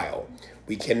go a mile.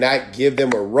 We cannot give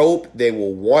them a rope. They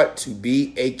will want to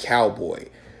be a cowboy.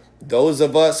 Those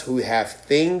of us who have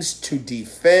things to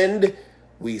defend,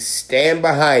 we stand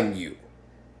behind you.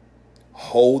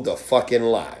 Hold the fucking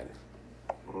line.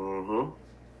 Mm-hmm.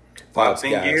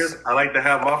 10 years, I like to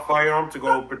have my firearm to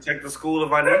go protect the school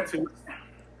if I need to.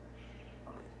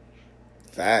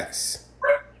 Facts.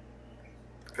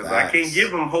 Because I can't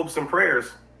give them hopes and prayers.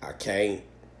 I can't.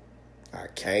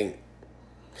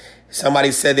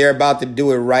 Somebody said they're about to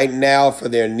do it right now for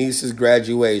their niece's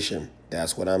graduation.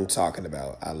 That's what I'm talking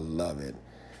about. I love it.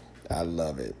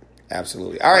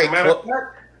 Absolutely. All right. Matter of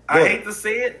fact, I hate to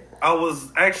say it, I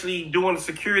was actually doing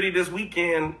security this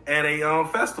weekend at a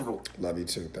festival. Love you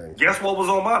too. Thank you. Guess what was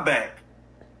on my back?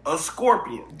 A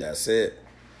scorpion. That's it.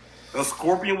 A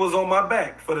scorpion was on my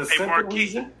back for the simple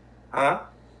reason. Huh?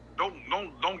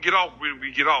 Don't get off when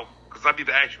we get off, because I need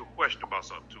to ask you a question about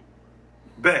something too.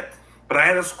 Bet. But I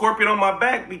had a scorpion on my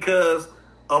back because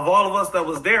of all of us that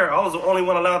was there. I was the only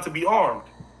one allowed to be armed.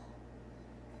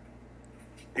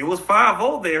 It was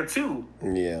 5-0 there too.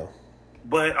 Yeah.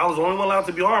 But I was the only one allowed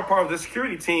to be armed, part of the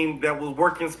security team that was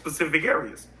working specific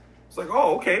areas. It's like,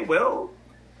 oh, okay, well,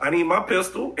 I need my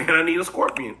pistol and I need a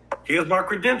scorpion. Here's my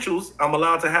credentials. I'm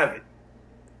allowed to have it.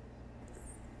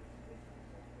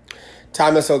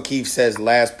 Thomas O'Keefe says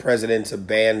last president to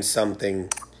ban something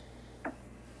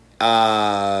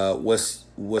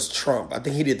was Trump. I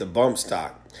think he did the bump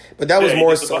stock. But that was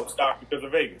more so. Bump stock because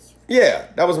of Vegas. Yeah,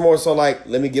 that was more so like,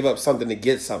 let me give up something to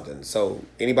get something. So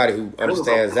anybody who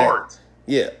understands that.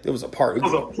 Yeah, it was a part. It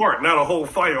was a part, not a whole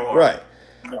firearm. Right.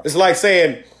 It's like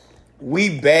saying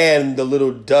we banned the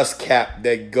little dust cap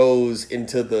that goes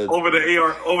into the over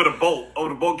the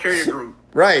boat carrier group.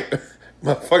 Right.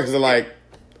 Motherfuckers are like,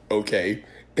 okay.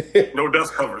 No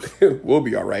dust covers. We'll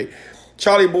be all right.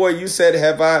 Charlie Boy, you said,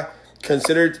 have I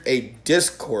considered a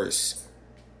discourse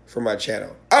for my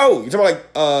channel? Oh, you're talking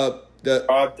about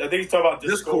I think he's talking about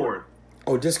Discord.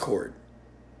 Oh, Discord.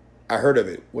 I heard of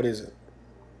it. What is it?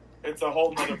 It's a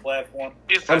whole nother platform.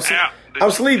 It's an app.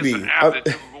 I'm sleepy. It's an app that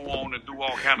you can go on and do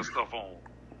all kind of stuff on.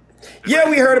 Yeah,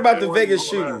 we heard about the Vegas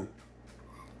shooting.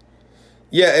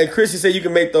 Yeah, and Chrissy said you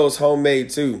can make those homemade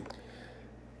too.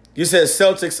 You said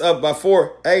Celtics up by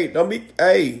 4.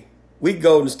 Hey, we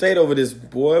Golden State over this,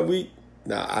 boy.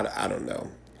 I don't know.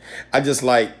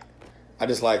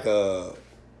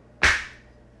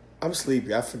 I'm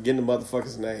sleepy. I forget the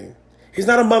motherfucker's name. He's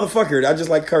not a motherfucker. I just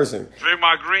like cursing.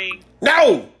 Draymond Green?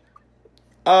 No!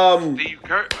 Steve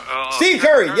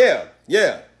Curry.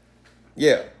 Yeah.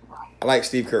 I like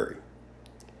Steve Curry.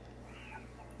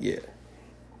 Yeah.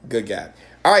 Good guy.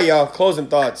 All right, y'all. Closing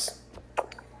thoughts.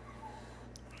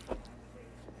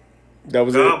 That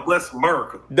was God bless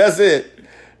America. That's it.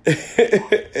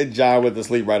 And John went to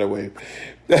sleep right away.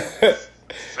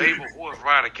 Save a horse,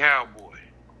 ride a cowboy.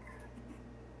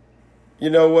 You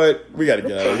know what? We got to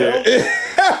get out of here.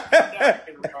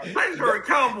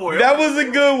 That was a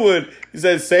good one. He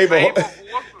said save a horse,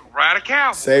 ride a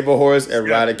cowboy. Save a horse and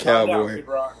ride a cowboy.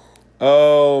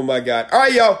 Oh, my God. All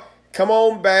right, y'all. Come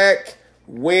on back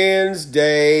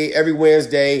every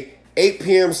Wednesday, 8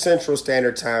 p.m. Central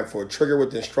Standard Time for Trigger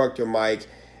with Instructor Mike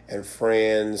and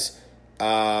friends.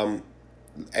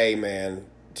 Hey, man,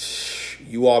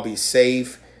 you all be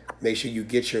safe. Make sure you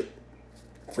get your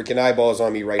freaking eyeballs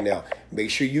on me right now. Make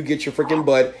sure you get your freaking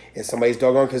butt in somebody's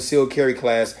doggone concealed carry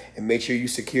class and make sure you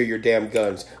secure your damn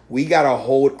guns. We got to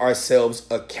hold ourselves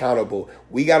accountable.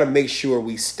 We got to make sure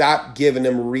we stop giving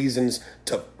them reasons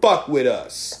to fuck with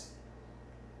us.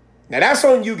 Now that's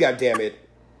on you, goddammit.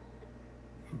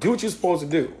 Do what you're supposed to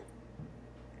do.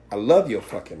 I love your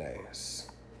fucking ass.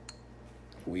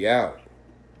 We out.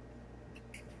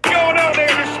 Going out there,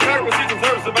 Mr. Chicago, with Secret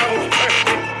Service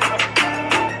about